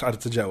jakby też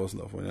arcydzieło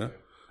znowu, nie?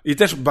 I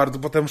też bardzo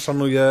potem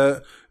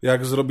szanuję,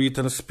 jak zrobili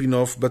ten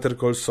spin-off Better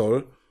Call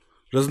Saul,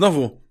 że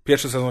znowu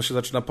pierwszy sezon się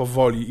zaczyna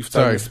powoli i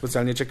wcale nie jest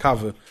specjalnie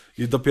ciekawy.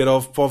 I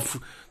dopiero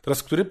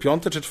teraz który?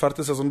 Piąty czy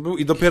czwarty sezon był?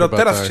 I dopiero chyba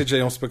teraz się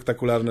dzieją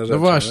spektakularne rzeczy. No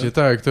właśnie, nie?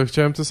 tak, to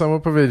chciałem to samo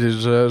powiedzieć,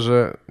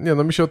 że nie,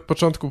 no mi się od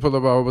początku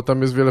podobało, bo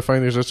tam jest wiele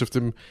fajnych rzeczy, w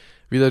tym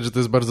widać, że to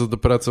jest bardzo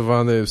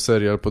dopracowany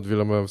serial pod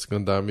wieloma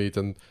względami i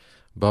ten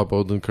Bob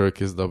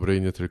Odenkirk jest dobry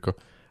i nie tylko.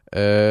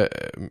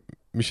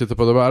 Mi się to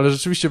podoba, ale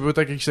rzeczywiście był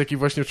jakiś taki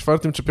właśnie w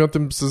czwartym czy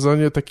piątym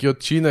sezonie taki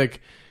odcinek,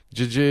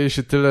 gdzie dzieje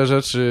się tyle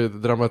rzeczy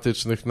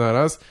dramatycznych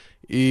naraz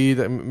i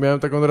miałem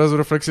taką od razu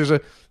refleksję, że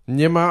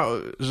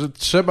że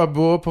trzeba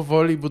było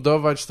powoli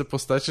budować te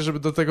postacie, żeby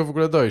do tego w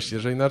ogóle dojść,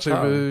 że inaczej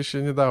by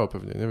się nie dało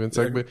pewnie, nie? Więc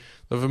jakby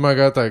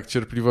wymaga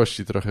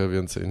cierpliwości trochę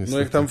więcej. Niestety. No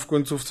jak tam w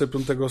końcówce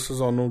piątego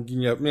sezonu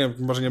ginie, nie wiem,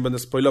 może nie będę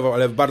spoilował,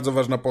 ale bardzo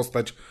ważna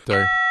postać.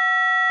 Tak.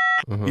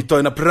 I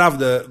to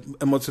naprawdę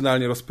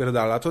emocjonalnie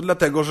rozpierdala. To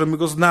dlatego, że my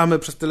go znamy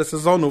przez tyle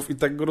sezonów i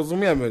tak go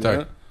rozumiemy, tak,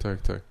 nie?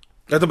 Tak.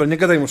 Ale dobra, nie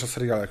gadajmy już o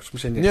serialach, już mi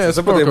się nie chce. Nie,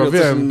 spoko,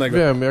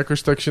 wiem,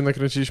 jakoś tak się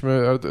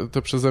nakręciliśmy, ale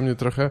to przeze mnie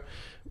trochę,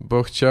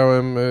 bo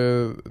chciałem,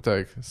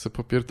 sobie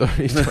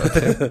popierdolić.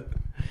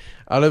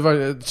 Ale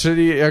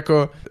czyli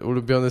jako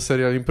ulubiony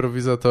serial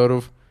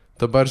improwizatorów,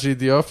 to bardziej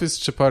The Office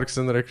czy Parks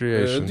and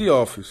Recreation? The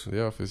Office.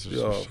 The Office,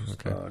 rzeczywiście.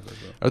 Okay. Tak.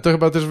 Ale to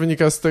chyba też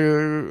wynika z tego...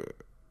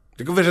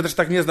 Tylko wiesz, że też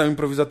tak nie znam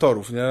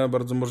improwizatorów, nie?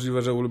 Bardzo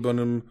możliwe, że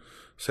ulubionym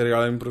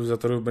serialem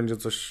improwizatorów będzie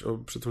coś o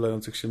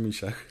przytulających się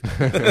misiach.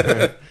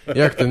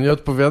 Jak to, nie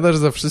odpowiadasz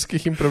za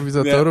wszystkich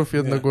improwizatorów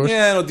jednogłośnie?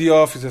 Nie, no The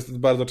Office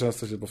bardzo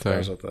często się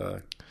powtarza,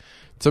 tak.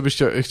 Co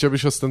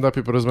chciałbyś o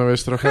stand-upie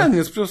porozmawiać trochę?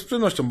 Nie, z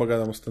przyjemnością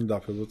pogadam o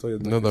stand-upie, bo to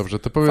jednak no dobrze,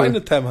 to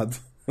fajny temat.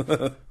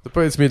 To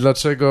powiedz mi,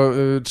 dlaczego,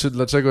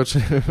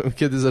 czy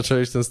kiedy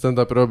zacząłeś ten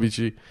stand-up robić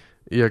i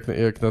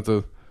jak na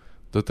to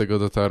do tego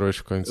dotarłeś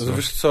w końcu?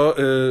 Wiesz co,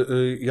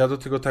 ja do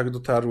tego tak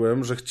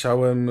dotarłem, że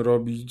chciałem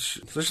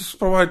robić,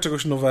 spróbować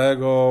czegoś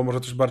nowego, może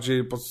coś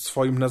bardziej pod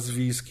swoim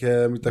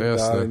nazwiskiem i tak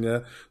dalej,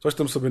 nie? Coś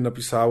tam sobie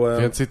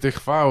napisałem. Więcej tej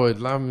chwały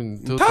dla mnie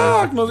tutaj.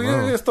 Tak,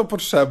 jest to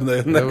potrzebne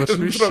jednak. No,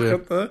 oczywiście.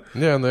 Trochę,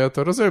 nie, no ja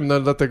to rozumiem, no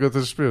dlatego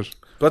też wiesz.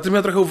 Poza tym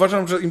ja trochę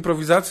uważam, że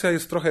improwizacja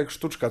jest trochę jak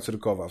sztuczka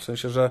cyrkowa, w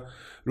sensie, że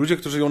ludzie,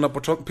 którzy ją na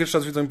początku, pierwszy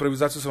raz widzą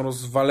improwizację, są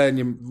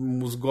rozwaleni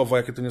mózgowo,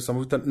 jakie to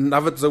niesamowite.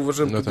 Nawet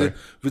zauważyłem, kiedy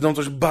widzą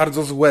coś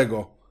bardzo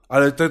złego,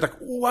 ale to tak,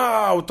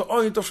 wow, to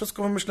oni to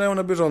wszystko wymyślają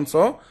na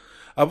bieżąco,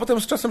 a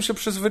potem z czasem się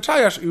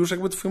przyzwyczajasz i już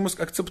jakby twój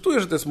mózg akceptuje,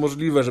 że to jest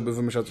możliwe, żeby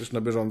wymyślać coś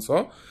na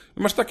bieżąco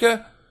i masz takie,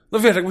 no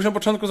wiesz, jakbyś na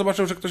początku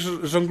zobaczył, że ktoś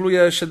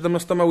żongluje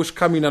 17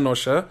 łyżkami na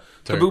nosie,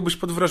 to byłbyś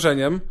pod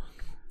wrażeniem,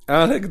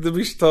 ale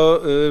gdybyś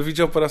to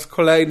widział po raz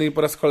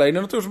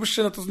kolejny, no to już byś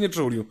się na to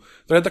znieczulił.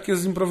 Trochę tak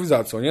jest z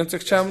improwizacją, nie? Więc ja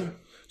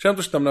chciałem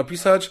coś tam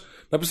napisać.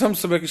 Napisałem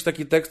sobie jakiś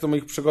taki tekst o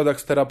moich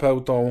przygodach z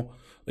terapeutą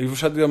i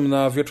wyszedłem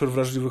na wieczór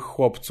wrażliwych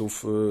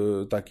chłopców,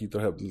 taki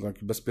trochę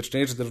taki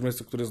bezpieczniejszy, też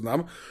miejsce, które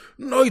znam.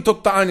 No i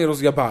totalnie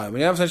rozjebałem,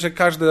 nie? W sensie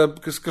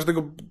z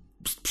każdego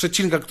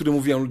przecinka, który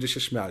mówiłem, ludzie się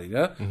śmiali,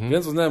 nie?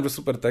 Więc uznałem, że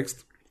super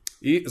tekst.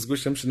 I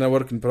zgłosiłem się na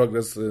Work in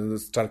Progress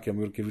z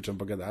Czarkiem Jurkiewiczem,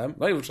 pogadałem.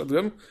 No i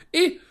wyszedłem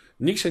i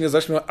nikt się nie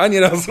zaśmiał ani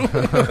razu.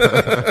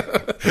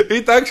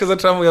 I tak się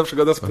zaczęła moja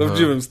przygoda z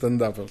prawdziwym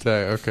stand-upem.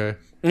 Tak, okej.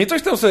 I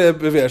coś tam sobie,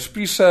 wiesz,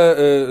 piszę,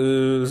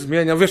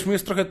 zmieniam. Wiesz, mi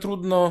jest trochę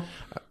trudno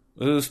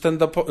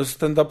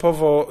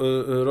stand-upowo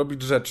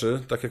robić rzeczy,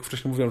 tak jak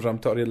wcześniej mówiłem, że mam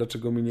teorię,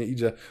 dlaczego mi nie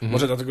idzie.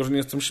 Może dlatego, że nie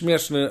jestem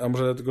śmieszny, a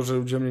może dlatego, że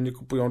ludzie mnie nie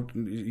kupują,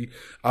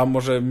 a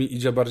może mi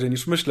idzie bardziej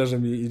niż myślę, że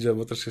mi idzie,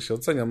 bo też się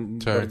oceniam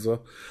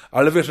bardzo.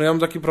 Ale wiesz, no ja mam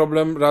taki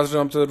problem, raz, że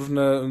mam te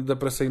różne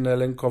depresyjne,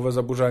 lękowe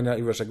zaburzenia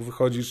i wiesz, jak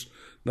wychodzisz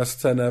na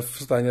scenę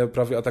w stanie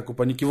prawie ataku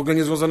paniki, w ogóle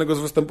nie związanego z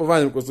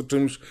występowaniem, po prostu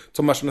czymś,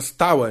 co masz na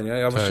stałe, nie?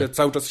 Ja właśnie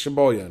cały czas się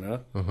boję, nie?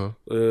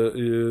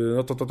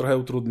 No to trochę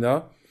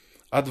utrudnia.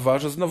 A dwa,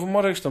 że znowu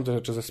może jakieś tam te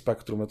rzeczy ze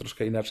spektrum, ja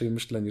troszkę inaczej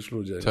myślę niż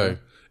ludzie. Tak.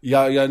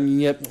 Ja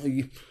nie...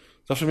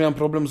 Zawsze miałem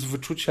problem z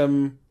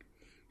wyczuciem,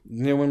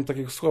 nie umiem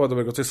takiego słowa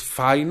dobrego, co jest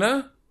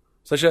fajne.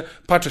 W sensie,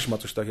 Patrzysz ma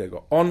coś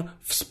takiego. On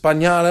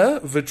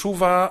wspaniale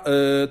wyczuwa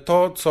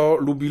to, co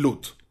lubi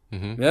lud.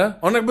 Nie?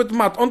 On jakby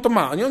on to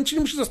ma, nie? On ci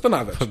nie musi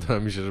zastanawiać. Podoba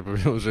mi się, że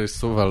powiedział, że jest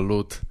słowa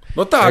lud.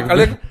 No tak,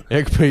 ale...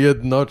 Jakby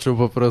jednoczył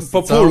po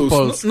prostu całą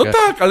Polskę. No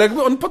tak, ale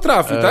jakby on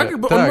potrafi, tak?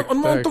 Jakby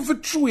on tak. to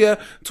wyczuje,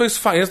 co jest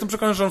fajne. Jestem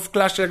przekonany, że on w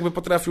klasie jakby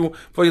potrafił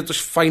powiedzieć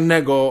coś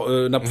fajnego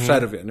na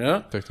przerwie,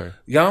 nie? Tak.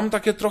 Ja mam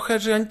takie trochę,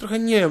 że ja trochę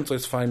nie wiem, co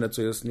jest fajne,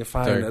 co jest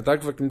niefajne,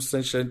 tak? W jakimś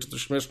sensie, czy to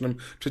śmiesznym,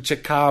 czy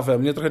ciekawe.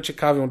 Mnie trochę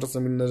ciekawią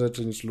czasem inne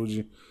rzeczy niż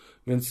ludzi.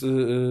 więc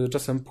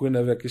czasem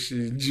płynę w jakieś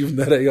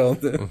dziwne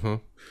rejony.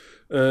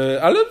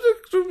 Ale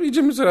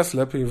idzie mi coraz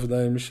lepiej,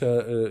 wydaje mi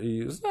się,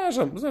 i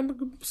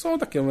są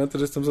takie momenty,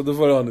 że jestem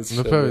zadowolony z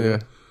siebie. No pewnie.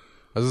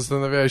 A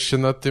zastanawiałeś się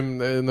nad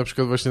tym, na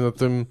przykład właśnie nad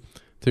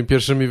tymi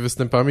pierwszymi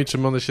występami,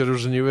 czym one się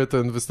różniły,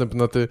 ten występ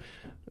na tych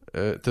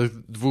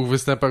 2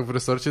 występach w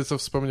resorcie, co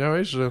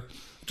wspomniałeś, że...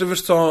 Czy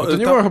wiesz co... To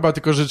nie była chyba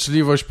tylko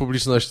życzliwość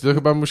publiczności, to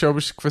chyba musiała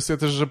być kwestia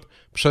też, że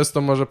przez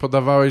to może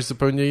podawałeś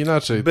zupełnie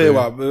inaczej.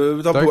 Była.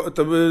 Tak?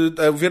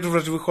 Wieczór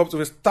Wrażliwych Chłopców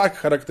jest tak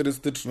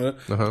charakterystyczny,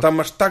 tam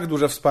masz tak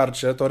duże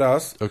wsparcie, to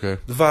raz. Okay.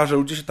 2, że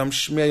ludzie się tam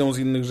śmieją z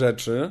innych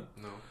rzeczy,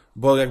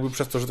 bo jakby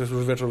przez to, że to jest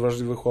już Wieczór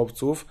Wrażliwych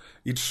Chłopców.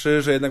 I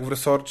 3, że jednak w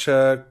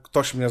resorcie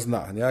ktoś mnie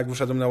zna, nie? Jak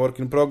wyszedłem na Work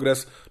in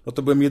Progress, no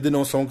to byłem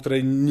jedyną osobą,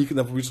 której nikt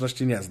na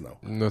publiczności nie znał.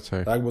 No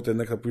tak. Bo to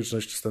jednak na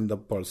publiczności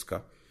stand-up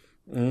Polska.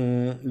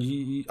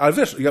 Ale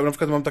wiesz, ja na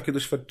przykład mam takie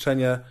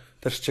doświadczenie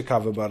też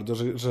ciekawe bardzo,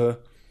 że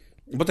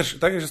bo też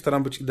tak ja się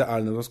staram być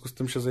idealny, w związku z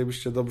tym się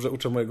zajebiście dobrze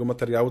uczę mojego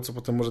materiału, co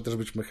potem może też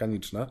być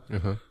mechaniczne.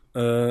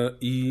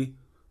 I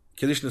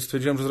kiedyś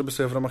stwierdziłem, że zrobię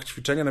sobie w ramach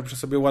ćwiczenia, napiszę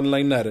sobie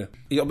one-linery.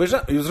 I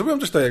zrobiłem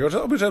coś takiego,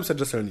 że obejrzałem sobie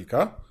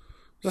Jesselnika,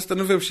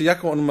 zastanowiłem się,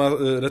 jaką on ma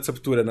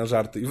recepturę na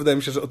żarty i wydaje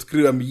mi się, że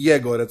odkryłem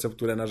jego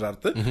recepturę na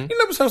żarty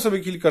i napisałem sobie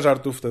kilka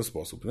żartów w ten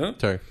sposób, nie?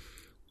 Tak.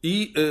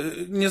 I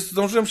nie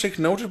zdążyłem się ich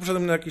nauczyć,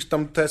 poszedłem na jakieś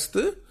tam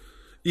testy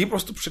i po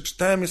prostu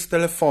przeczytałem je z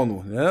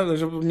telefonu, nie?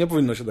 Że nie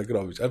powinno się tak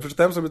robić, ale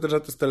przeczytałem sobie te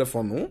żarty z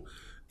telefonu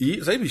i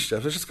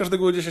zajebiście, że się z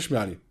każdego ludzie się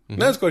śmiali.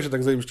 No więc skoro się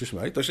tak zajebiście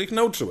śmiali, to się ich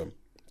nauczyłem.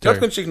 Tak.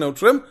 Odkąd się ich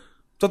nauczyłem,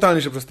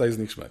 totalnie się przestaje z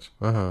nich śmiać.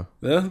 Aha.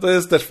 Nie? To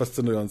jest też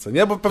fascynujące,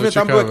 nie? Bo pewnie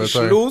tam ciekawe, był jakiś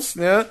tak. luz,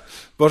 nie?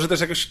 Bo że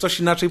też jakoś coś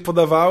inaczej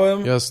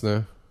podawałem.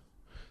 Jasne.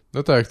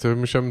 No tak, to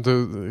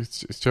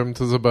chciałbym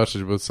to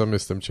zobaczyć, bo sam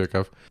jestem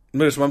ciekaw.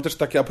 No wiesz, mam też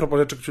takie a propos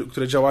rzeczy,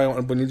 które działają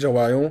albo nie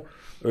działają.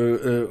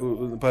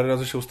 Parę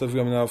razy się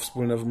ustawiłem na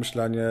wspólne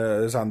wymyślanie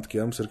z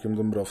Antkiem, Cyrkiem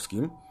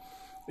Dąbrowskim.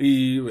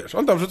 I wiesz,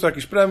 on tam rzuca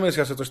jakiś premis,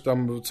 ja sobie coś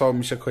tam, co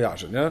mi się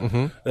kojarzy, nie?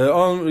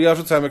 Ja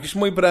rzucałem jakiś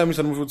mój premis,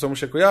 on mówił, co mu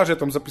się kojarzy, ja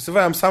tam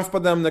zapisywałem, sam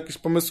wpadałem na jakieś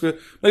pomysły,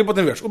 no i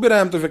potem wiesz,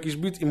 ubierałem to w jakiś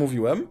beat i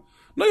mówiłem.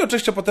 No i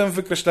oczywiście potem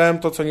wykreślałem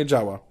to, co nie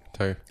działa.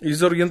 Tak. I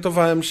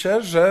zorientowałem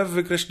się, że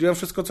wykreśliłem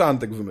wszystko, co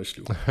Antek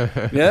wymyślił.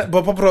 Nie?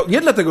 Bo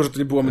nie dlatego, że to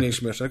nie było mniej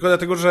śmieszne, tylko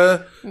dlatego,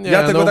 że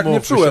ja tego tak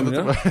nie czułem,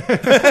 nie?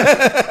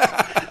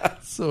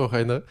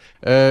 Słuchaj, no.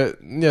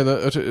 Nie, no,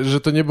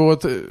 że to nie było...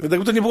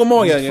 Dlatego to nie było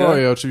moje, nie?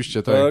 Twoje,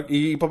 oczywiście, tak.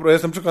 I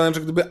jestem przekonany,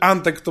 że gdyby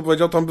Antek to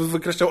powiedział, to on by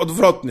wykreślał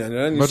odwrotnie,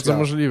 nie? Bardzo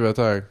możliwe,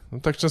 tak. No,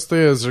 tak często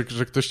jest,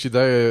 że ktoś ci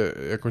daje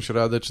jakąś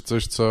radę, czy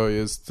coś, co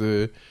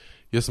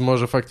jest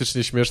może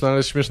faktycznie śmieszne,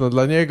 ale śmieszne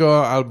dla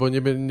niego, albo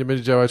nie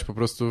będzie działać po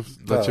prostu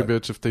dla ciebie,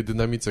 czy w tej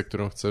dynamice,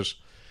 którą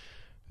chcesz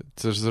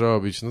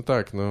zrobić. No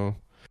tak, no.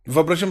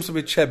 Wyobraziłem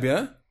sobie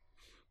ciebie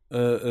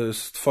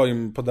z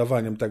twoim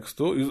podawaniem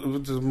tekstu i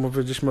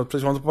powiedzieliśmy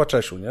przed chwilą po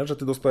Czesiu, nie? Że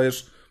ty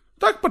dostajesz,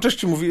 tak, po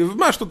Cześć mówi,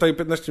 masz tutaj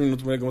 15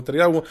 minut mojego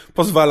materiału,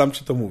 pozwalam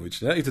ci to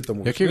mówić, nie? I ty to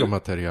mówisz. Jakiego nie?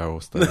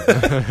 materiału, stary?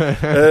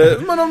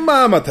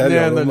 Ma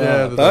materiał, tak?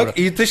 Dobra.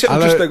 I ty się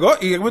uczysz tego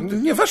i jakby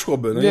nie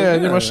weszłoby. No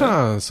nie ma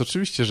szans,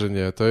 oczywiście, że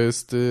nie. To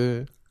jest...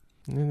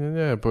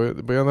 Nie,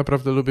 bo ja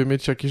naprawdę lubię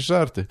mieć jakieś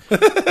żarty.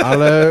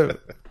 Ale...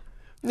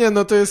 Nie,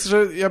 no to jest,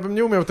 że ja bym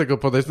nie umiał tego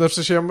podać.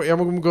 Znaczy się, ja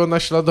mógłbym go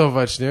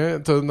naśladować, nie?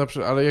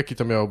 Ale jaki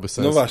to miałoby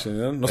sens? No właśnie,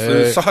 nie? No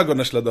Socha go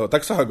naśladował.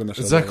 Tak, Socha go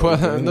naśladował.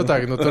 No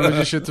tak, no to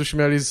ludzie się tu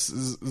śmiali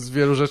z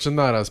wielu rzeczy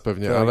naraz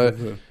pewnie, tak,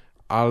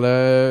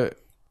 ale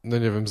no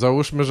nie wiem,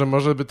 załóżmy, że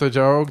może by to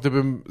działało,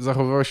 gdybym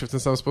zachowywał się w ten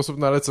sam sposób,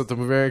 no ale co, to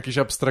mówię o jakiejś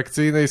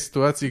abstrakcyjnej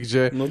sytuacji,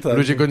 gdzie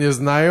ludzie go nie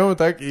znają,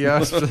 tak? I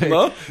ja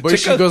bo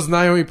jeśli go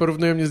znają i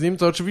porównują mnie z nim,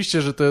 to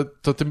oczywiście, że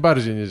to tym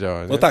bardziej nie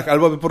działa, nie? No tak,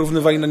 albo by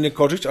porównywali na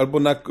niekorzyść, albo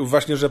na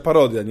właśnie, że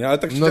parodia, nie? Ale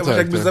tak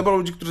jakby zebrał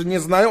ludzi, którzy nie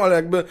znają, ale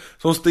jakby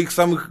są z tych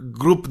samych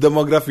grup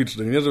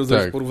demograficznych, nie? Żeby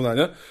zrobić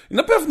porównanie. I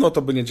na pewno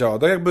to by nie działało.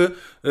 Tak jakby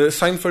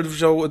Seinfeld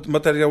wziął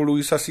materiał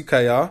Louisa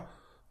C.K.'a,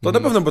 to na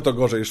pewno by to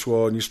gorzej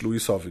szło niż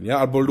Louisowi, nie?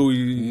 Albo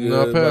Louis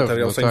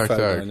materiał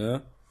Seinfelda, nie?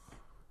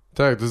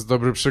 Tak, to jest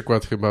dobry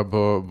przykład chyba,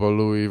 bo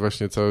Louis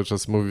właśnie cały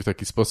czas mówi w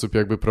taki sposób,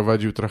 jakby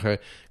prowadził trochę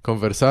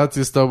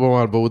konwersację z tobą,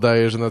 albo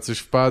udaje, że na coś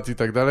wpadł i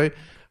tak dalej.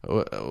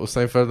 U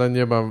Seinfelda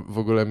nie ma w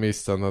ogóle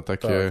miejsca na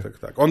takie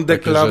Tak. On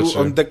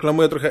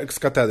deklamuje trochę ex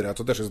cathedra,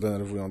 to też jest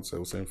denerwujące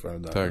u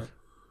Seinfelda. Tak.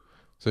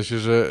 W sensie,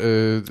 że...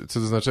 co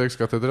to znaczy ex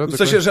cathedra? W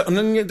sensie, że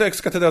to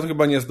ex cathedra to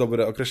chyba nie jest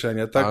dobre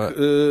określenie. Tak,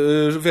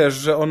 wiesz,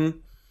 że on...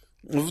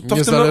 To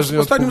w tym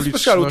ostatnim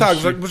specjalu, tak,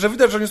 że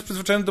widać, że on jest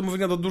przyzwyczajony do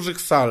mówienia do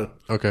dużych sal.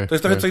 Okay, to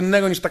jest trochę co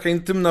innego niż taka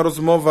intymna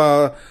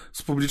rozmowa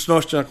z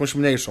publicznością jakąś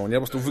mniejszą, nie? Po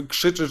prostu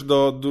wykrzyczysz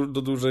do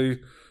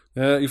dużej...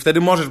 Nie? I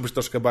wtedy możesz być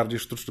troszkę bardziej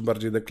sztuczny,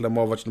 bardziej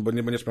deklamować, no bo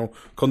nie będziesz miał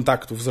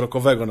kontaktu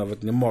wzrokowego,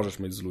 nawet nie możesz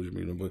mieć z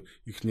ludźmi, no bo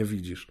ich nie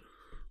widzisz.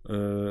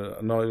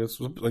 No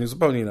oni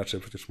zupełnie inaczej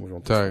przecież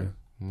mówią. Tak,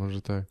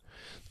 może tak.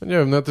 No nie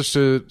wiem, no ja też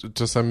się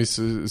czasami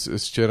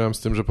ścieram z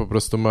tym, że po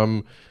prostu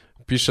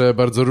piszę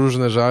bardzo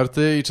różne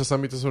żarty i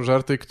czasami to są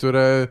żarty,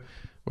 które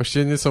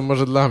właściwie nie są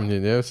może dla mnie,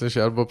 nie? W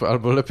sensie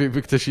albo lepiej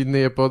by ktoś inny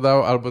je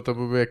podał, albo to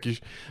byłby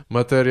jakiś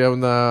materiał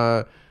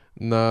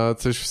na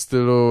coś w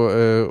stylu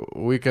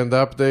Weekend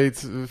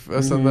Update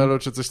w SNL-u,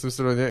 czy coś w tym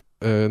stylu, nie?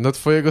 No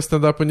twojego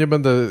stand-upu nie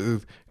będę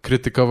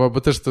krytykował,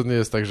 bo też to nie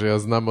jest tak, że ja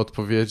znam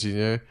odpowiedzi,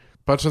 nie?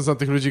 Patrząc na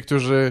tych ludzi,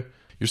 którzy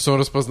już są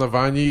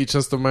rozpoznawani i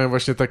często mają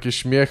właśnie takie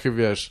śmiechy,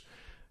 wiesz,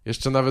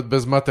 jeszcze nawet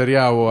bez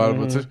materiału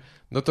albo coś,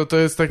 no to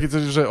jest takie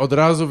coś, że od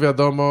razu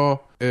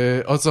wiadomo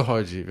o co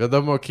chodzi.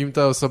 Wiadomo, kim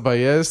ta osoba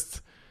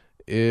jest,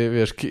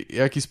 wiesz, w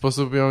jaki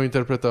sposób ją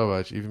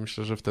interpretować i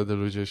myślę, że wtedy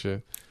ludzie się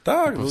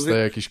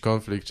powstaje jakiś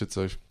konflikt czy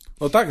coś.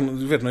 No tak,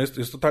 no, wiesz, no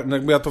jest to tak, no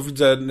jakby ja to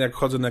widzę, jak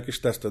chodzę na jakieś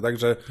testy, tak,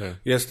 że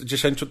jest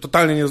 10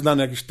 totalnie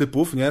nieznanych jakichś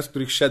typów, nie, z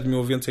których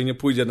 7 więcej nie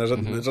pójdzie na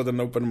żaden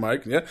open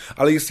mic, nie,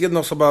 ale jest jedna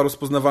osoba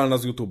rozpoznawalna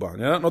z YouTube'a,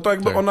 nie, no to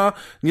jakby ona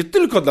nie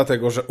tylko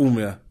dlatego, że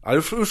umie,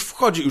 ale już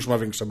wchodzi, już ma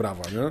większe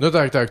brawa, nie. No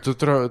tak,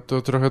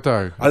 to trochę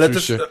tak. Ale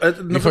oczywiście. też...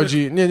 nie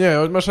chodzi, nie,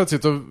 masz rację,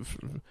 to...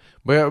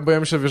 Bo ja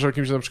myślę, wiesz, o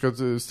kimś na przykład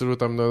w stylu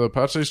tam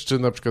patrzysz, czy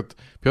na przykład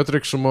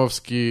Piotrek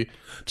Szumowski,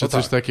 czy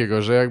coś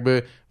takiego, że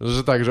jakby,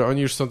 że tak, że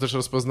oni już są też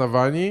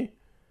rozpoznawani,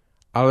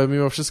 ale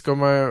mimo wszystko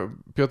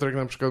Piotrek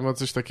na przykład ma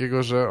coś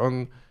takiego, że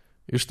on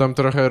już tam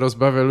trochę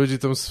rozbawia ludzi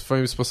tym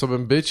swoim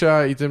sposobem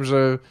bycia i tym,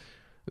 że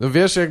no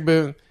wiesz,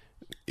 jakby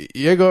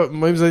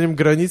moim zdaniem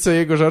granice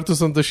jego żartu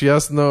są dość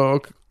jasno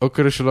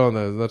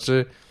określone,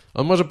 znaczy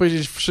on może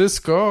powiedzieć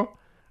wszystko,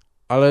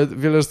 ale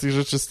wiele z tych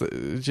rzeczy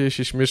dzieje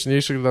się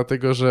śmieszniejszych,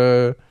 dlatego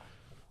że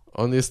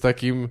on jest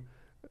takim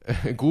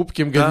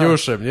głupkiem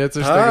geniuszem, nie?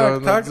 Coś takiego.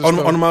 No, tak.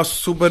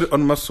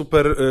 On ma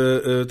super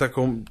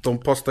taką tą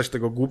postać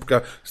tego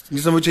głupka,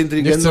 niesamowicie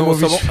inteligentną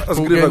osobą, a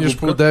pół zgrywa geniusz,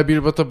 pół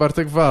debil, bo to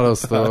Bartek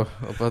Walos to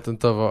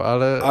opatentował,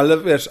 ale... Ale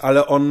wiesz,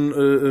 ale on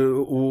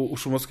u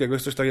Szumowskiego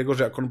jest coś takiego,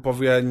 że jak on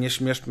powie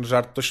nieśmieszny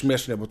żart, to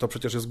śmiesznie, bo to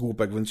przecież jest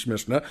głupek, więc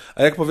śmieszne,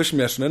 a jak powie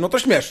śmieszny, no to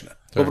śmieszne.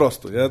 Po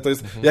prostu, nie? To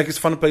jest, jak jest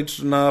fanpage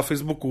na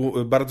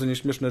Facebooku, bardzo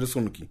nieśmieszne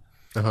rysunki.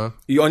 Aha.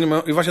 I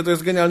właśnie to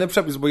jest genialny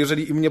przepis, bo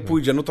jeżeli im nie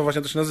pójdzie, no to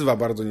właśnie to się nazywa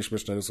bardzo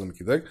nieśmieszne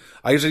rysunki, tak?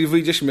 A jeżeli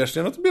wyjdzie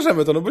śmiesznie, no to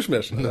bierzemy to, no bo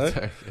śmieszne, tak?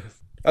 Tak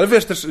jest. Ale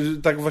wiesz, też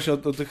tak właśnie o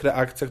tych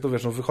reakcjach, to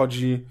wiesz, no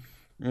wychodzi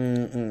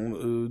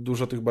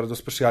dużo tych bardzo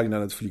specjali na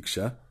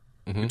Netflixie.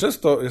 I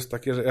często jest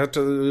takie, że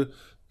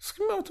z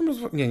kim o tym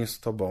rozmawiam? Nie z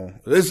tobą.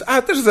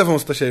 Też z Ewą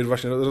Stasiewicz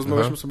właśnie.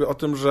 Rozmawialiśmy sobie o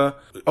tym, że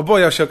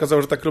oboje się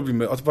okazało, że tak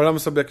robimy. Odpalamy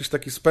sobie jakiś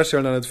taki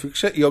special na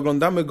Netflixie i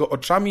oglądamy go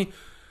oczami,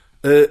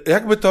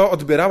 jakby to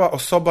odbierała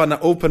osoba na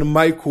open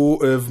micu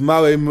w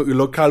małym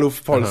lokalu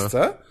w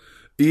Polsce.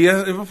 I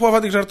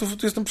połowa tych żartów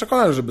to jestem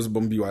przekonany, żeby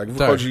zbombiła. Jak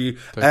wychodzi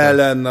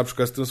Ellen na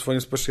przykład z tym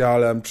swoim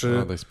specjalem, czy...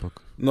 No daj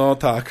spokój. No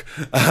tak,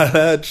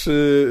 ale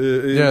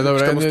czy... Nie,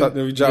 dobra, ja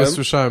ostatnio widziałem. nie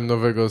słyszałem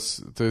nowego,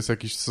 to jest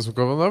jakiś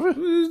stosunkowo nowy?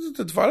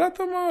 Te 2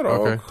 lata ma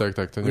rok. Okej,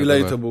 tak, to nie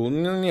Relatable,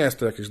 nie jest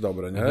to jakieś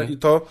dobre, nie? I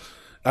to...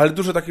 Ale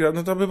dużo takich,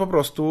 no to by po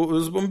prostu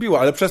zbombiło,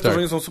 ale przez to, że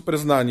oni są super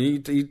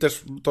znani i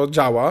też to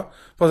działa,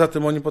 poza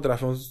tym oni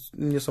potrafią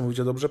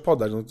niesamowicie dobrze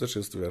podać, no to też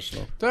jest, wiesz,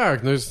 no.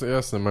 Tak, no jest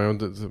jasne, mają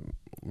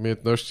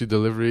umiejętności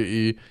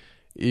delivery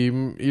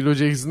i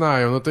ludzie ich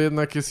znają, no to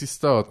jednak jest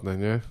istotne,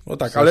 nie? No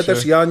tak, w sensie... ale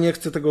też ja nie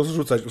chcę tego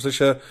zrzucać, w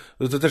sensie,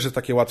 to też jest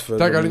takie łatwe.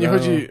 Tak, ale nie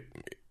chodzi...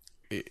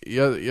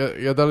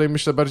 Ja dalej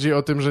myślę bardziej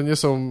o tym,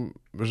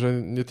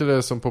 że nie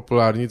tyle są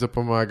popularni, to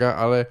pomaga,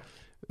 ale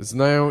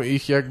znają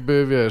ich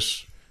jakby,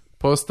 wiesz...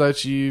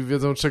 postać i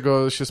wiedzą,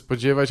 czego się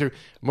spodziewać.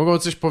 Mogą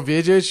coś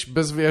powiedzieć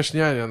bez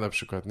wyjaśniania na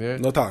przykład, nie?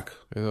 No tak.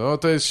 No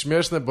to jest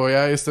śmieszne, bo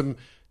ja jestem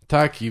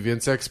taki,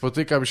 więc jak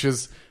spotykam się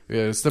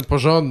jestem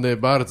porządny,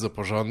 bardzo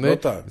porządny, no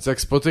tak. Więc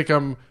jak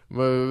spotykam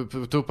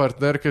tu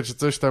partnerkę czy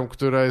coś tam,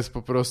 która jest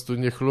po prostu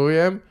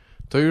niechlujem,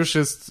 to już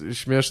jest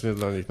śmiesznie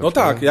dla nich. No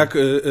tak, jak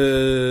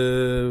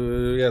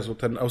Jezu,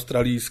 ten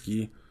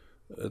australijski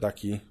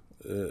taki...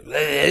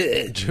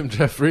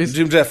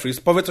 Jim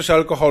Jeffries powie coś o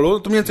alkoholu,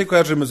 to mniej więcej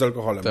kojarzymy z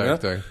alkoholem, tak, nie?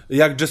 Tak.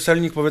 Jak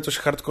Jesselnik powie coś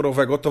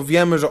hardkorowego, to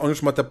wiemy, że on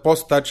już ma tę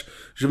postać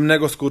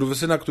zimnego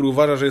skurwysyna, który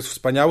uważa, że jest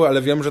wspaniały,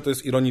 ale wiemy, że to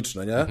jest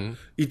ironiczne, nie?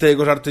 I te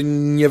jego żarty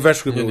nie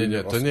weszły.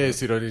 Nie, to nie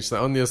jest ironiczne,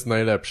 on jest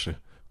najlepszy.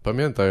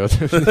 Pamiętaj o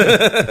tym.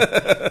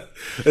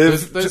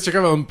 To jest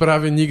ciekawe, on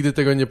prawie nigdy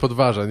tego nie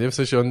podważa, nie? W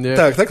sensie on nie...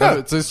 Tak.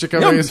 Co jest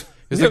ciekawe, jest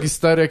taki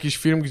stary jakiś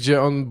film,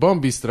 gdzie on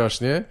bombi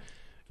strasznie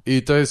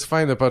i to jest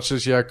fajne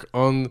patrzeć, jak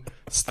on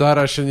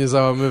stara się nie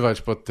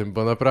załamywać pod tym,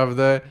 bo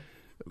naprawdę...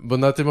 Bo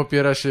na tym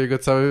opiera się jego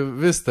cały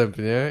występ,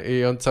 nie?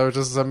 I on cały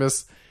czas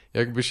zamiast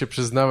jakby się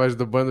przyznawać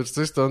do błędu czy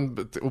coś, to on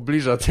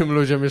ubliża tym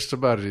ludziom jeszcze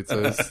bardziej, co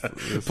jest...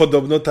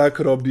 Podobno tak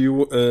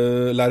robił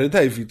Larry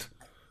David,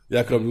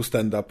 jak robił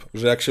stand-up,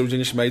 że jak się ludzie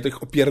nie śmiali, to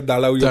ich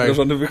opierdalał i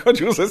obrażony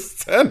wychodził ze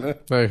sceny.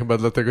 No i chyba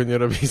dlatego nie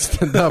robi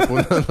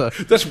stand-upu.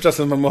 No. Też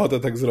czasem mam ochotę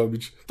tak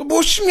zrobić. To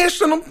było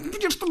śmieszne, no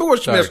przecież to było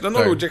śmieszne,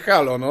 no ludzie,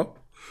 halo, no.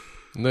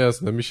 No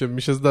jasne,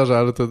 mi się zdarza,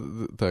 ale to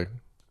tak.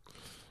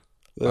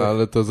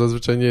 Ale to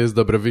zazwyczaj nie jest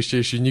dobre wyjście,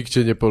 jeśli nikt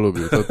cię nie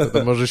polubił.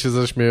 To może się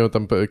zaśmieją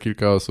tam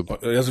kilka osób.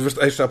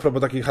 A jeszcze a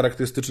propos takiej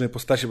charakterystycznej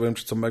postaci, powiem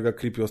ci, co mega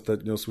creepy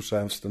ostatnio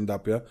słyszałem w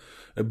stand-upie,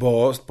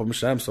 bo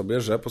pomyślałem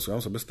sobie, że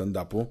posłucham sobie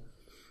stand-upu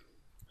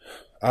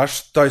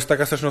Aż to jest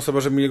taka straszna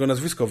osoba, że mi jego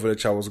nazwisko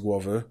wyleciało z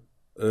głowy.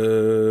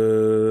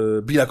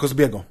 Billa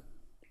Cosby'ego.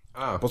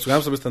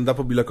 Posłuchałem sobie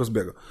stand-upu Billa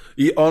Cosby'ego.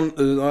 I on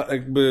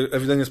jakby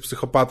ewidentnie jest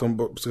psychopatą,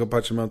 bo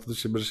psychopaci mają to do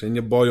siebie, że się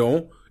nie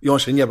boją. I on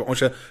się nie bał. On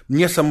się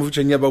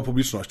niesamowicie nie bał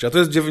publiczności. A to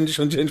jest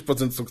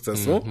 99%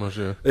 sukcesu.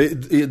 Może.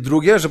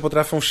 Drugie, że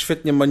potrafią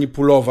świetnie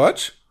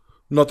manipulować.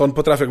 No to on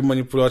potrafi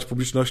manipulować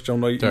publicznością,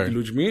 no i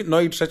ludźmi.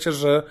 No i trzecie,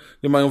 że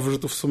nie mają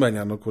wyrzutów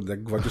sumienia. No kurde,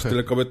 jak gwałcisz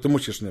tyle kobiet, to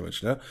musisz nie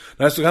mieć, nie? No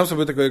ale słuchałem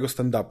sobie tego jego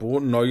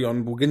stand-upu, no i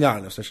on był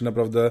genialny. W sensie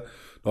naprawdę,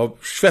 no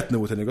świetny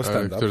był ten jego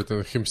stand-up. Który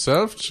ten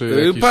himself,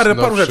 czy jakiś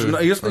paru rzeczy.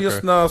 No,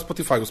 jest na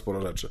Spotify'u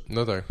sporo rzeczy.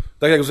 No tak.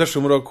 Tak jak w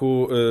zeszłym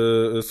roku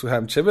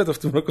słuchałem ciebie, to w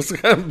tym roku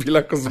słuchałem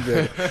Billa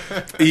Cosby'ego.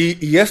 I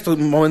jest to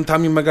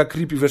momentami mega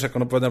creepy, wiesz, jak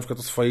on opowiada na przykład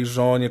o swojej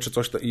żonie, czy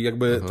coś, i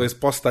jakby to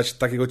jest postać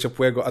takiego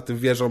ciepłego, a ty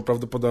wiesz, że on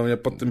prawdopodobnie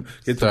pod tym,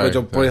 kiedy ty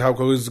powiedział, pojechał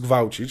kogoś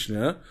zgwałcić,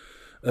 nie?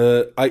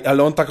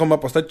 Ale on taką ma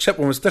postać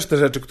ciepłą, więc też te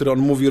rzeczy, które on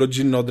mówi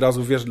rodzinne, od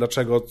razu wiesz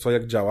dlaczego, co,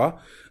 jak działa.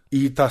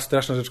 I ta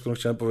straszna rzecz, którą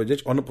chciałem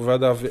powiedzieć, on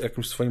opowiada w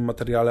jakimś swoim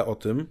materiale o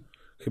tym,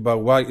 chyba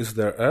Why is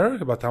there air?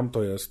 Chyba tam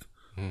to jest.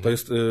 To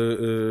jest,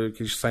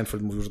 kiedyś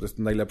Seinfeld mówił, że to jest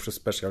najlepszy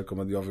special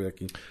komediowy,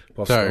 jaki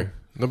powstał. Tak,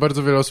 no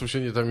bardzo wiele osób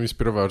się tam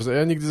inspirowało.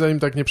 Ja nigdy za nim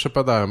tak nie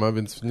przepadałem, a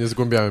więc nie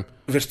zgłębiałem.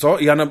 Wiesz co,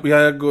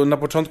 ja go na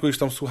początku już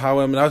tam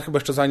słuchałem, nawet chyba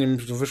jeszcze zanim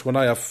wyszło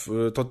na jaw,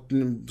 to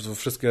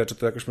wszystkie rzeczy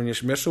to jakoś mnie nie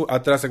śmieszył, a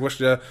teraz jak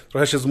właśnie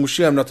trochę się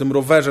zmusiłem na tym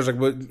rowerze, że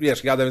jakby,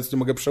 wiesz, jadę, więc nie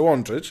mogę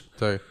przełączyć.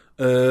 Tak.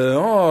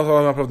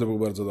 To naprawdę był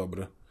bardzo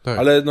dobry. Tak.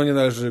 Ale no nie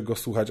należy go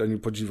słuchać ani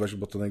podziwiać,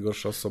 bo to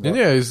najgorsza osoba.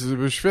 Nie, jest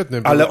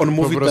świetny. Ale on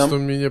mówi po prostu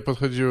mi nie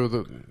podchodziło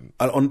do...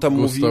 Ale on tam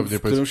mówi w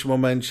którymś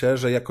momencie,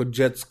 że jako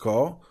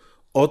dziecko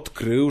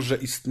odkrył, że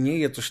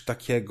istnieje coś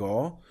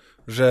takiego,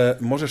 że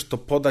możesz to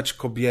podać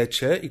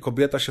kobiecie i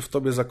kobieta się w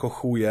tobie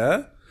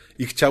zakochuje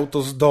i chciał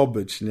to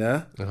zdobyć,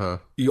 nie? Aha.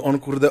 I on,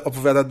 kurde,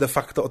 opowiada de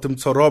facto o tym,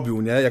 co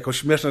robił, nie? Jako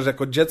śmieszne, że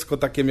jako dziecko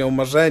takie miał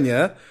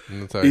marzenie.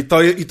 No tak.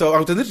 I to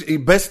autentycznie, i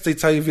bez tej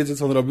całej wiedzy,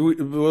 co on robił,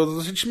 było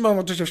dosyć,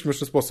 oczywiście w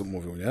śmieszny sposób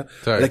mówił, nie?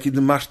 Tak. Ale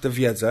kiedy masz tę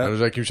wiedzę... Ale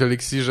że jakimś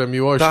eliksirze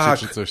miłości,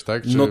 czy coś,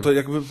 tak? Czy... No to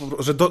jakby,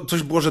 że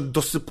coś było, że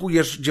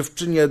dosypujesz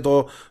dziewczynie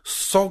do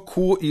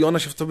soku i ona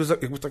się w tobie,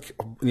 jakby tak,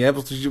 nie,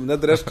 bo coś dziwne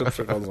dreszcze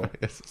przechodzą.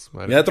 Jezus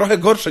Maria. Nie, trochę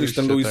gorsze niż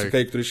ten Louis C.K.,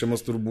 który się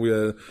masturbuje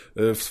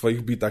w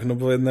swoich bitach, no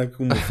bo jednak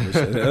umówmy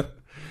się, nie?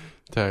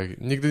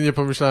 Tak, nigdy nie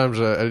pomyślałem,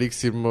 że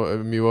eliksir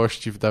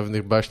miłości w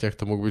dawnych baśniach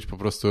to mógł być po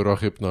prostu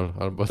rohypnol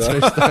albo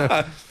coś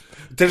tak.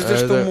 Też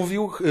zresztą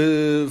mówił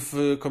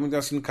w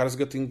Comedians in Cars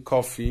Getting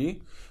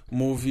Coffee,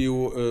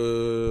 mówił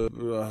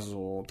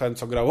ten,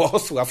 co grał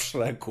osła w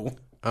Shreku.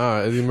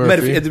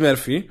 Eddie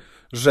Murphy,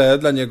 że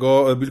dla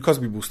niego Bill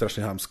Cosby był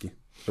strasznie chamski.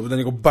 To był dla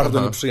niego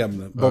bardzo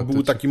nieprzyjemny, bo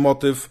był taki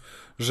motyw,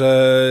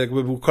 że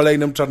jakby był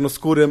kolejnym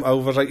czarnoskórym, a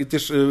uważaj, i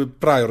też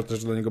Pryor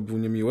też dla niego był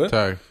niemiły.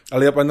 Tak.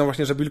 Ale ja pamiętam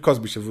właśnie, że Bill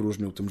Cosby się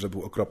wyróżnił tym, że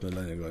był okropny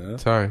dla niego, nie?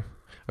 Tak.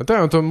 A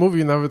tak, on to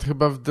mówi nawet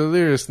chyba w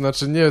Delirious,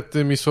 znaczy nie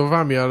tymi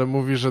słowami, ale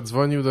mówi, że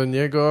dzwonił do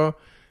niego,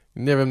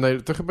 nie wiem,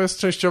 to chyba jest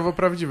częściowo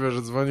prawdziwe,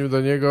 że dzwonił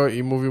do niego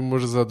i mówił mu,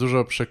 że za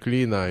dużo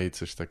przeklina i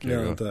coś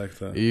takiego. No, tak.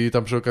 I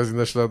tam przy okazji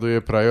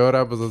naśladuje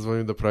Pryora, bo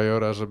zadzwonił do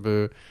Pryora,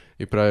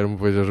 i Pryor mu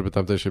powiedział, żeby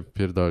tamten się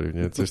pierdolił,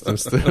 nie? Coś w tym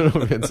stylu,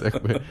 więc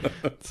jakby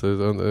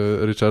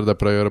Richarda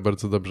Pryora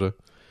bardzo dobrze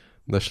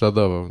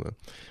naśladował. No.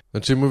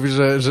 Znaczy mówi,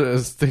 że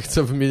z tych,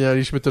 co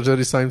wymienialiśmy, to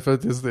Jerry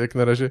Seinfeld jest jak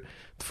na razie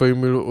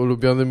twoim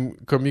ulubionym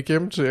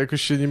komikiem? Czy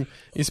jakoś się nim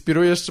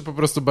inspirujesz, czy po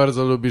prostu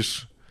bardzo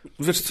lubisz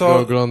go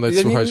oglądać,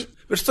 słuchać?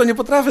 Wiesz co, nie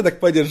potrafię tak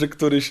powiedzieć, że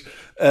któryś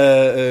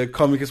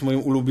komik jest moim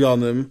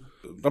ulubionym.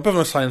 Na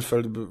pewno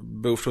Seinfeld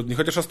był wśród nich,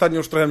 chociaż ostatnio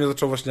już trochę mnie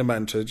zaczął właśnie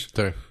męczyć.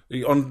 Tak.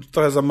 I on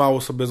trochę za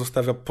mało sobie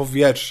zostawia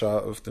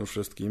powietrza w tym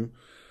wszystkim.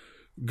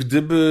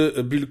 Gdyby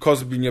Bill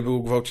Cosby nie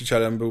był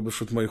gwałcicielem, byłby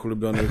wśród moich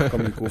ulubionych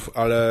komików,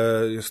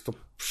 ale jest to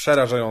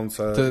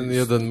przerażające. Ten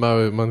jeden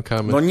mały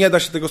mankament. No nie da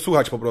się tego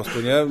słuchać po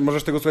prostu, nie?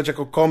 Możesz tego słuchać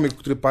jako komik,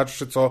 który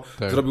patrzy, co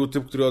zrobił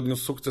typ, który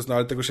odniósł sukces, no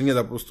ale tego się nie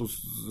da po prostu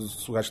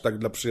słuchać tak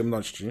dla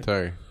przyjemności.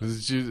 Tak.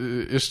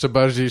 Jeszcze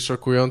bardziej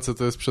szokujące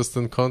to jest przez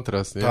ten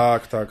kontrast, nie?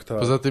 Tak.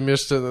 Poza tym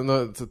jeszcze,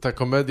 ta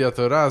komedia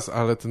to raz,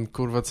 ale ten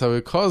kurwa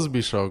cały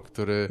Cosby Show,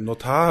 który... No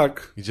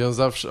tak. Gdzie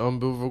on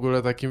był w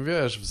ogóle takim,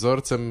 wiesz,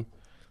 wzorcem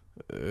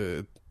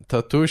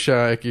tatusia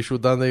jakiejś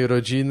udanej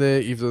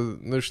rodziny i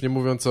już nie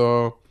mówiąc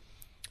o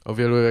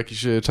wielu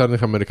jakichś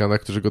czarnych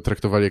Amerykanach, którzy go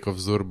traktowali jako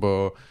wzór,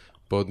 bo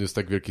odniósł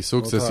tak wielki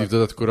sukces i w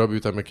dodatku robił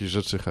tam jakieś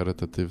rzeczy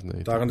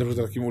charytatywne. Tak, on też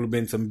był takim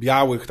ulubieńcem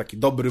białych, taki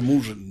dobry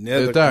murzyn,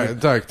 nie?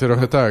 Tak,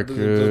 trochę tak.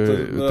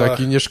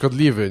 Taki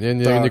nieszkodliwy,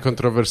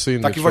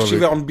 niekontrowersyjny taki człowiek.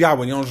 Właściwie on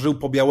biały, nie? On żył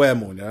po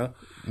białemu, nie?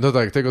 No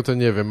tak, tego to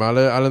nie wiem,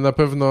 ale na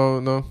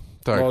pewno,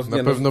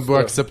 na pewno był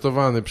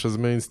akceptowany przez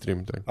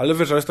mainstream. Tak. Ale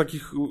wiesz, ale z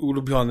takich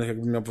ulubionych,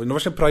 jakbym miał powiedzieć, no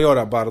właśnie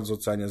Pryora bardzo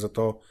cenię za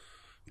to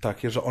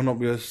takie, że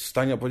on jest w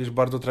stanie opowiedzieć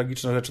bardzo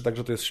tragiczne rzeczy, tak,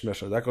 że to jest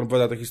śmieszne, tak? On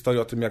opowiada tę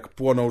historię o tym, jak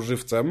płonął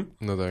żywcem.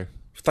 No tak.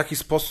 W taki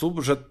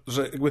sposób,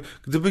 że jakby,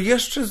 gdyby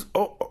jeszcze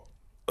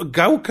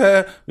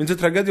gałkę między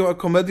tragedią a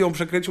komedią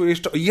przekręcił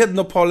jeszcze o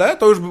jedno pole,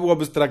 to już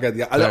byłoby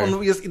tragedia, ale tak.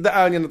 On jest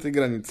idealnie na tej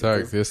granicy.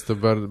 Tak, jest to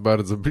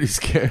bardzo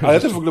bliskie. Ale ja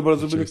też w ogóle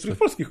bardzo lubię niektórych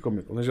polskich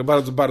komików. Ja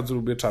bardzo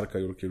lubię Czarka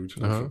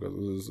Jurkiewicza na przykład.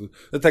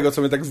 Tego,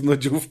 co mnie tak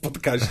znudził w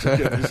podcaście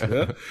kiedyś,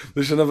 nie?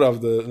 To się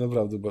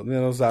naprawdę, bo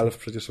nie no, Zalf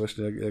przecież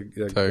właśnie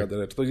jak tak. gada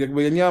rzecz. To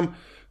jakby ja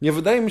nie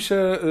wydaje mi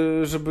się,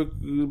 żeby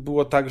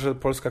było tak, że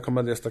polska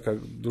komedia jest taka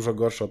dużo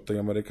gorsza od tej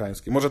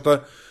amerykańskiej. Może te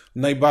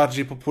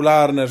najbardziej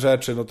popularne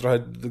rzeczy, no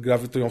trochę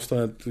grawitują w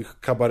stronę tych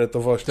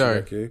kabaretowości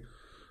takiej.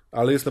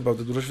 Ale jest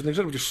naprawdę dużo świetnych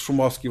rzeczy. Przecież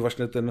Szumowski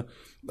właśnie te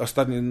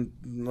ostatnie,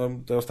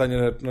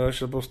 no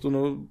się po prostu,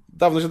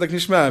 dawno się tak nie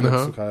śmiałem, jak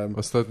słuchałem.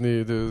 Ostatni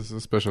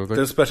special, tak?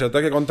 Ten special,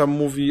 tak jak on tam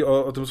mówi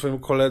o tym swoim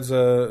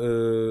koledze,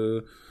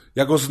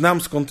 ja go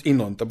znam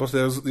skądinąd, to po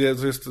prostu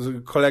jest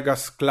kolega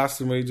z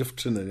klasy mojej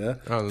dziewczyny, nie?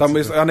 Tam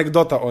jest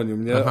anegdota o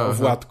nim, nie? O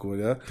Władku,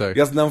 nie? Tak.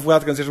 Ja znam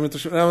Władka, więc mnie to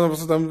się, po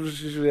prostu tam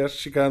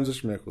sikałem ze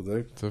śmiechu,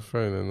 tak? To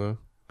fajne, no.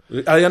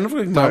 Ale ja na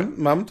przykład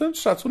mam ten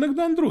szacunek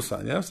do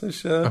Andrusa, nie? W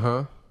sensie...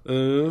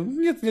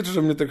 Nie,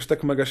 że mnie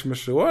tak mega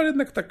śmieszyło, ale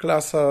jednak ta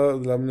klasa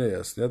dla mnie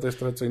jest, nie? To jest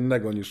trochę co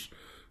innego niż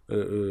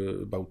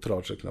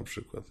Bałtroczek na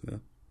przykład, nie?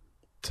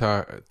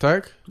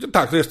 Tak?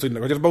 Tak, to jest co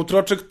innego. Chociaż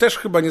Bałtroczek też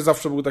chyba nie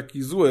zawsze był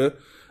taki zły,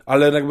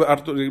 ale jakby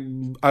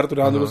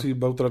Artur Andrus i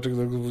Bałtroczek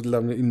to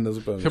dla mnie inne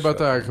zupełnie. Chyba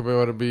tak,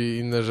 chyba robi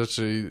inne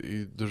rzeczy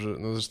i dużo,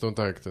 no zresztą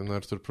tak, ten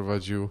Artur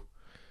prowadził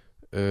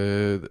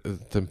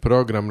ten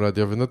program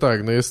radiowy, no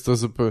tak, no jest to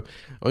zupełnie...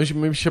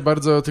 Mi się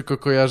bardzo tylko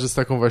kojarzy z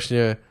taką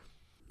właśnie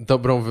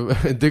dobrą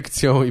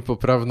dykcją i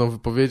poprawną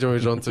wypowiedzią i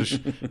że on coś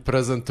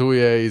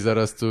prezentuje i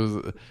zaraz tu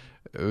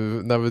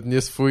nawet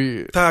nie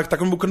swój...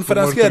 Tak, on był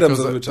konferencjerem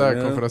zazwyczaj.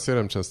 Tak,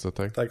 konferencjerem często,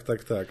 tak?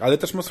 Tak. Ale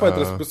też ma swoje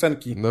teraz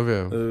piosenki. No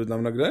wiem.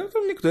 Nam nagrają,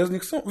 to niektóre z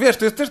nich są... Wiesz,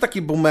 to jest też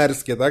takie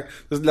boomerskie, tak?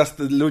 To jest dla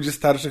ludzi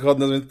starszych od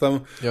nas, więc tam...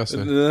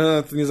 Jasne.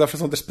 To nie zawsze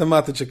są też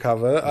tematy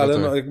ciekawe, ale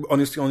no tak. jakby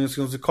on jest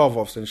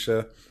językowo, w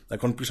sensie...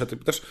 Jak on pisze,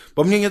 też...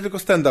 Bo mnie nie tylko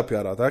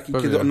stand-upiara, tak? I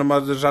kiedy on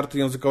ma żarty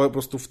językowe po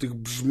prostu w tych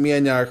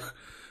brzmieniach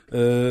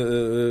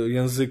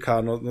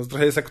języka, no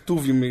trochę jest jak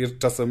Tuwim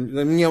czasem,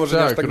 nie może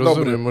nie aż tak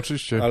rozumiem, dobry,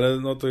 oczywiście. ale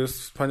no to jest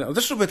wspaniałe.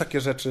 Też lubię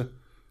takie rzeczy,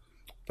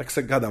 tak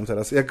se gadam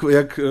teraz,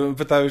 jak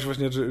pytałeś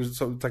właśnie,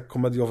 co tak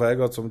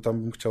komediowego, co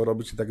tam bym chciał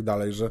robić i tak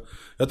dalej, że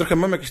ja trochę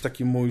mam jakiś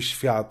taki mój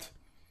świat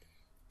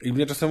i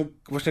mnie czasem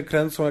właśnie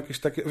kręcą jakieś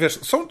takie, wiesz,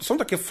 są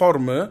takie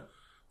formy,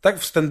 tak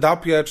w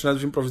stand-upie czy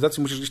nawet w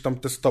improwizacji musisz gdzieś tam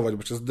testować,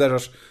 bo się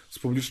zderzasz z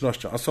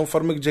publicznością, a są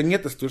formy, gdzie nie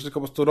testujesz,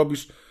 tylko po prostu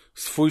robisz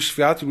swój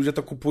świat i ludzie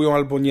to kupują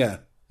albo nie.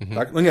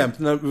 Tak? No nie wiem,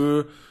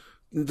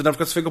 ty na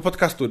przykład swojego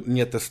podcastu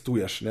nie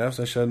testujesz, nie? W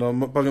sensie,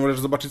 pewnie możesz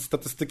zobaczyć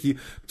statystyki,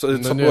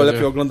 co było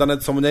lepiej oglądane,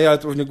 co mniej, ale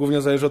to pewnie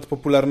głównie zależy od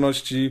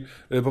popularności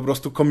po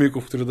prostu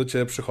komików, którzy do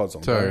ciebie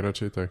przychodzą. Tak,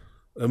 raczej tak.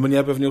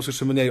 Mnie pewnie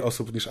usłyszy mniej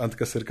osób niż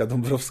Antkę Syrka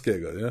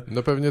Dąbrowskiego, nie?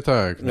 No pewnie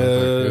tak. Tak.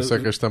 Jest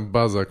jakaś tam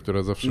baza,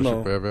 która zawsze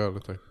się pojawia, ale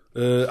tak.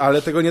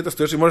 Ale tego nie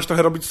testujesz i możesz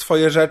trochę robić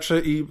swoje rzeczy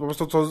i po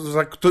prostu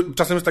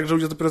czasem jest tak, że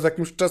ludzie dopiero za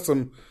jakimś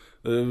czasem,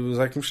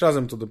 za jakimś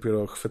razem to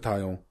dopiero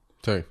chwytają.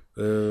 Tak.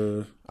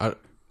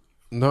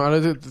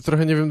 Ale ty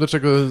trochę nie wiem, do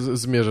czego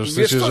zmierzasz. W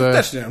sensie, wiesz, że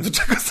też nie wiem, do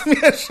czego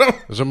zmierzam.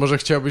 Że może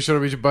chciałbyś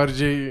robić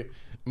bardziej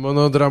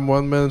monodram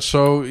one-man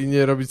show i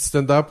nie robić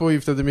stand-upu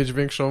i wtedy mieć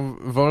większą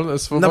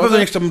swobodę? Na pewno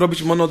nie chciałbym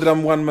robić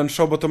monodram one-man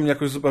show, bo to mnie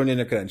jakoś zupełnie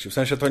nie kręci. W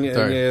sensie to nie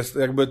jest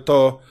jakby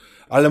to...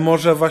 Ale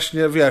może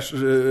właśnie, wiesz,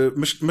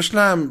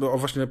 myślałem o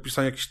właśnie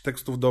pisaniu jakichś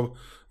tekstów do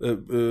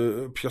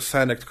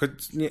piosenek, tylko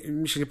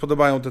mi się nie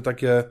podobają te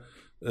takie...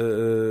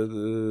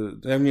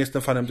 Ja nie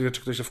jestem fanem tych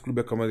rzeczy, które się w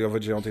klubie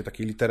komediowym dzieją, tej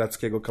takiej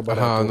literackiego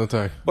kabaretu. Aha, no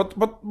tak.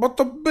 Bo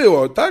to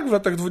było, tak? W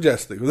latach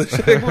 20.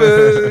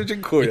 Jakby,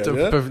 dziękuję. I to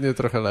nie? pewnie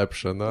trochę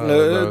lepsze. No,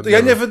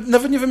 ja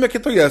nawet nie wiem, jakie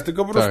to jest,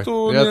 tylko po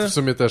prostu... Ja w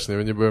sumie też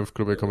nie byłem w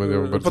klubie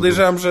komediowym bardzo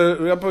podejrzewam, że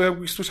ja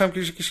słyszałem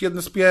kiedyś jakieś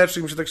jedne z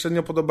pierwszych i mi się tak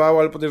średnio podobało,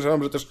 ale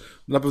podejrzewam, że też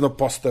na pewno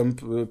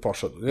postęp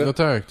poszedł. Nie? No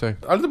tak.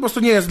 Ale to po prostu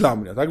nie jest dla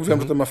mnie, tak?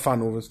 Wiem, że to ma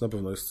fanów, więc na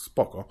pewno jest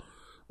spoko.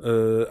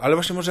 Ale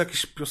właśnie może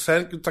jakieś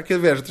piosenki, takie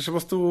wiesz, że to się po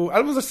prostu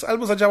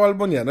albo zadziała,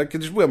 albo nie. No,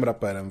 kiedyś byłem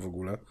raperem w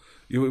ogóle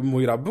i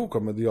mój rap był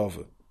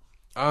komediowy.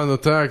 A, no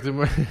tak.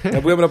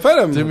 Ja byłem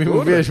raperem. Ty mi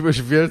mówiłeś,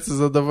 byłeś wielce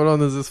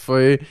zadowolony ze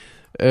swojej...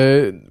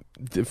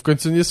 W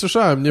końcu nie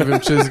słyszałem, nie wiem,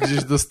 czy jest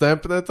gdzieś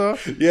dostępne to,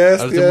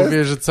 ale ty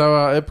mówisz, że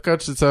cała epka,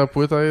 czy cała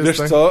płyta jest... Wiesz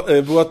tak? co,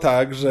 było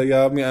tak, że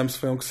ja miałem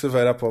swoją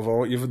ksywę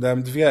rapową i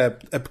wydałem 2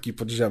 epki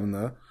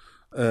podziemne.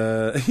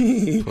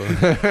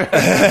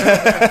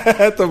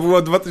 To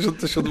było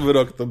 2007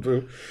 rok to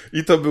był.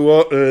 I to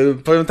było,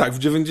 powiem tak, w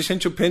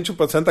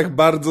 95%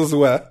 bardzo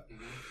złe.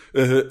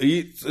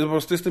 I po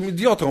prostu jestem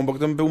idiotą, bo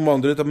gdybym był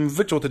mądry, to bym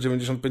wyciął te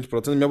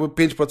 95% i miałby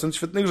 5%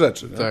 świetnych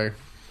rzeczy. Nie? Tak.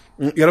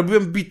 Ja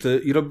robiłem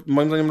bity i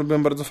moim zdaniem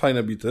robiłem bardzo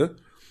fajne bity,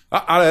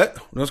 ale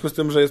w związku z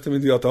tym, że jestem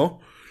idiotą,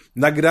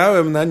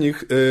 nagrałem na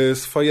nich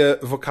swoje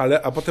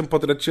wokale, a potem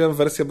potraciłem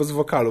wersję bez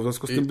wokalu, w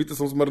związku z tym bity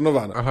są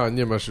zmarnowane. Aha,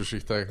 nie masz już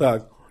ich, tak.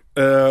 Tak.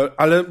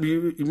 Ale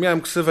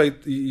miałem ksywę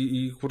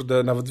i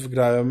kurde, nawet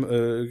wygrałem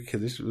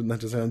kiedyś,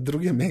 znaczy zająłem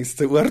drugie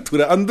miejsce u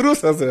Artura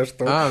Andrusa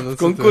zresztą w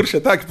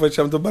konkursie, tak,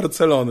 poleciałem do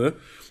Barcelony.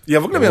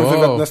 Ja w ogóle miałem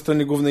wywiad na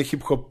stronie głównej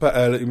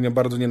hiphop.pl i mnie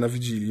bardzo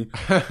nienawidzili.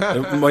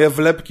 Moje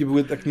wlepki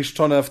były tak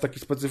niszczone w taki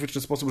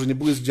specyficzny sposób, że nie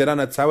były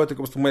zdzierane całe,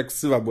 tylko po prostu moja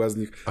ksywa była z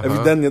nich. Aha.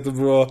 Ewidentnie to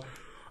było...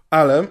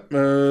 Ale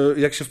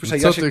jak się wpisze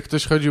Jasiek... ty,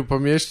 ktoś chodził po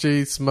mieście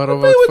i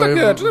smarował twoje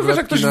takie, wiesz,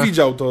 jak ktoś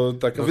widział, to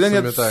tak.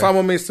 Ewidentnie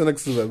samo miejsce na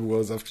ksywę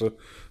było zawsze,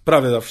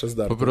 prawie zawsze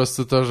zdarte. Po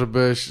prostu to, że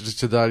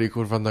cię dali,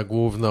 kurwa, na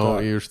główną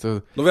i już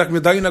to... No jak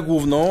mnie dali na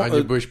główną... A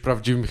nie byłeś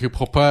prawdziwym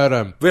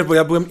hip-hoperem. Wiesz, bo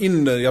ja byłem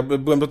inny, ja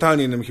byłem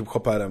totalnie innym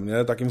hip-hoperem,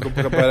 nie? Takim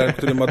hip-hoperem,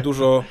 który ma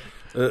dużo...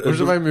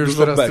 Używajmy już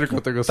teraz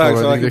tylko tego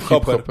słowa, tak,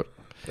 hip-hopper.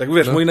 Jak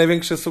wiesz, mój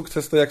największy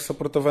sukces to jak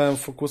supportowałem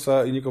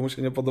Focusa i nikomu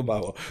się nie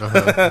podobało.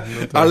 Aha, no tak.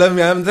 Ale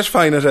miałem też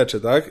fajne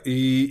rzeczy, tak?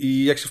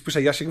 I jak się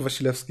wpisze Jasiek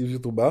Wasilewski w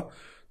YouTube'a,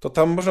 to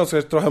tam można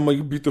sobie trochę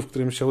moich bitów,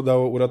 którym się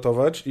udało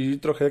uratować i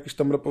trochę jakichś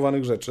tam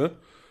rapowanych rzeczy.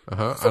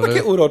 Aha, to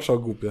takie uroczo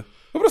głupie.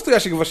 Po prostu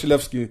Jasiek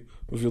Wasilewski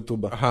w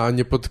YouTube'a. Aha,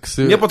 nie pod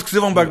ksywą. Nie pod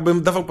ksywą, bo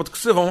jakbym dawał pod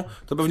ksywą,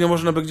 to pewnie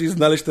można by gdzieś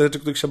znaleźć te rzeczy,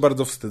 których się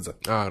bardzo wstydzę.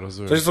 A,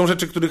 rozumiem. To są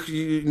rzeczy, których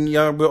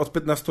ja jakby od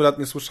 15 lat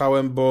nie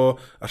słyszałem, bo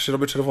aż się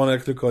robię czerwony,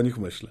 jak tylko o nich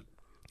myślę.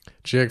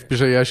 Czy jak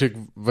wpiszę Jasiek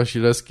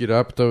Wasilewski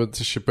rap, to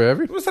coś się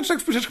pojawi? Wystarczy,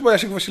 jak wpiszesz chyba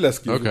Jasiek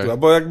Wasilewski. Okay.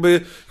 Bo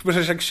jakby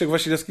wpiszesz Jasiek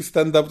Wasilewski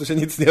stand-up, to się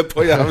nic nie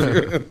pojawi.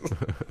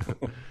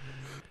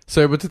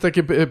 Słuchaj, bo ty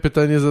takie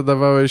pytanie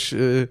zadawałeś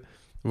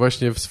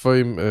właśnie w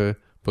swoim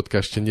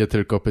podcaście, nie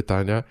tylko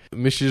pytania.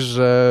 Myślisz,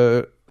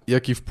 że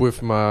jaki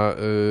wpływ ma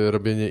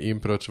robienie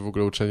impro, czy w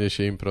ogóle uczenie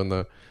się impro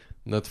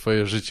na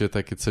twoje życie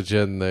takie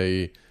codzienne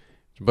i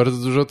bardzo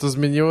dużo to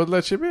zmieniło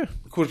dla ciebie?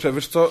 Kurczę,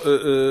 wiesz co,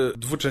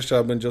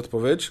 dwuczęściowa będzie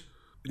odpowiedź.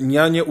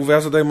 Ja nie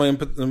zadaję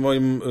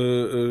moim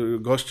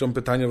gościom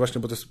pytanie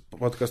właśnie, bo to jest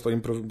podcast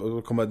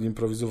o komedii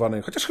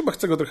improwizowanej, chociaż chyba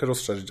chcę go trochę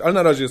rozszerzyć, ale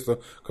na razie jest to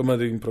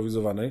komedii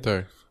improwizowanej.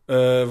 Tak.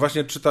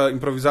 Właśnie czy ta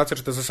improwizacja,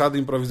 czy te zasady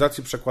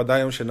improwizacji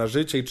przekładają się na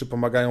życie i czy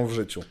pomagają w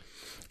życiu.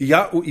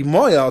 I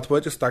moja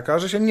odpowiedź jest taka,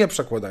 że się nie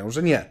przekładają,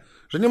 że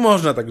nie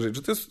można tak żyć,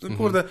 że to jest,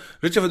 kurde,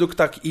 życie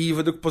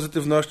według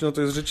pozytywności, no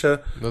to jest życie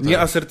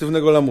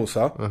nieasertywnego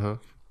lamusa. Aha.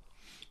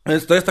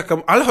 Więc to jest taka,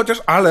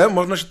 ale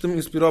można się tym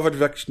inspirować w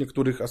jakichś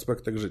niektórych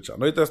aspektach życia.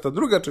 No i to jest ta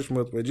druga część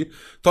mojej odpowiedzi.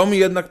 To mi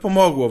jednak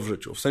pomogło w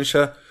życiu. W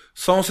sensie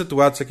są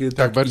sytuacje, kiedy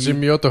tak bardziej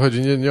mi o to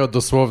chodzi, nie o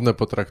dosłowne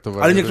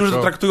potraktowanie. Ale niektórzy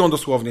to traktują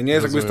dosłownie, nie?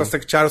 Jest jakby ta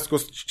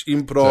sekciarskość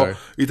impro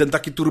i ten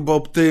taki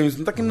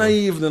turbooptymizm, taki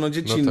naiwny,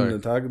 dziecinny,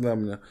 tak? Dla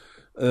mnie.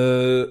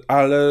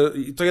 Ale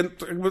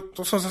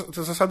to są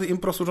te zasady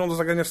impro służą do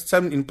zagrania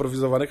scen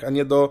improwizowanych, a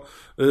nie do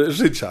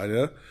życia,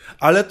 nie?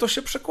 Ale to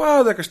się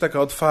przekłada, jakaś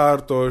taka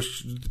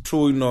otwartość,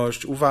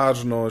 czujność,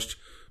 uważność.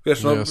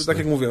 Wiesz, tak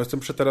jak mówiłem, jestem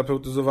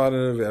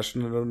przeterapeutyzowany, wiesz,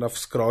 na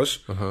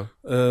wskroś.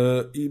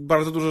 I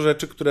bardzo dużo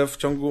rzeczy, które w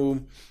ciągu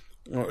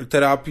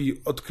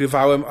terapii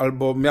odkrywałem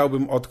albo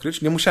miałbym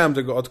odkryć. Nie musiałem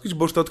tego odkryć,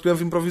 bo już to odkryłem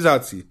w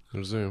improwizacji.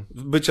 Rozumiem.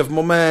 Bycie w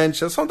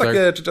momencie. Są takie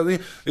rzeczy.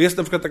 Jest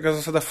na przykład taka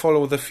zasada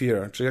follow the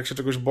fear, czyli jak się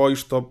czegoś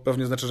boisz, to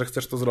pewnie znaczy, że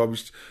chcesz to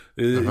zrobić.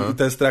 I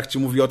ten strach ci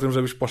mówi o tym,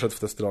 żebyś poszedł w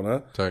tę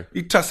stronę. Tak.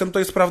 I czasem to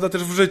jest prawda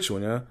też w życiu,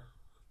 nie?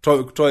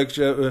 Człowiek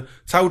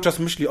cały czas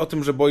myśli o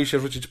tym, że boi się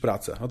rzucić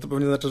pracę. No to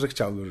pewnie znaczy, że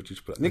chciałby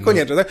rzucić pracę.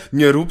 Niekoniecznie, tak?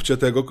 Nie róbcie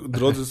tego,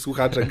 drodzy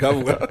słuchacze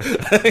Gawła.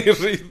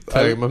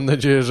 Tak, mam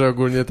nadzieję, że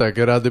ogólnie tak,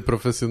 rady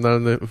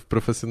profesjonalne w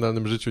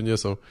profesjonalnym życiu nie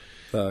są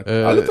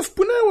ale to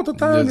wpłynęło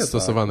totalnie.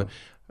 Stosowane.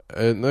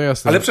 No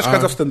jasne. Ale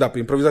przeszkadza w stand-upie.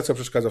 Improwizacja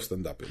przeszkadza w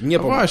stand-upie. Nie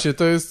pomaga. Właśnie,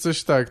 to jest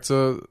coś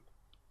co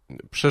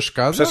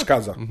przeszkadza?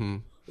 Przeszkadza.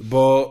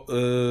 Bo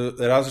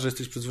raz, że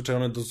jesteś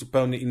przyzwyczajony do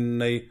zupełnie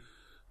innej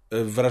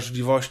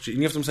wrażliwości i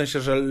nie w tym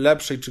sensie, że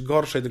lepszej czy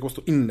gorszej, tylko po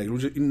prostu innej.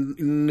 Ludzie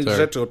innych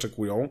rzeczy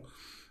oczekują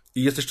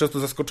i jesteś często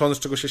zaskoczony, z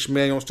czego się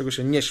śmieją, z czego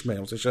się nie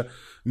śmieją. W sensie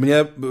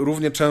mnie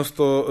równie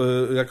często,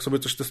 jak sobie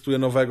coś testuję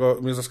nowego,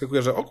 mnie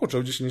zaskakuje, że o kurczę,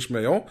 ludzie się nie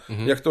śmieją,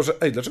 jak to, że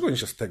dlaczego oni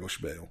się z tego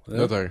śmieją? Nie?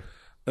 No tak.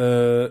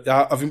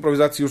 A w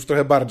improwizacji już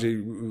trochę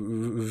bardziej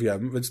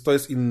wiem, więc to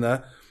jest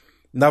inne.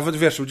 Nawet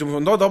wiesz, ludzie mówią,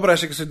 no dobra,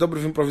 jeśli jesteś dobry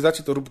w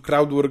improwizacji, to rób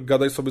crowdwork,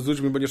 gadaj sobie z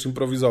ludźmi, będziesz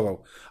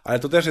improwizował. Ale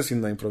to też jest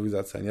inna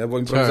improwizacja, nie? Bo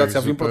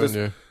improwizacja w impro to jest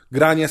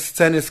granie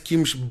sceny z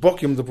kimś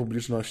bokiem do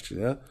publiczności,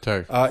 nie?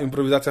 Tak. A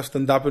improwizacja w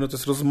stand-upy, no to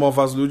jest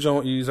rozmowa z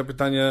ludzią i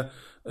zapytanie,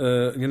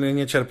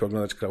 nie cierpię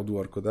oglądać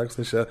crowdworku, tak? W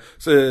sensie,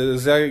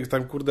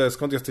 tam kurde,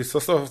 skąd jesteś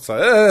Sosnowca?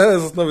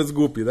 Sosnowiec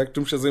głupi, tak?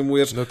 Czym się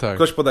zajmujesz? No tak.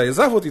 Ktoś podaje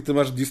zawód i ty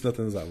masz dis na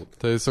ten zawód.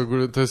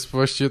 To jest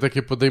właściwie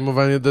takie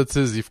podejmowanie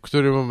decyzji, w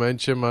którym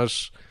momencie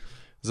masz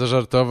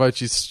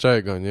zażartować i z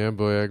czego, nie?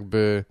 Bo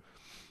jakby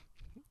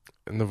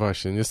no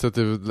właśnie,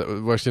 niestety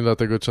właśnie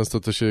dlatego często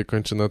to się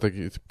kończy na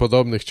takich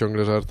podobnych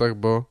ciągle żartach,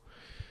 bo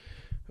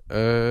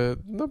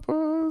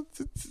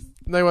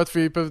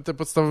najłatwiej te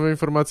podstawowe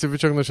informacje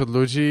wyciągnąć od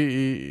ludzi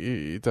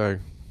i tak.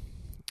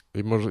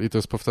 I to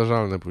jest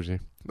powtarzalne później.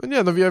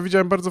 Ja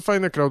widziałem bardzo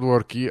fajne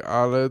crowdworki,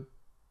 ale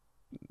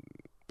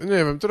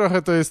nie wiem,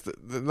 trochę to jest,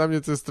 dla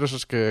mnie to jest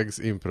troszeczkę jak z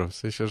impro, w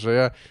sensie, że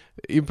ja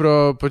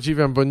impro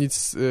podziwiam,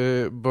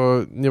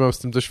 bo nie mam z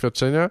tym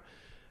doświadczenia,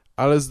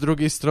 ale z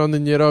drugiej strony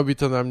nie robi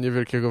to na mnie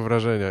wielkiego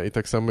wrażenia. I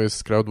tak samo jest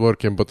z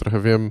crowdworkiem, bo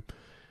trochę wiem,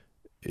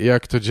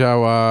 jak to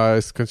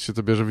działa, skąd się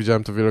to bierze,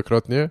 widziałem to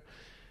wielokrotnie.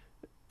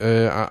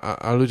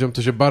 A ludziom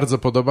to się bardzo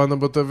podoba, no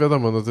bo to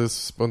wiadomo, no to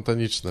jest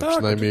spontaniczne, tak,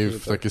 przynajmniej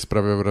takie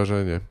sprawia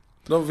wrażenie.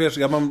 No wiesz,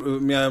 ja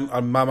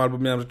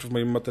miałem rzeczy w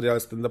moim materiale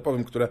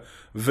stand-upowym, które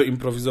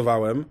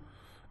wyimprowizowałem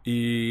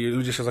i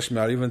ludzie się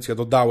zaśmiali, więc ja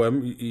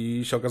dodałem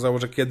i się okazało,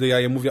 że kiedy ja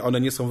je mówię,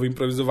 one nie są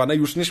wyimprowizowane,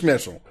 już nie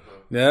śmieszą,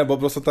 nie? Bo po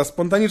prostu ta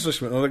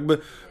spontaniczność, no jakby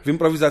w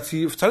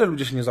improwizacji wcale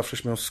ludzie się nie zawsze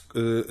śmieją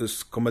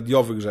z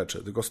komediowych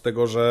rzeczy, tylko z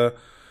tego, że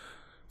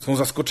są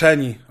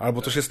zaskoczeni,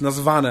 albo coś jest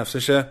nazwane, w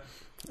sensie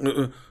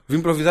w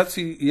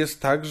improwizacji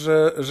jest tak,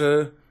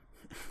 że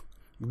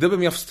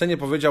gdybym ja w scenie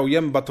powiedział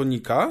jem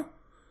batonika,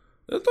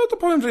 to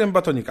powiem, że jem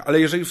batonika, ale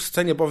jeżeli w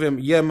scenie powiem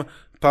jem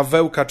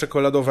Pawełka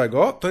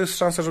czekoladowego, to jest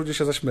szansa, że ludzie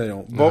się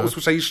zaśmieją, bo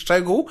usłyszeli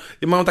szczegół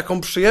i mają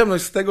taką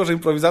przyjemność z tego, że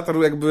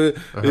improwizator jakby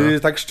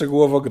tak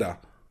szczegółowo gra.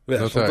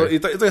 Wiesz, no tak.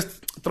 to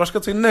jest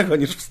troszkę co innego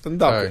niż w stand-upie,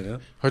 tak. nie?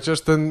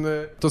 Chociaż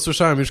to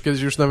słyszałem już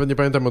kiedyś, już nawet nie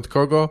pamiętam od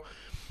kogo,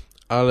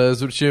 ale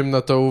zwróciłem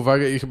na to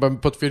uwagę i chyba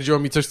potwierdziło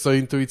mi coś, co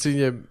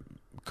intuicyjnie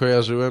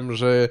kojarzyłem,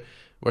 że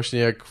właśnie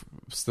jak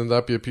w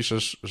stand-upie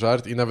piszesz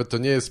żart i nawet to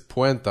nie jest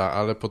puenta,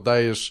 ale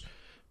podajesz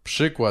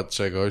przykład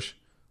czegoś,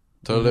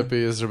 to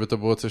lepiej jest, żeby to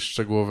było coś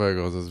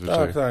szczegółowego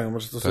zazwyczaj. Tak,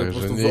 może to sobie po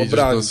prostu że nie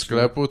wyobrazić. idziesz do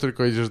sklepu,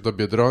 tylko idziesz do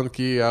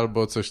Biedronki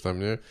albo coś tam,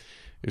 nie?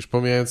 Już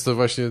pomijając to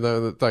właśnie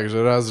tak,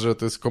 że raz, że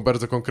to jest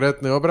bardzo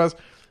konkretny obraz,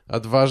 a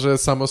dwa, że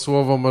samo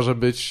słowo może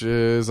być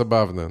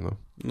zabawne, no.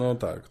 No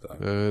tak.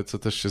 Co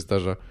też się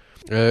zdarza.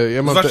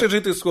 Zwłaszcza,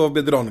 jeżeli to jest słowo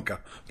Biedronka,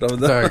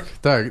 prawda?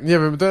 Tak. Nie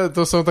wiem,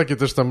 to są takie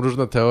też tam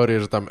różne teorie,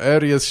 że tam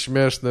R jest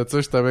śmieszne,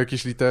 coś tam,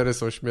 jakieś litery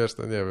są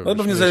śmieszne, nie wiem. No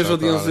pewnie zależy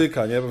od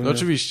języka, nie? No,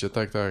 oczywiście,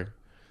 tak.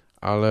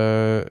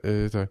 Ale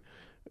tak.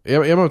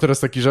 Ja mam teraz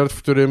taki żart, w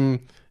którym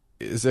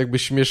jakby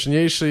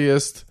śmieszniejszy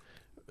jest,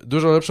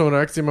 dużo lepszą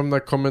reakcję mam na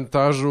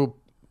komentarzu,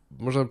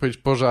 można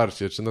powiedzieć po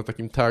żarcie, czy na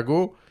takim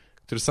tagu,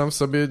 który sam w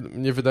sobie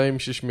nie wydaje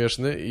mi się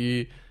śmieszny,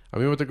 a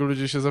mimo tego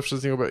ludzie się zawsze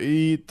z niego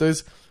i to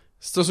jest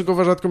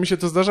stosunkowo rzadko mi się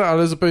to zdarza,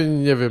 ale zupełnie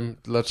nie wiem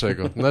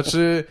dlaczego.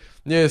 Znaczy,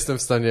 nie jestem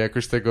w stanie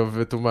jakoś tego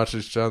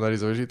wytłumaczyć czy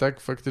analizować i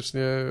tak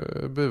faktycznie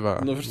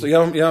bywa. No wiesz co,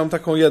 ja mam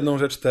taką jedną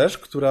rzecz też,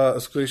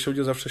 z której się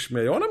ludzie zawsze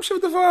śmieją. Ona mi się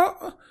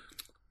wydawała...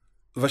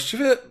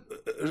 Właściwie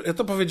ja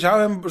to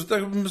powiedziałem, że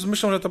tak z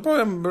myślą, że to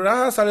powiem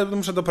raz, ale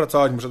muszę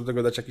dopracować, muszę do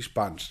tego dać jakiś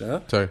punch, nie?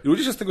 Tak. I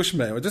ludzie się z tego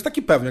śmieją. I to jest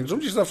taki pewniak, że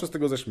ludzie się zawsze z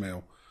tego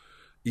zaśmieją.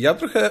 I ja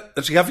trochę,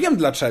 znaczy ja wiem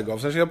dlaczego,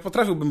 w sensie ja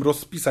potrafiłbym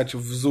rozpisać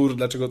wzór,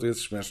 dlaczego to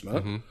jest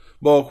śmieszne,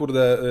 bo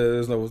kurde,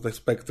 znowu tutaj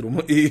spektrum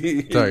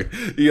i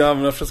ja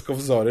mam na wszystko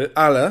wzory,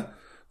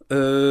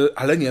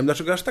 ale nie wiem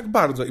dlaczego aż tak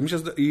bardzo.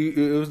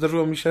 I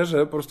zdarzyło mi się,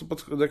 że po prostu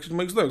do jakichś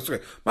moich znajomych,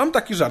 słuchaj, mam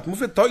taki żart,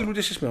 mówię to i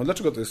ludzie się śmieją,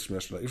 dlaczego to jest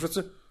śmieszne? I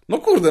wszyscy, no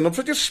kurde, no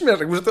przecież śmieszne,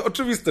 jakby, że to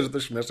oczywiste, że to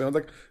śmieszne. Ja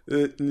tak,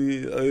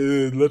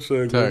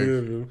 dlaczego, tak. nie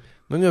wiem.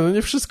 No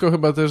nie wszystko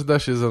chyba też da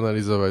się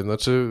zanalizować.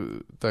 Znaczy,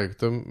 tak,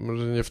 to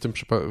może nie w tym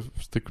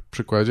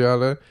przykładzie,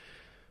 ale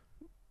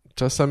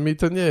czasami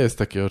to nie jest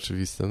takie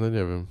oczywiste, no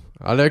nie wiem.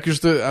 Ale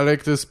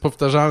jak to jest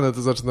powtarzalne,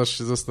 to zaczynasz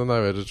się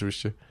zastanawiać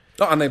rzeczywiście.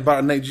 No,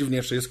 a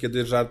najdziwniejsze jest,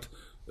 kiedy żart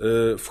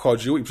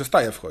wchodził i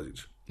przestaje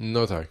wchodzić.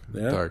 No tak,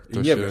 nie? tak. I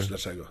nie wiesz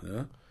dlaczego,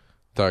 nie?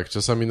 Tak,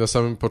 czasami na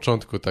samym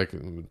początku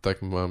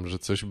tak mam, że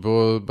coś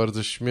było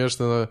bardzo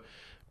śmieszne, na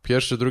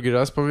pierwszy, drugi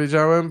raz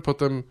powiedziałem,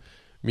 potem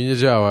mi nie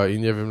działa i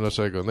nie wiem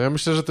dlaczego. No ja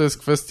myślę, że to jest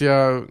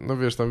kwestia, no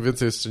wiesz, tam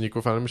więcej jest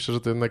czynników, ale myślę, że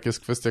to jednak jest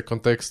kwestia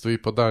kontekstu i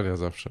podania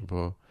zawsze,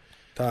 bo...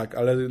 Tak,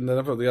 ale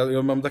naprawdę,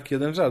 ja mam taki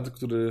jeden żart,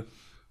 który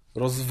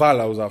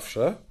rozwalał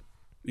zawsze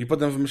i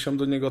potem wymyślałem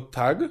do niego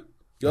tag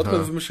i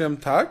odkąd wymyśliłem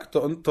tak,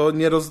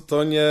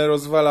 to nie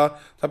rozwala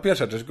ta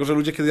pierwsza część, tylko że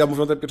ludzie, kiedy ja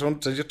mówią tę pierwszą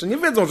część, jeszcze nie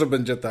wiedzą, że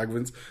będzie tak,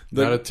 więc...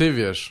 No, ale ty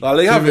wiesz, no,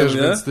 ale ja ty wiem, wiesz,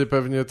 nie? więc ty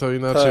pewnie to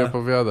inaczej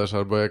opowiadasz,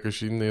 albo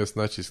jakoś inny jest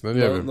nacisk, no nie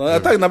wiem. No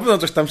tak, na pewno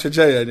coś tam się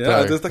dzieje, nie? Tak,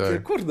 ale to jest takie,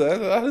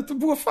 kurde, ale to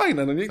było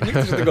fajne, no nie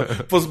chcę się tego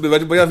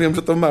pozbywać, bo ja wiem,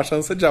 że to ma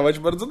szansę działać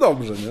bardzo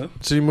dobrze, nie?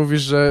 Czyli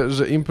mówisz,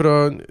 że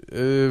impro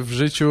w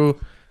życiu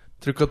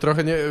tylko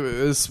trochę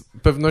z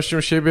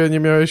pewnością siebie nie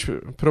miałeś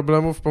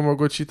problemów,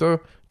 pomogło ci to?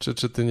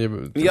 Czy ty nie,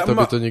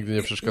 tobie to nigdy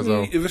nie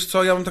przeszkadzało? Wiesz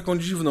co, ja mam taką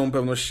dziwną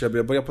pewność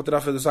siebie, bo ja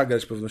potrafię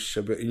zagrać pewność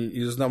siebie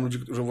i znam ludzi,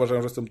 którzy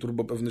uważają, że jestem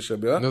turbo pewny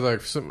siebie. No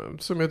tak,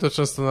 w sumie to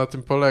często na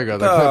tym polega,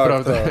 tak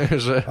naprawdę. Tak.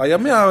 Że... A ja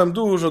miałem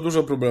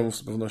dużo problemów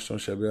z pewnością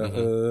siebie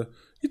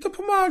i to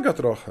pomaga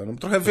trochę. No,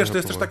 trochę wiesz, to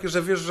jest też takie,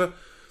 że wiesz, że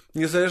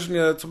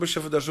niezależnie co by się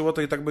wydarzyło,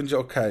 to i tak będzie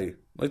okej.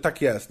 No i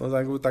tak jest,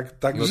 no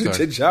tak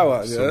życie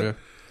działa, nie?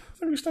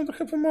 To gdzieś tam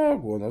trochę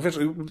pomogło. No wiesz,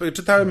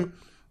 czytałem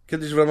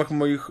kiedyś w ramach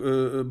moich...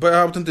 Bo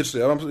ja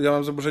autentycznie, ja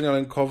mam zaburzenia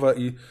lękowe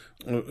i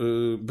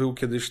był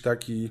kiedyś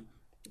taki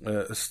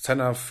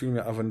scena w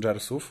filmie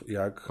Avengersów,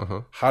 jak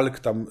Hulk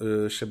tam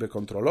siebie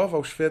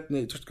kontrolował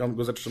świetnie i coś tam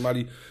go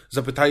zatrzymali,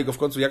 zapytali go w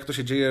końcu, jak to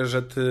się dzieje,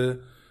 że ty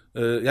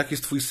jaki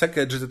jest twój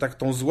sekret, że ty tak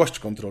tą złość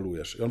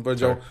kontrolujesz. I on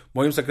powiedział,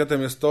 moim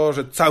sekretem jest to,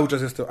 że cały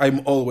czas jestem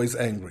I'm always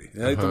angry.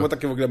 Nie? I to było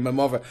takie w ogóle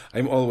memowe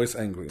I'm always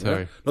angry.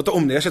 Nie? No to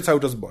u mnie, ja się cały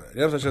czas boję.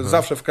 Nie? W sensie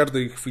zawsze w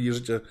każdej chwili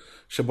życia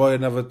się boję,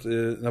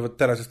 nawet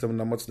teraz jestem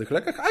na mocnych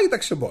lekach, a i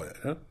tak się boję.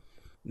 Nie?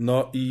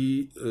 No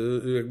i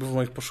jakby w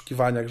moich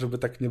poszukiwaniach, żeby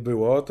tak nie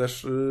było,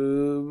 też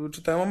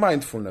czytałem o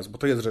mindfulness, bo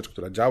to jest rzecz,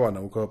 która działa,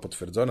 naukowo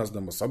potwierdzona,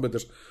 znam osoby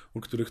też, u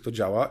których to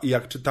działa. I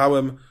jak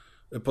czytałem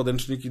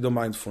podręczniki do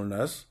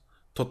mindfulness,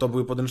 to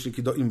były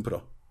podręczniki do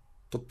impro.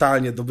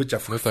 Totalnie do bycia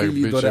w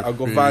chwili, do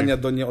reagowania,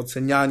 do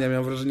nieoceniania.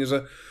 Miałem wrażenie,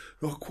 że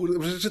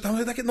że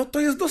czytam takie, to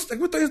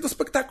jest do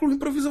spektaklu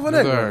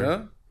improwizowanego,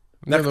 nie?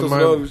 Jak to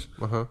zrobić?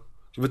 Aha.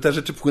 Żeby te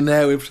rzeczy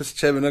płynęły przez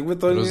ciebie, jakby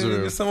to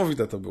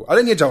niesamowite to było.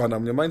 Ale nie działa na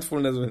mnie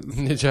mindfulness.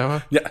 Nie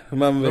działa? Nie,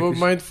 mam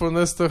bo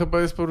mindfulness to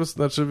chyba jest po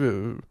prostu,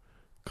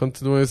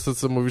 kontynuując to,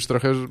 co mówisz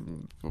trochę, że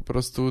po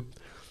prostu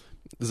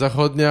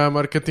zachodnia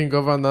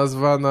marketingowa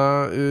nazwa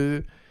na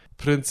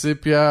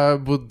pryncypia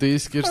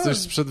buddyjskie czy coś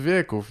sprzed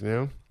wieków,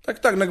 nie?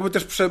 Tak, jakby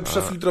też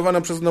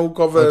przefiltrowane przez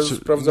naukowe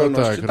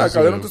sprawdzalności. Tak,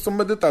 ale to są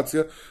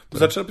medytacje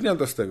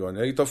zaczerpnięte z tego,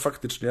 nie? I to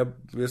faktycznie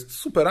jest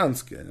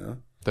superanckie, nie?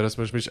 Teraz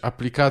możesz mieć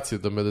aplikację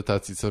do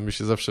medytacji, co mi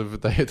się zawsze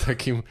wydaje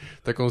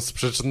taką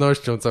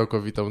sprzecznością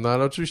całkowitą. No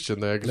ale oczywiście,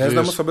 jak ja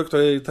znam osobę,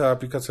 której ta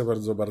aplikacja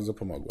bardzo, bardzo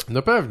pomogła.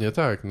 No pewnie,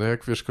 tak.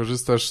 Jak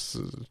korzystasz,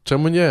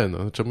 czemu nie?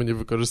 Czemu nie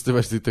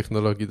wykorzystywać tej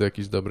technologii do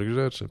jakichś dobrych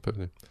rzeczy?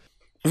 Pewnie.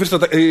 Wiesz co,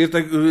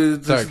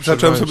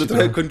 zacząłem sobie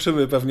trochę,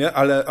 kończymy pewnie,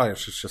 ale,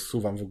 jeszcze się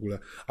zsuwam w ogóle,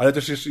 ale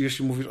też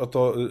jeśli mówisz o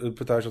to,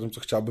 pytałeś o tym,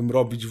 co chciałbym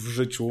robić w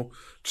życiu,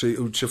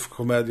 czy w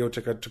komedią,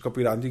 czy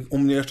copywriting, u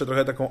mnie jeszcze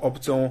trochę taką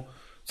opcją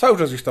cały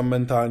czas gdzieś tam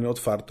mentalnie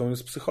otwartą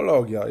jest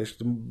psychologia. Ja się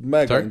tym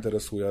mega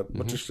interesuje.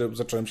 Oczywiście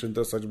zacząłem się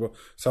interesować, bo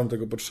sam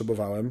tego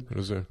potrzebowałem.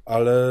 Rozumiem.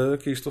 Ale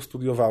kiedyś to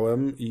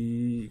studiowałem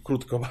i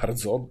krótko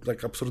bardzo,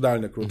 tak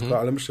absurdalnie krótko,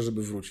 ale myślę,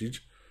 żeby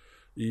wrócić.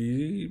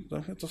 I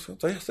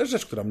to jest też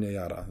rzecz, która mnie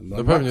jara.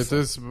 No pewnie, to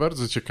jest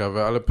bardzo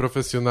ciekawe, ale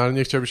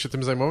profesjonalnie chciałbyś się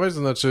tym zajmować? To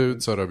znaczy,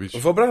 co robić?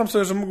 Wyobrażam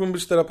sobie, że mógłbym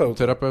być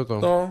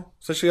terapeutą. No,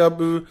 w sensie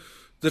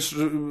też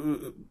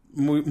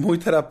mój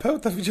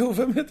terapeuta widział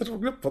we mnie też w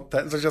ogóle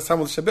potencjał, ja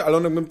sam od siebie, ale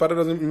on jakbym parę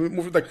razy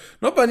mówił tak,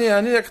 panie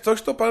Janie, jak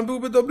coś, to pan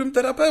byłby dobrym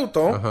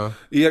terapeutą. Aha.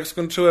 I jak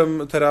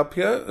skończyłem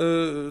terapię,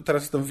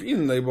 teraz jestem w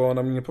innej, bo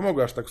ona mi nie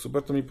pomogła aż tak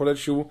super, to mi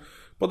polecił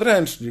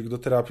podręcznik do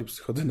terapii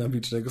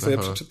psychodynamicznej, go sobie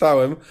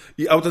przeczytałem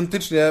i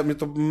autentycznie mnie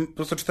to po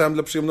prostu czytałem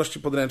dla przyjemności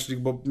podręcznik,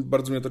 bo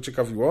bardzo mnie to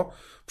ciekawiło.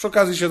 Przy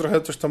okazji się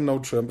trochę coś tam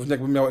nauczyłem, pewnie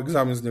jakbym miał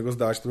egzamin z niego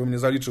zdać, to bym nie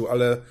zaliczył,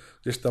 ale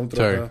gdzieś tam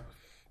trochę...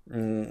 Tak.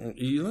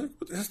 I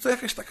jest to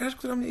jakaś taka rzecz,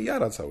 która mnie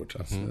jara cały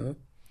czas.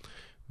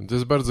 Nie? To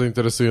jest bardzo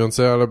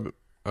interesujące,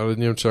 ale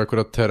nie wiem, czy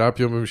akurat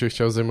terapią bym się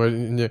chciał zajmować.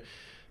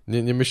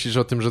 Nie myślisz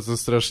o tym, że to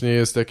strasznie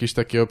jest jakieś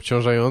takie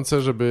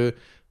obciążające, żeby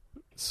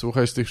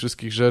słuchać tych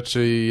wszystkich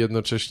rzeczy i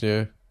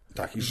jednocześnie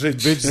i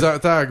żyć.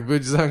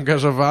 Być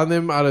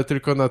zaangażowanym, ale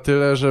tylko na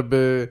tyle,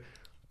 żeby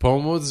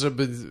pomóc,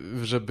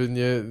 żeby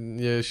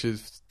nie się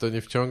w to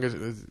nie wciągać.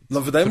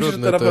 No wydaje mi się, że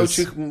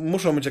terapeuci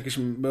muszą mieć jakieś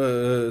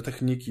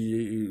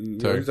techniki,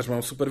 oni też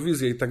mają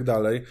superwizję i tak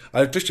dalej,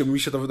 ale oczywiście mi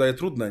się to wydaje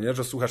trudne, nie?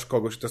 Że słuchasz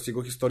kogoś i to jest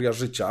jego historia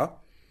życia,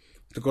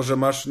 tylko że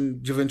masz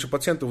 9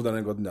 pacjentów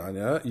danego dnia,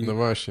 nie? I no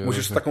właśnie,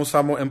 musisz z taką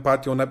samą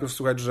empatią najpierw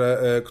słuchać,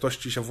 że ktoś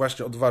ci się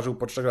właśnie odważył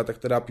po 3 latach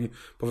terapii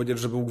powiedzieć,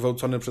 że był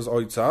gwałcony przez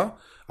ojca,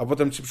 a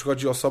potem ci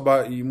przychodzi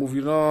osoba i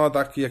mówi,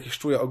 taki jakiś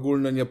czuję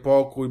ogólny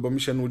niepokój, bo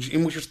mi się nudzi i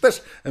musisz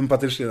też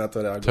empatycznie na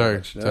to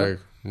reagować, nie? Tak.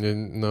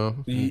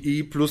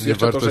 I plus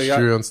jeszcze to, że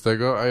wartościując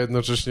tego, a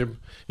jednocześnie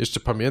jeszcze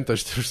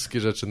pamiętać te wszystkie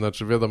rzeczy,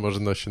 wiadomo,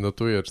 że się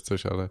notuje czy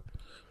coś, ale...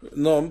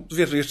 No,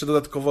 wiesz, jeszcze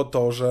dodatkowo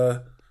to,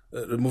 że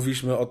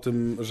mówiliśmy o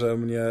tym, że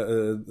mnie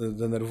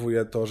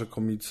denerwuje to, że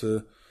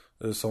komicy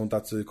są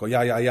tacy tylko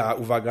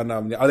uwaga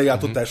na mnie, ale ja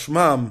to też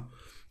mam.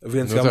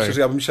 Więc ja myślę,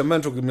 że ja bym się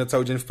męczył, gdybym ja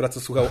cały dzień w pracy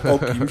słuchał o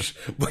kimś,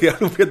 bo ja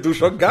lubię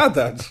dużo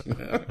gadać.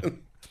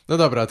 No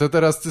dobra, to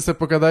teraz ty sobie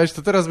pogadałeś,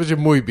 to teraz będzie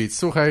mój beat.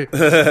 Słuchaj,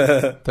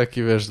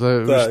 taki wiesz,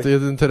 już to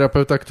jeden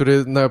terapeuta,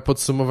 który na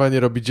podsumowanie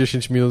robi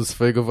 10 minut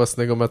swojego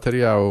własnego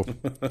materiału.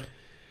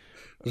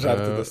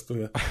 Żarty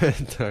testuje.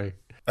 Tak.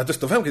 A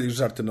testowałem kiedyś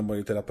żarty na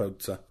mojej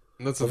terapeutce.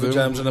 No co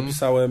powiedziałem, że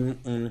napisałem...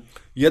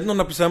 Jedną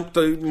napisałem,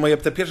 to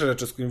te pierwsze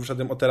rzeczy, z którymi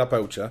wyszedłem o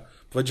terapeucie.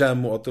 Powiedziałem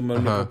mu o tym,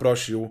 on mnie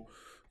poprosił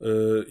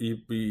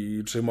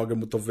i czy mogę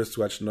mu to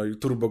wysłać. No i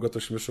turbo go to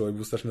śmieszyło i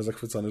był strasznie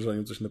zachwycony, że o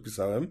nim coś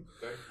napisałem.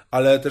 Tak.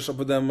 Ale też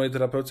opowiadałem mojej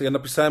terapeucie. Ja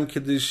napisałem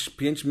kiedyś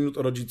 5 minut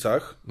o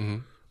rodzicach,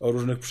 o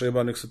różnych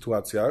przejebanych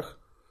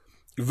sytuacjach.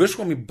 I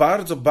wyszło mi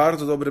bardzo,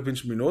 bardzo dobre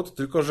 5 minut,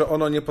 tylko że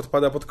ono nie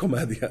podpada pod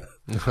komedię.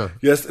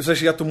 W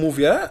sensie ja tu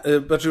mówię,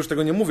 znaczy już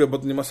tego nie mówię, bo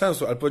to nie ma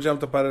sensu, ale powiedziałem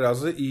to parę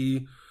razy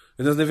i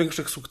jeden z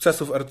największych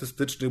sukcesów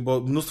artystycznych, bo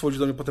mnóstwo ludzi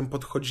do mnie potem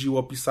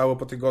podchodziło, pisało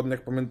po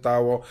tygodniach,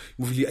 pamiętało,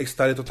 mówili,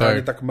 stary,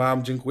 totalnie tak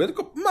mam, dziękuję,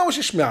 tylko mało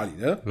się śmiali,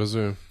 nie?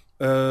 Rozumiem.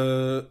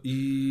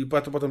 I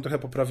ja to potem trochę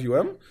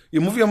poprawiłem i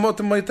mówiłem o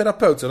tym mojej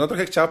terapeucie. Ona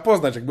trochę chciała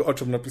poznać jakby o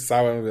czym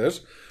napisałem,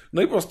 wiesz.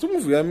 No i po prostu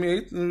mówiłem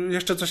jej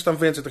jeszcze coś tam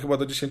więcej, to chyba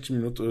do 10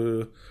 minut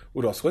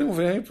urosło i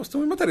mówiłem jej po prostu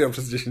mój materiał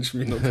przez 10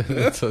 minut.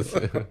 Co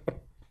ty?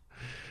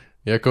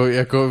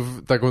 Jako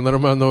taką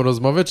normalną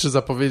rozmowę, czy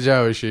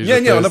zapowiedziałeś jej,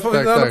 że Nie, ona jest...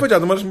 powiedziała,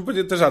 no możesz mi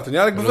powiedzieć te żarty,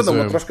 nie? Ale jakby Rozumiem.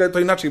 wiadomo, troszkę to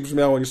inaczej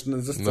brzmiało niż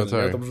ze sceny, No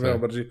tak, to brzmiało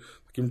bardziej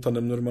takim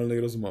tonem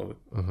normalnej rozmowy.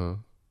 Aha.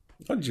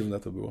 No dziwne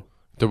to było.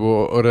 To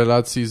było o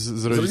relacji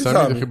z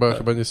rodzicami?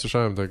 Chyba nie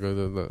słyszałem tego.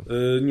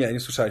 Nie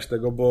słyszałeś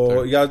tego,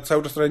 bo ja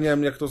cały czas trochę nie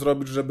wiem, jak to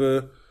zrobić,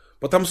 żeby...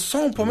 Bo tam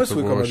są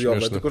pomysły komediowe,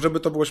 śmieszne. tylko żeby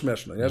to było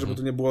śmieszne, nie? Żeby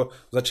to nie było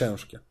za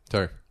ciężkie.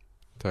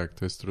 Tak,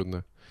 to jest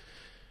trudne.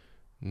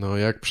 No,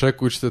 jak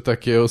przekuć te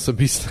takie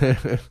osobiste,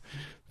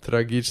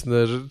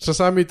 tragiczne, że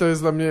czasami to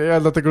jest dla mnie, ja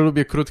dlatego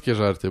lubię krótkie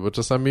żarty, bo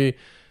czasami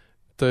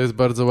to jest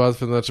bardzo łatwe,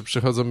 to znaczy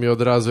przychodzą mi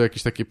od razu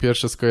jakieś takie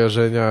pierwsze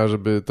skojarzenia,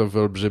 żeby to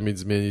wyolbrzymić,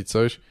 zmienić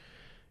coś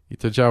i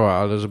to działa,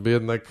 ale żeby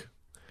jednak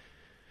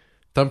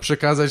tam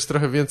przekazać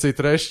trochę więcej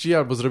treści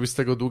albo zrobić z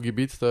tego długi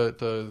bit,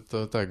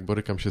 to tak,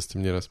 borykam się z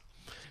tym nieraz.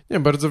 Nie,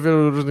 bardzo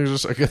wielu różnych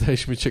rzeczy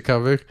gadaliśmy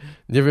ciekawych.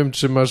 Nie wiem,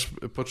 czy masz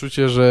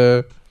poczucie,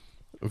 że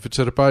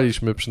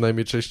wyczerpaliśmy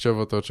przynajmniej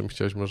częściowo to, o czym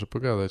chciałeś może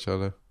pogadać,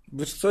 ale...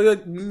 Wiesz co, ja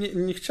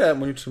nie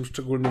chciałem o niczym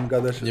szczególnym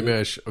gadać. Nie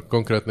miałeś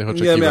konkretnych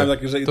oczekiwań. Nie miałem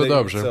takich, że to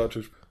dobrze. Chcę o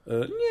czymś.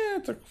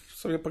 Nie, tak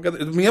sobie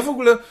pogadać. Mnie w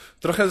ogóle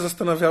trochę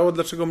zastanawiało,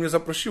 dlaczego mnie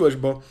zaprosiłeś,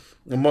 bo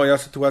moja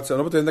sytuacja,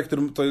 no bo to jednak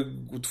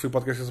twój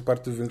podcast jest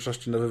oparty w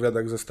większości na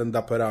wywiadach ze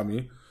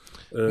stand-uperami.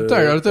 No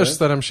tak, ale też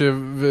staram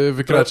się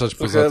wykraczać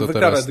poza to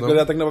teraz. Tylko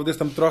ja tak naprawdę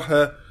jestem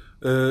trochę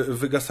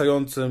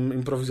wygasającym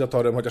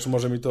improwizatorem, chociaż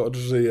może mi to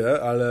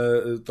odżyje,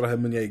 ale trochę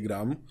mniej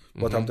gram,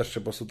 bo tam też się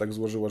po prostu tak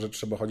złożyło, że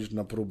trzeba chodzić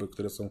na próby,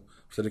 które są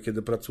wtedy,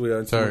 kiedy pracuję,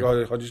 więc nie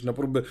mogę chodzić na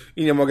próby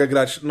i nie mogę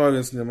grać, no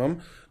więc nie mam.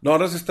 No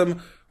oraz jestem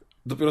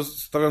dopiero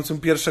stawiającym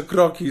pierwsze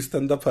kroki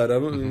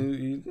stand-uperem,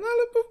 no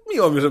ale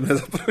miło mi, że mnie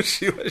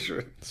zaprosiłeś.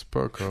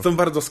 Spoko. Jestem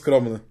bardzo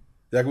skromny.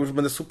 Jak już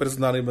będę super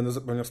znany i będę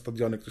zapełniał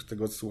stadiony, ktoś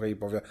tego słucha i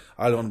powie,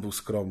 ale on był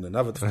skromny,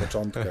 nawet w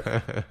początkach.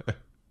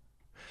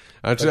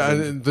 A czy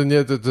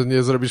to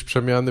nie zrobisz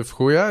przemiany w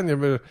chuja?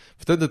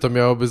 Wtedy to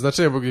miałoby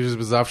znaczenie, bo ktoś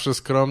jest zawsze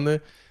skromny.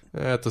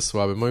 To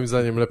słabe. Moim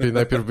zdaniem lepiej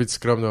najpierw być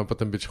skromnym, a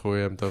potem być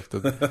chujem. To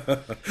wtedy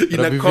I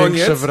robi na koniec,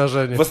 większe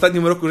wrażenie. w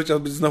ostatnim roku życia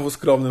być znowu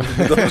skromnym,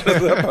 żeby dobrze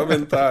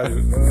zapamiętali.